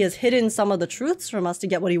and he has hidden some of the truths from us to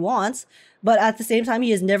get what he wants, but at the same time,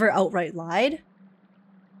 he has never outright lied.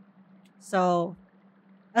 So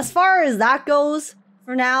as far as that goes,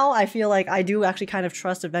 for now, I feel like I do actually kind of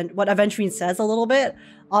trust what Aventurine says a little bit.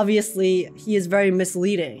 Obviously, he is very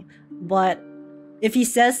misleading, but if he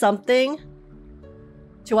says something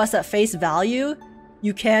to us at face value,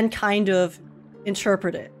 you can kind of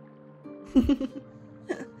interpret it.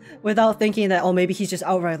 Without thinking that, oh, maybe he's just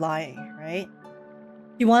outright lying, right?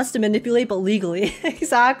 He wants to manipulate, but legally.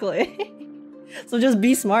 Exactly. So just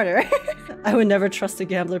be smarter. I would never trust a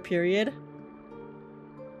gambler, period.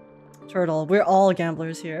 Turtle, we're all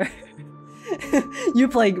gamblers here.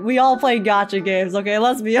 We all play gacha games, okay?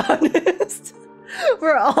 Let's be honest.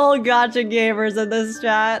 We're all gacha gamers in this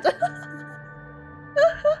chat.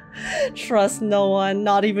 Trust no one,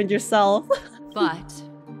 not even yourself. But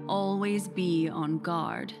always be on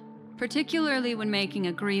guard, particularly when making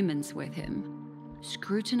agreements with him.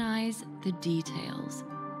 Scrutinize the details.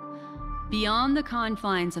 Beyond the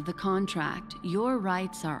confines of the contract, your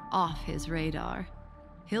rights are off his radar.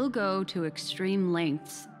 He'll go to extreme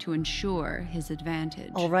lengths to ensure his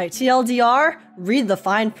advantage. Alright, TLDR, read the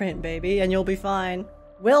fine print, baby, and you'll be fine.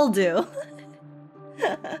 Will do.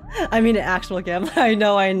 I mean an actual gambler. I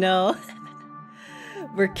know.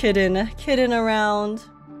 We're kidding around.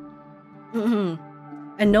 And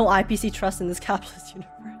no IPC trust in this capitalist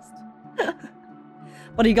universe.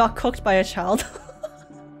 But he got cooked by a child.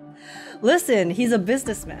 Listen, he's a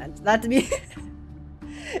businessman. That to me,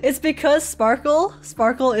 it's because Sparkle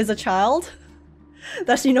is a child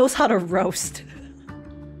that she knows how to roast.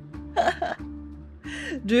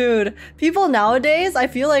 Dude, people nowadays, I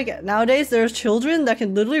feel like nowadays there's children that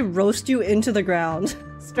can literally roast you into the ground.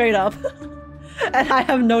 Straight up. And I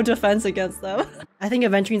have no defense against them. I think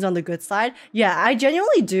Aventurine's on the good side. Yeah, I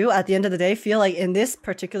genuinely do, at the end of the day, feel like in this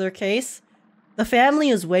particular case, the family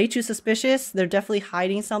is way too suspicious. They're definitely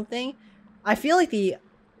hiding something. I feel like the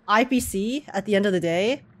IPC, at the end of the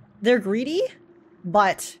day, they're greedy,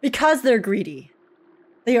 but because they're greedy,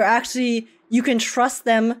 they are actually, you can trust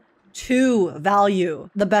them to value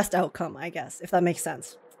the best outcome, I guess, if that makes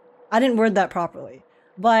sense. I didn't word that properly.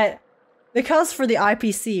 But because for the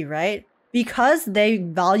IPC, right? Because they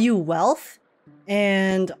value wealth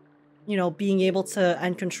and, you know, being able to,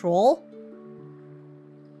 and control,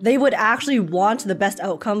 they would actually want the best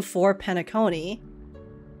outcome for Penacony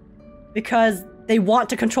because they want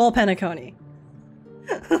to control Penacony.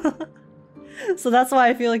 So that's why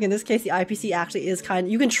I feel like in this case, the IPC actually is kind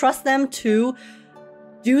of, you can trust them to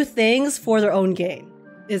do things for their own gain,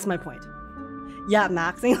 is my point. Yeah,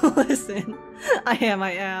 maxing, listen. I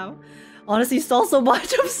am. Honestly, stole so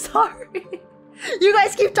much, I'm sorry. You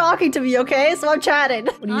guys keep talking to me, okay? So I'm chatting.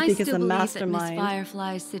 What do you think is the mastermind? I still believe that Miss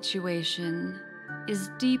Firefly's situation is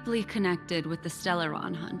deeply connected with the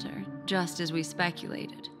Stellaron hunter, just as we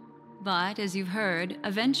speculated. But, as you've heard,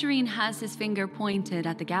 Aventurine has his finger pointed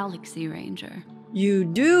at the Galaxy Ranger. You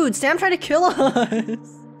dude, Sam tried to kill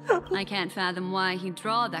us! I can't fathom why he'd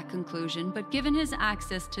draw that conclusion, but given his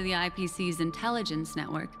access to the IPC's intelligence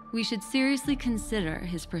network, we should seriously consider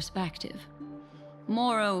his perspective.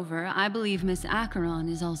 Moreover, I believe Miss Acheron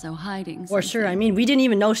is also hiding something. For sure, I mean, we didn't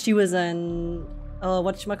even know she was an...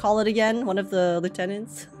 whatchamacallit again? One of the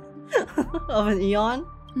lieutenants of an Eon?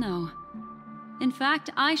 No. In fact,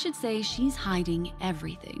 I should say she's hiding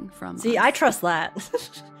everything from us. See, I trust that.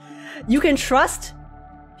 You can trust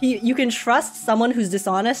someone who's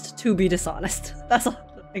dishonest to be dishonest. That's all.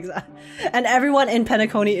 Exactly. And everyone in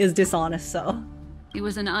Penacony is dishonest, so. It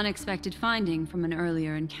was an unexpected finding from an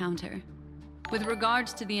earlier encounter. With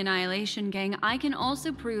regards to the Annihilation Gang, I can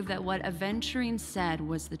also prove that what Aventurine said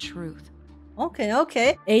was the truth.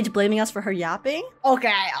 Okay. Age blaming us for her yapping?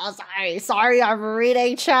 Okay, oh, sorry, I'm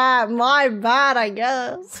reading chat. My bad, I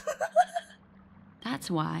guess.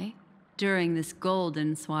 That's why, during this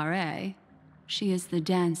golden soiree, she is the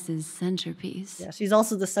dance's centerpiece. Yeah, she's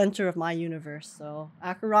also the center of my universe, so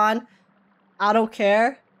Acheron, I don't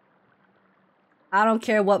care. I don't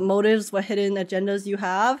care what motives, what hidden agendas you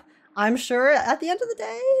have. I'm sure at the end of the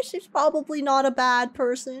day, she's probably not a bad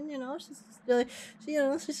person, you know? She's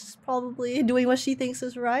just probably doing what she thinks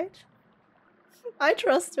is right. I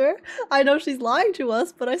trust her. I know she's lying to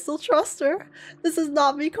us, but I still trust her. This is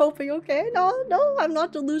not me coping, okay? No, I'm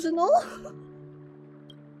not delusional.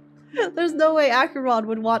 There's no way Acheron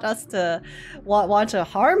would want us to want to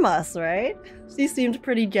harm us, right? She seemed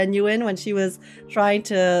pretty genuine when she was trying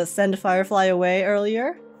to send Firefly away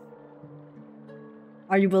earlier.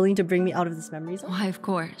 Are you willing to bring me out of this memory zone? Why, of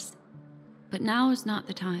course. But now is not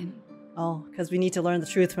the time. Oh, because we need to learn the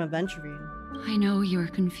truth from Aventurine. I know you're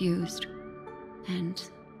confused. And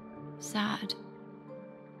sad.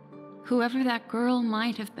 Whoever that girl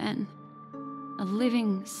might have been. A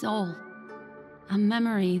living soul. A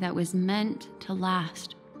memory that was meant to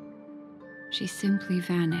last. She simply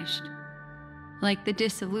vanished. Like the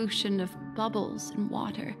dissolution of bubbles in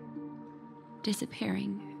water.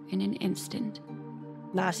 Disappearing in an instant.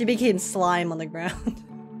 Nah, she became slime on the ground.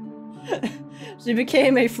 She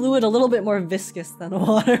became a fluid a little bit more viscous than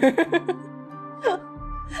water.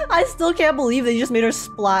 I still can't believe they just made her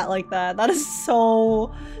splat like that. That is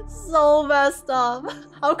so messed up.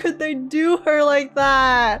 How could they do her like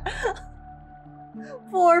that?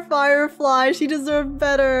 Poor Firefly, she deserved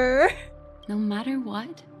better. No matter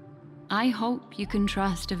what, I hope you can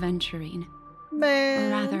trust Aventurine.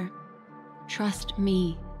 Man. Or rather, trust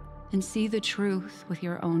me and see the truth with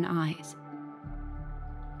your own eyes.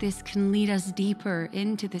 This can lead us deeper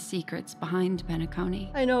into the secrets behind Penacony.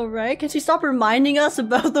 I know, right? Can she stop reminding us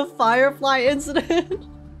about the Firefly incident?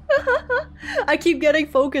 I keep getting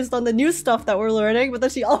focused on the new stuff that we're learning, but then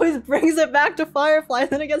she always brings it back to Firefly and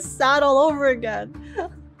then it gets sad all over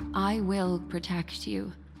again. I will protect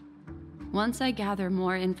you. Once I gather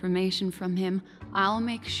more information from him, I'll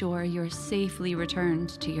make sure you're safely returned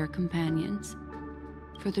to your companions.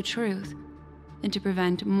 For the truth, and to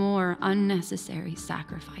prevent more unnecessary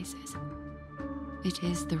sacrifices. It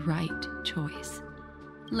is the right choice.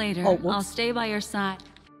 Later, I'll stay by your side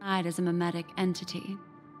as a mimetic entity,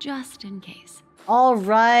 just in case. All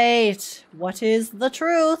right, what is the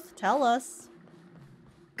truth? Tell us.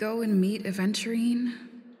 Go and meet Aventurine,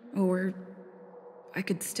 or I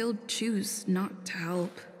could still choose not to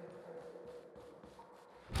help.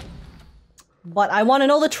 But I want to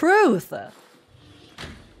know the truth.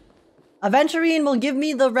 Aventurine will give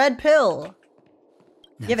me the red pill.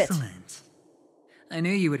 Give it. Excellent. I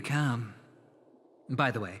knew you would come.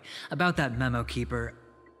 By the way, about that memo keeper...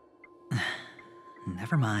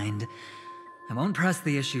 Never mind. I won't press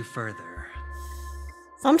the issue further.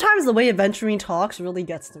 Sometimes the way Aventurine talks really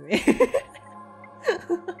gets to me.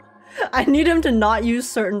 I need him to not use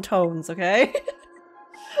certain tones, okay?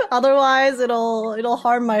 Otherwise, it'll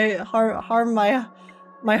harm my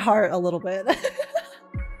heart a little bit.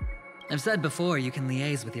 I've said before you can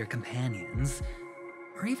liaise with your companions,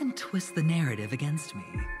 or even twist the narrative against me.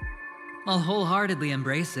 I'll wholeheartedly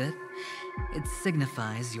embrace it. It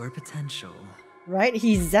signifies your potential. Right?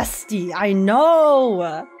 He's zesty, I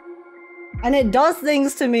know! And it does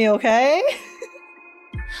things to me, okay?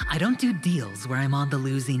 I don't do deals where I'm on the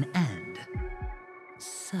losing end.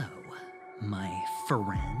 So, my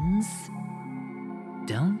friends,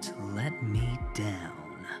 don't let me down.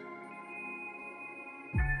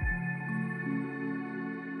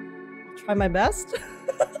 Try my best?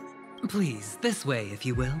 Please, this way, if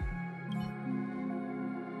you will.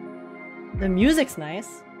 The music's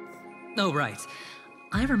nice. Oh, right.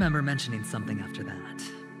 I remember mentioning something after that.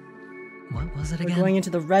 What was it again? We're going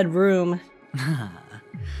into the red room.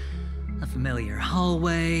 A familiar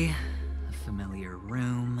hallway, a familiar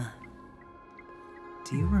room.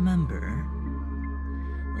 Do you remember?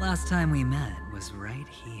 Last time we met was right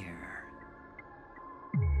here.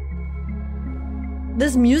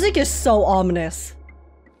 This music is so ominous.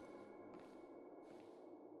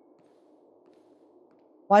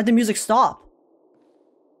 Why'd the music stop?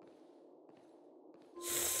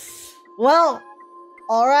 Well,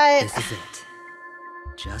 alright. This is it.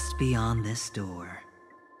 Just beyond this door.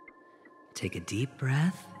 Take a deep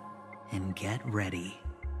breath and get ready.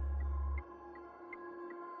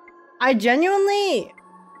 I genuinely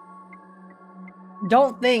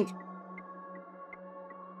don't think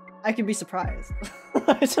I could be surprised.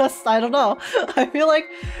 I don't know. I feel like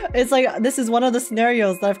it's like this is one of the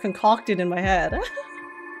scenarios that I've concocted in my head.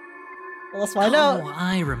 Well, let's find out. Oh,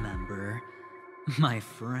 I remember. My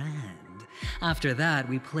friend. After that,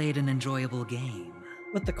 we played an enjoyable game.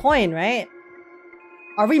 With the coin, right?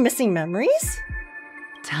 Are we missing memories?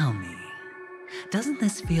 Tell me, doesn't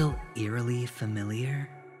this feel eerily familiar?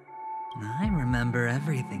 I remember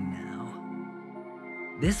everything now.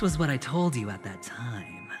 This was what I told you at that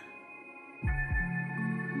time.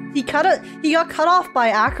 He got cut off by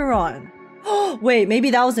Acheron. Wait,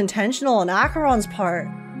 maybe that was intentional on Acheron's part.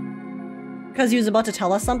 Because he was about to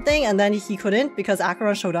tell us something and then he couldn't because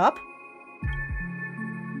Acheron showed up?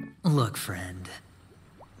 Look, friend.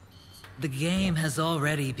 The game has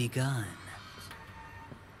already begun.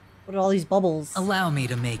 What are all these bubbles? Allow me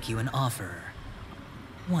to make you an offer.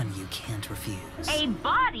 One you can't refuse. A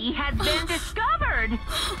body has been discovered!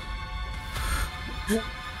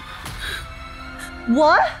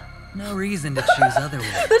 What? No reason to choose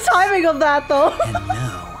otherwise. The timing of that, though. And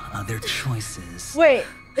no other choices. Wait,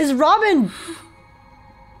 is Robin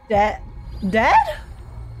dead?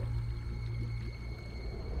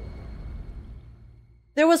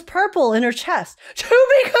 There was purple in her chest. To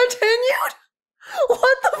be continued?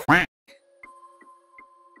 What the f?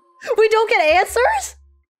 We don't get answers?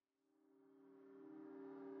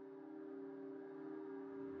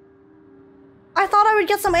 I thought I would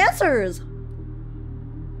get some answers.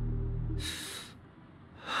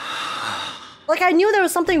 Like, I knew there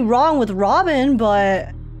was something wrong with Robin,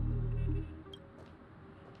 but...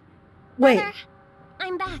 Wait. Mother,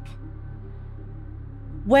 I'm back.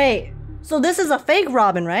 Wait. So this is a fake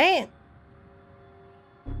Robin, right?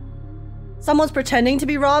 Someone's pretending to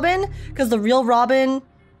be Robin? Because the real Robin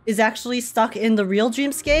is actually stuck in the real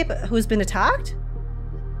dreamscape who's been attacked?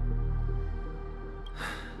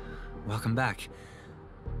 Welcome back.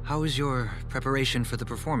 How is your preparation for the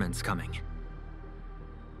performance coming?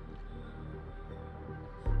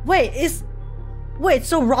 Wait,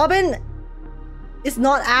 so Robin is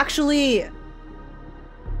not actually...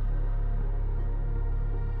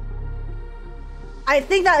 I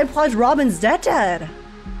think that implies Robin's dead.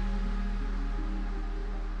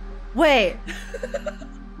 Wait.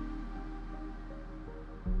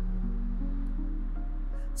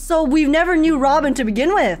 So we never knew Robin to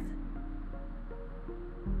begin with.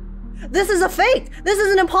 This is a fake. This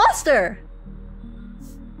is an imposter.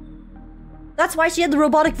 That's why she had the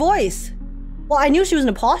robotic voice. Well, I knew she was an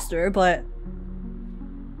imposter, but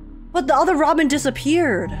the other Robin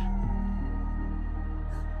disappeared.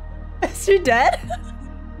 Is she dead?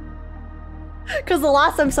 Because the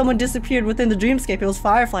last time someone disappeared within the dreamscape, it was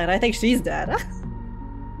Firefly, and I think she's dead.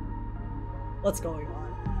 What's going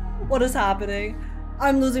on? What is happening?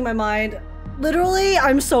 I'm losing my mind. Literally,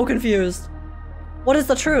 I'm so confused. What is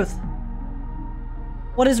the truth?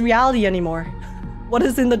 What is reality anymore? What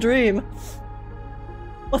is in the dream?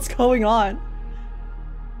 What's going on?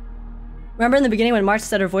 Remember in the beginning when March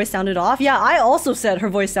said her voice sounded off? Yeah, I also said her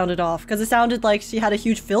voice sounded off because it sounded like she had a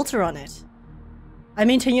huge filter on it. I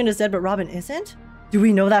mean, Tingyun is dead, but Robin isn't? Do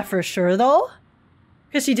we know that for sure, though?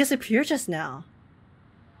 Because she disappeared just now.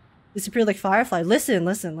 Disappeared like Firefly. Listen.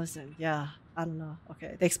 Yeah, I don't know.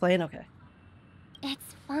 Okay, they explain? Okay.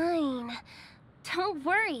 It's fine. Don't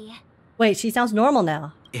worry. Wait, she sounds normal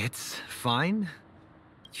now. It's fine?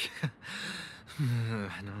 No,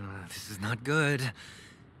 this is not good.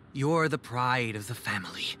 You're the pride of the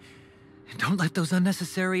family. Don't let those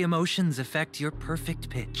unnecessary emotions affect your perfect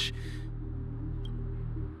pitch.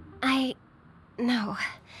 No.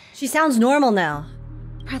 She sounds normal now.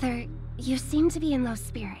 Brother, you seem to be in low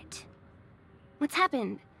spirit. What's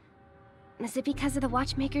happened? Is it because of the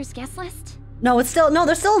Watchmaker's guest list? No, there's still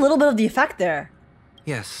a little bit of the effect there.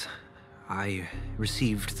 Yes, I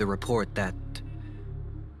received the report that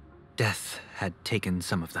death had taken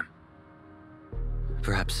some of them.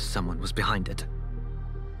 Perhaps someone was behind it.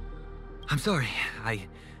 I'm sorry, I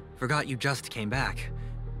forgot you just came back.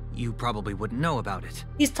 You probably wouldn't know about it.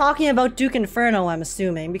 He's talking about Duke Inferno, I'm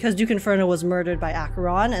assuming, because Duke Inferno was murdered by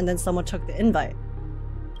Acheron and then someone took the invite.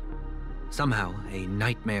 Somehow, a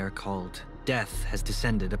nightmare called death has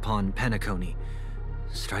descended upon Penacony,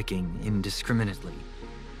 striking indiscriminately,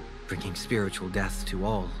 bringing spiritual death to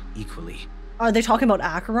all equally. Are they talking about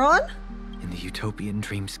Acheron? In the utopian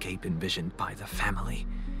dreamscape envisioned by the family,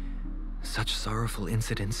 such sorrowful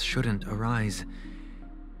incidents shouldn't arise.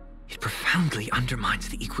 It profoundly undermines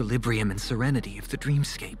the equilibrium and serenity of the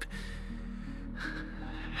dreamscape.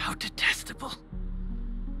 How detestable.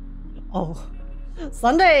 Oh,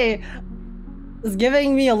 Sunday is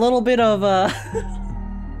giving me a little bit of a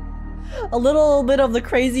little bit of the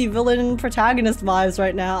crazy villain protagonist vibes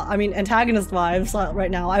right now. I mean, antagonist vibes right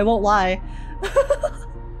now. I won't lie.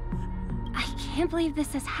 I can't believe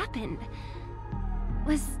this has happened.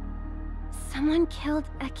 Was someone killed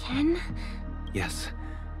again? Yes.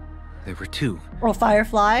 There were two. Or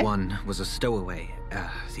Firefly? One was a stowaway.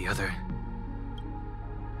 The other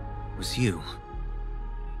was you.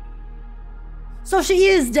 So she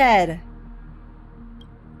is dead.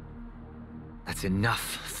 That's enough,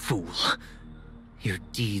 fool. Your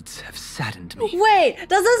deeds have saddened me. Wait,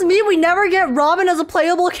 does this mean we never get Robin as a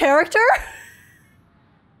playable character?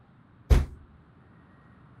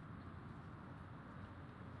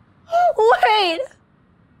 Wait.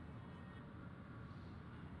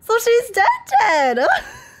 So she's dead.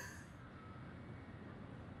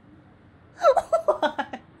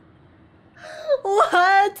 What?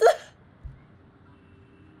 What?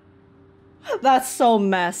 That's so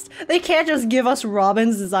messed. They can't just give us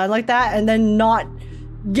Robin's design like that and then not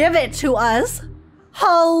give it to us.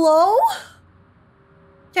 Hello?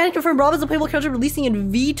 Can't confirm Robin's a playable character releasing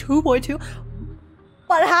in V2.2.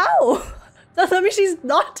 But how? Does that mean she's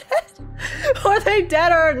not dead? Or are they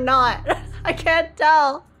dead or not? I can't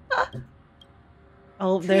tell.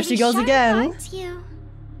 Oh, there she goes again. Aren't you,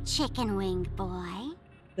 chicken wing boy?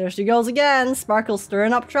 There she goes again. Sparkle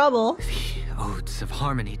stirring up trouble. The Odes of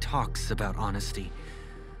Harmony talks about honesty.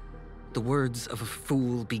 The words of a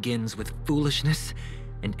fool begins with foolishness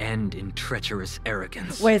and end in treacherous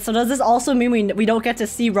arrogance. Wait, so does this also mean we don't get to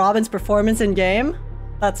see Robin's performance in game?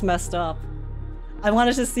 That's messed up. I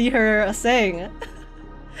wanted to see her sing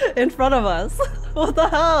in front of us. What the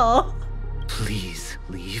hell? Please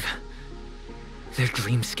leave. Their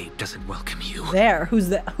dreamscape doesn't welcome you. There? Who's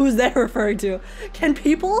that? Who's that referring to? Can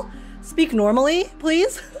people speak normally,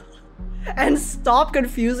 please? And stop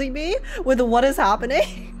confusing me with what is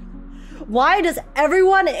happening? Why does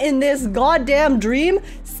everyone in this goddamn dream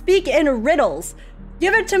speak in riddles?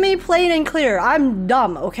 Give it to me plain and clear. I'm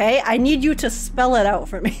dumb, okay? I need you to spell it out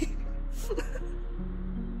for me.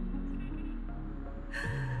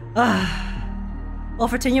 Well,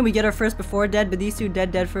 for Tinya, we get her first before dead, but these two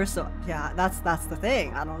dead first, so yeah, that's the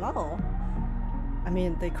thing. I don't know. I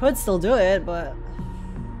mean, they could still do it, but...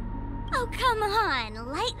 Oh, come on,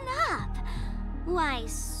 lighten up. Why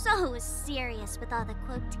so serious with all the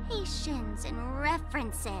quotations and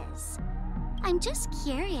references? I'm just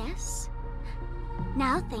curious.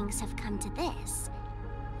 Now things have come to this.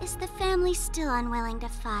 Is the family still unwilling to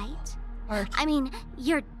fight? I mean,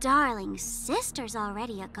 your darling sister's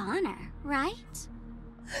already a goner, right?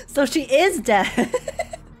 So she is dead.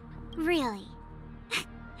 Really?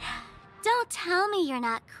 Don't tell me you're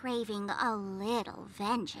not craving a little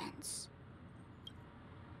vengeance.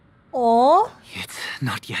 Oh, it's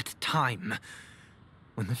not yet time.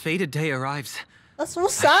 When the fated day arrives, that's so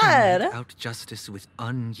sad. I shall mete out justice with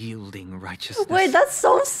unyielding righteousness. Wait, that's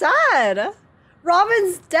so sad.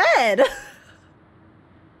 Robin's dead.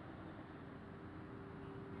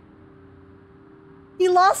 He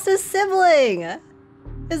lost his sibling,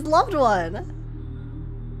 his loved one.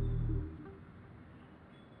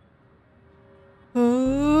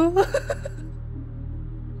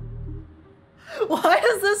 Why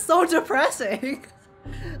is this so depressing?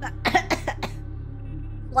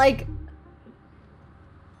 like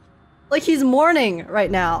he's mourning right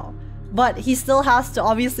now, but he still has to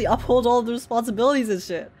obviously uphold all the responsibilities and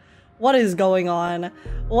shit. What is going on?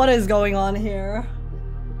 What is going on here?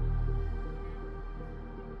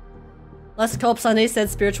 Let's cope. Sunday said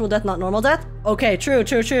spiritual death, not normal death. Okay, true.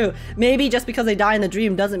 Maybe just because they die in the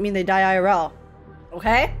dream doesn't mean they die IRL.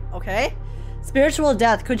 Okay. Spiritual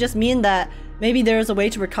death could just mean that maybe there's a way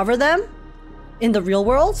to recover them in the real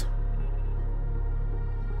world.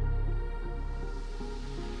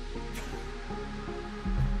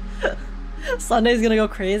 Sunday's gonna go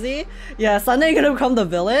crazy. Yeah, Sunday gonna become the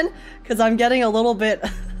villain because I'm getting a little bit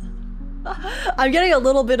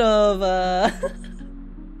of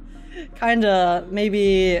kinda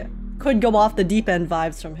maybe could go off the deep end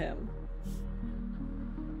vibes from him.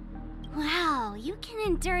 Wow, you can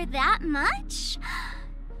endure that much?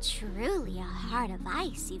 Truly a heart of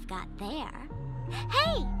ice you've got there.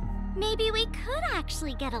 Hey, maybe we could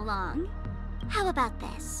actually get along. How about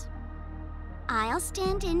this? I'll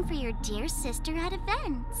stand in for your dear sister at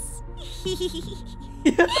events.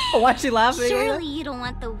 Why is she laughing? Surely you don't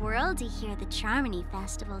want the world to hear the Charmony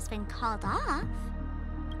Festival's been called off.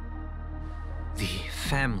 The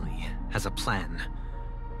family has a plan.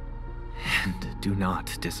 And do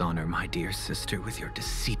not dishonor my dear sister with your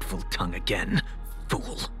deceitful tongue again,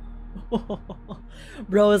 fool.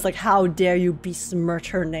 Bro is like, how dare you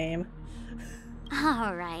besmirch her name?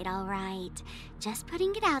 All right. Just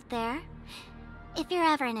putting it out there. If you're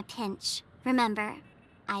ever in a pinch, remember,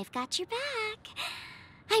 I've got your back.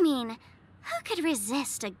 I mean, who could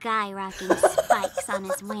resist a guy rocking spikes on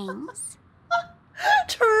his wings?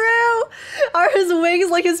 True! Are his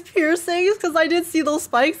wings like his piercings? Because I did see those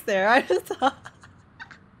spikes there. I just thought...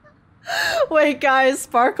 Wait, guys,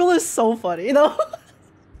 Sparkle is so funny, though.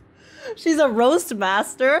 She's a roast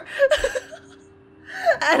master.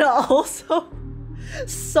 And also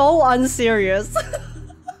so unserious.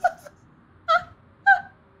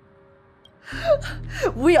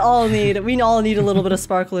 We all need a little bit of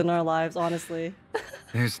Sparkle in our lives, honestly.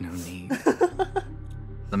 There's no need.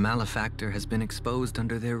 The malefactor has been exposed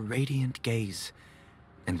under their radiant gaze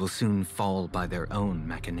and will soon fall by their own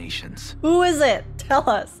machinations. Who is it? Tell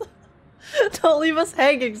us. Don't leave us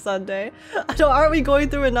hanging, Sunday. Aren't we going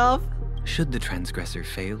through enough? Should the transgressor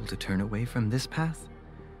fail to turn away from this path,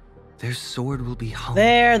 their sword will be hung.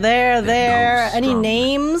 There. Any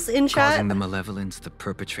names in chat? Causing the malevolence the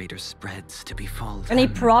perpetrator spreads to befall them. Any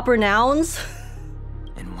proper nouns?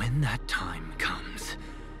 And when that time comes,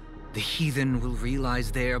 the heathen will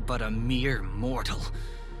realize they're but a mere mortal,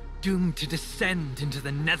 doomed to descend into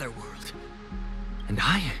the netherworld. And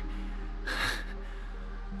I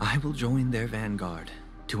will join their vanguard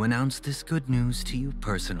to announce this good news to you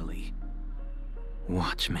personally,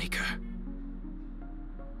 Watchmaker.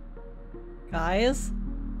 Guys,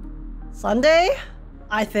 Sunday,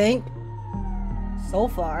 I think, so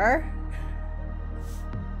far,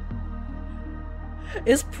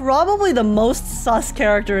 is probably the most sus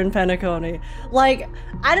character in Penacony. Like,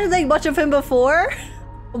 I didn't think much of him before,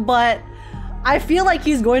 but I feel like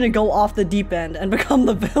he's going to go off the deep end and become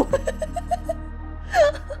the villain.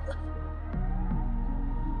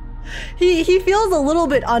 He feels a little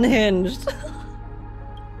bit unhinged.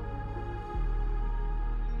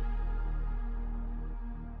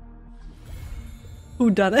 Who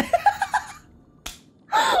done it?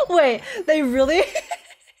 Wait, they really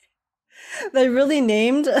they really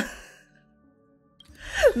named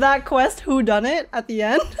that quest Who Done It at the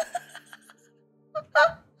end?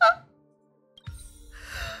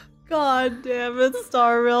 God damn it,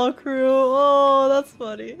 Star Rail crew. Oh, that's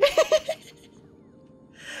funny.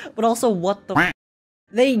 But also, what the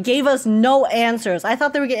they gave us no answers. I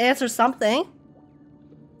thought they were gonna answer something.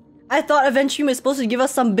 I thought Avenging was supposed to give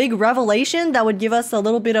us some big revelation that would give us a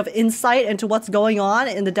little bit of insight into what's going on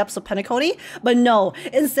in the depths of Penacony, but no.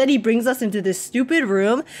 Instead, he brings us into this stupid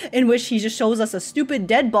room in which he just shows us a stupid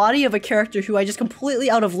dead body of a character who I just completely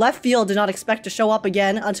out of left field did not expect to show up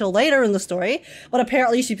again until later in the story, but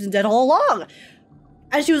apparently she's been dead all along.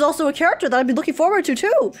 And she was also a character that I've been looking forward to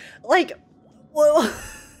too. Like, well,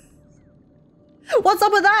 what's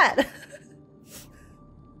up with that?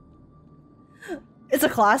 It's a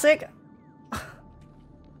classic.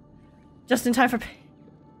 Just in time for pay.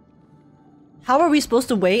 How are we supposed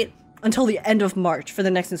to wait until the end of March for the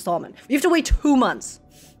next installment? We have to wait 2 months.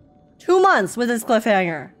 2 months with this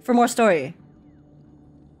cliffhanger for more story.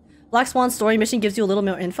 Black Swan story mission gives you a little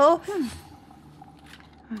more info.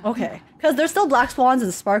 Okay, because there's still Black Swans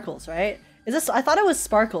and Sparkles, right? Is this? I thought it was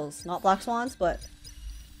Sparkles, not Black Swans, but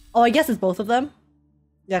oh, I guess it's both of them.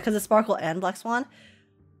 Yeah, because it's Sparkle and Black Swan.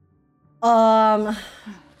 But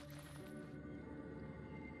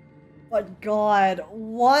God,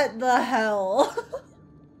 what the hell?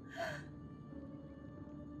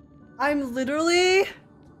 I'm literally...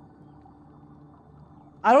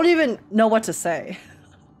 I don't even know what to say.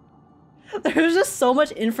 There's just so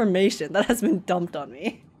much information that has been dumped on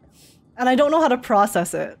me. And I don't know how to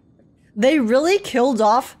process it. They really killed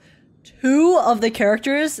off 2 of the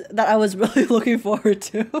characters that I was really looking forward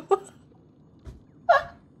to.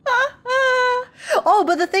 Oh,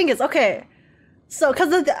 but the thing is, okay, so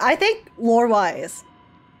because I think lore-wise,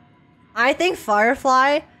 I think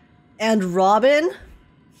Firefly and Robin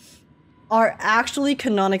are actually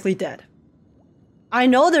canonically dead. I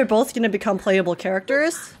know they're both going to become playable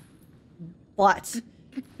characters, but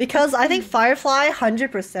because I think Firefly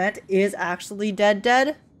 100% is actually dead.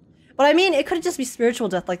 But I mean, it could just be spiritual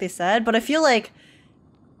death like they said, but I feel like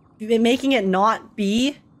making it not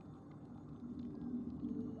be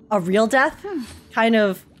a real death kind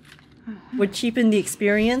of would cheapen the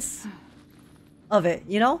experience of it,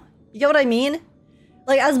 you know? You get what I mean?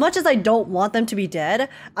 Like, as much as I don't want them to be dead,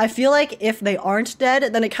 I feel like if they aren't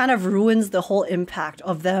dead, then it kind of ruins the whole impact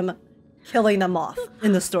of them killing them off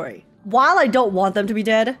in the story. While I don't want them to be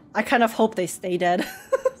dead, I kind of hope they stay dead.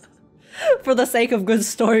 For the sake of good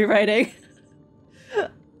story writing.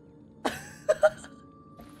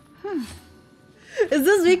 Is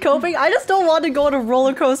this me coping? I just don't want to go on a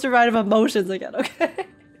roller coaster ride of emotions again, okay?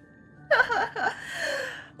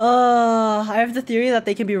 I have the theory that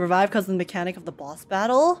they can be revived because of the mechanic of the boss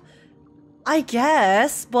battle. I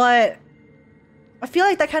guess, but I feel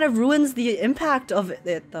like that kind of ruins the impact of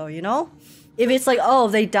it though, you know? If it's like, oh,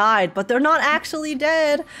 they died, but they're not actually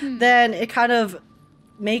dead, then it kind of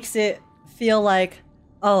makes it feel like,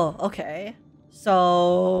 oh, okay.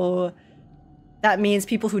 So that means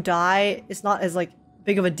people who die, it's not as like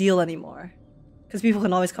big of a deal anymore. Because people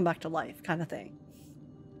can always come back to life, kind of thing.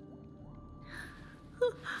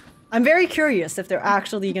 I'm very curious if they're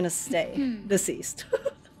actually gonna stay deceased.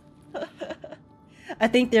 I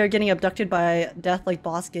think they're getting abducted by death-like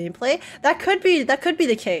boss gameplay. That could be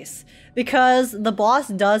the case. Because the boss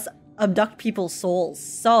does abduct people's souls.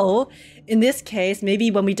 So, in this case, maybe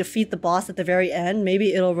when we defeat the boss at the very end,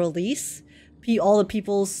 maybe it'll release all the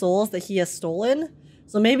people's souls that he has stolen.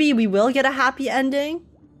 So maybe we will get a happy ending.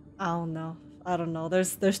 I don't know. I don't know.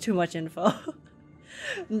 There's too much info.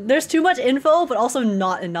 There's too much info, but also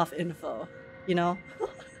not enough info. You know?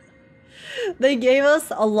 They gave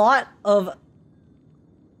us a lot of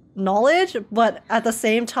knowledge, but at the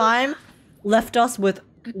same time, left us with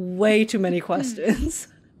way too many questions.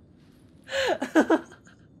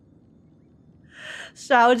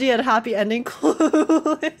 Shaoji and happy ending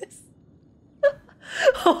clueless.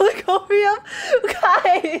 Holocopium?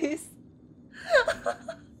 Guys!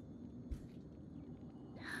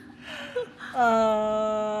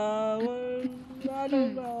 I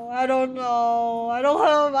don't know. I don't know. I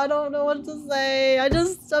don't know what to say.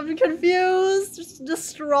 I'm confused, just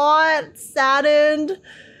distraught, saddened,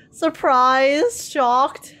 surprised,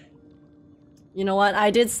 shocked. You know what?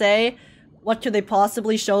 I did say, what could they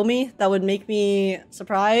possibly show me that would make me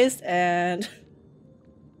surprised? And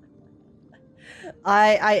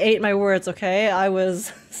I ate my words, okay? I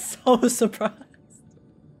was so surprised.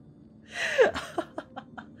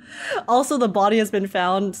 Also, the body has been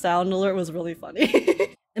found sound alert was really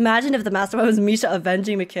funny. Imagine if the mastermind was Misha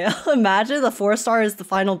avenging Mikhail. Imagine the 4-star is the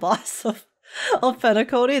final boss of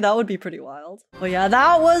Penacony. That would be pretty wild. But yeah,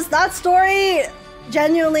 that story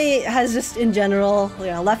genuinely has just in general,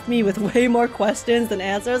 left me with way more questions than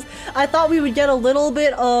answers. I thought we would get a little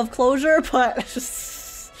bit of closure, but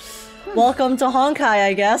just welcome to Honkai,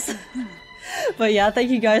 I guess. But yeah, thank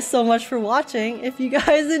you guys so much for watching. If you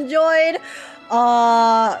guys enjoyed,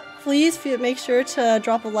 please make sure to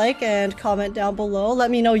drop a like and comment down below.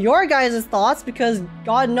 Let me know your guys' thoughts, because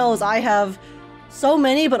God knows I have so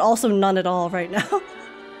many, but also none at all right now.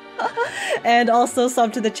 And also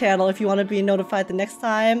sub to the channel if you want to be notified the next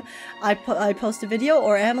time I post a video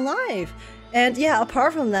or am live. And yeah,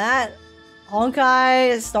 apart from that,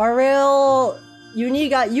 Honkai, Star Rail, you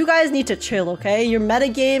guys need to chill, okay? You're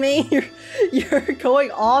metagaming, you're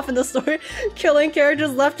going off in the story, killing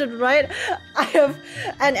characters left and right.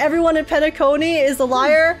 And everyone in Penacony is a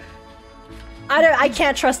liar. I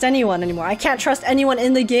can't trust anyone anymore. I can't trust anyone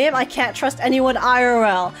in the game. I can't trust anyone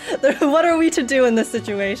IRL. What are we to do in this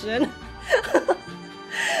situation?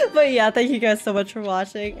 But yeah, thank you guys so much for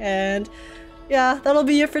watching, and yeah, that'll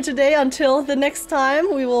be it for today. Until the next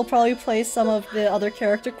time, we will probably play some of the other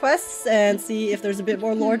character quests and see if there's a bit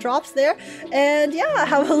more lore drops there. And yeah,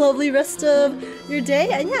 have a lovely rest of your day,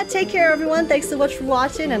 and yeah, take care everyone. Thanks so much for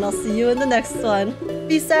watching, and I'll see you in the next one.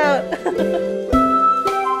 Peace out!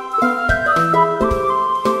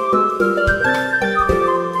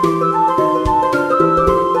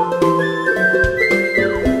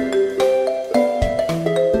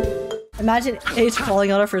 Imagine H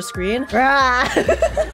falling out of her screen.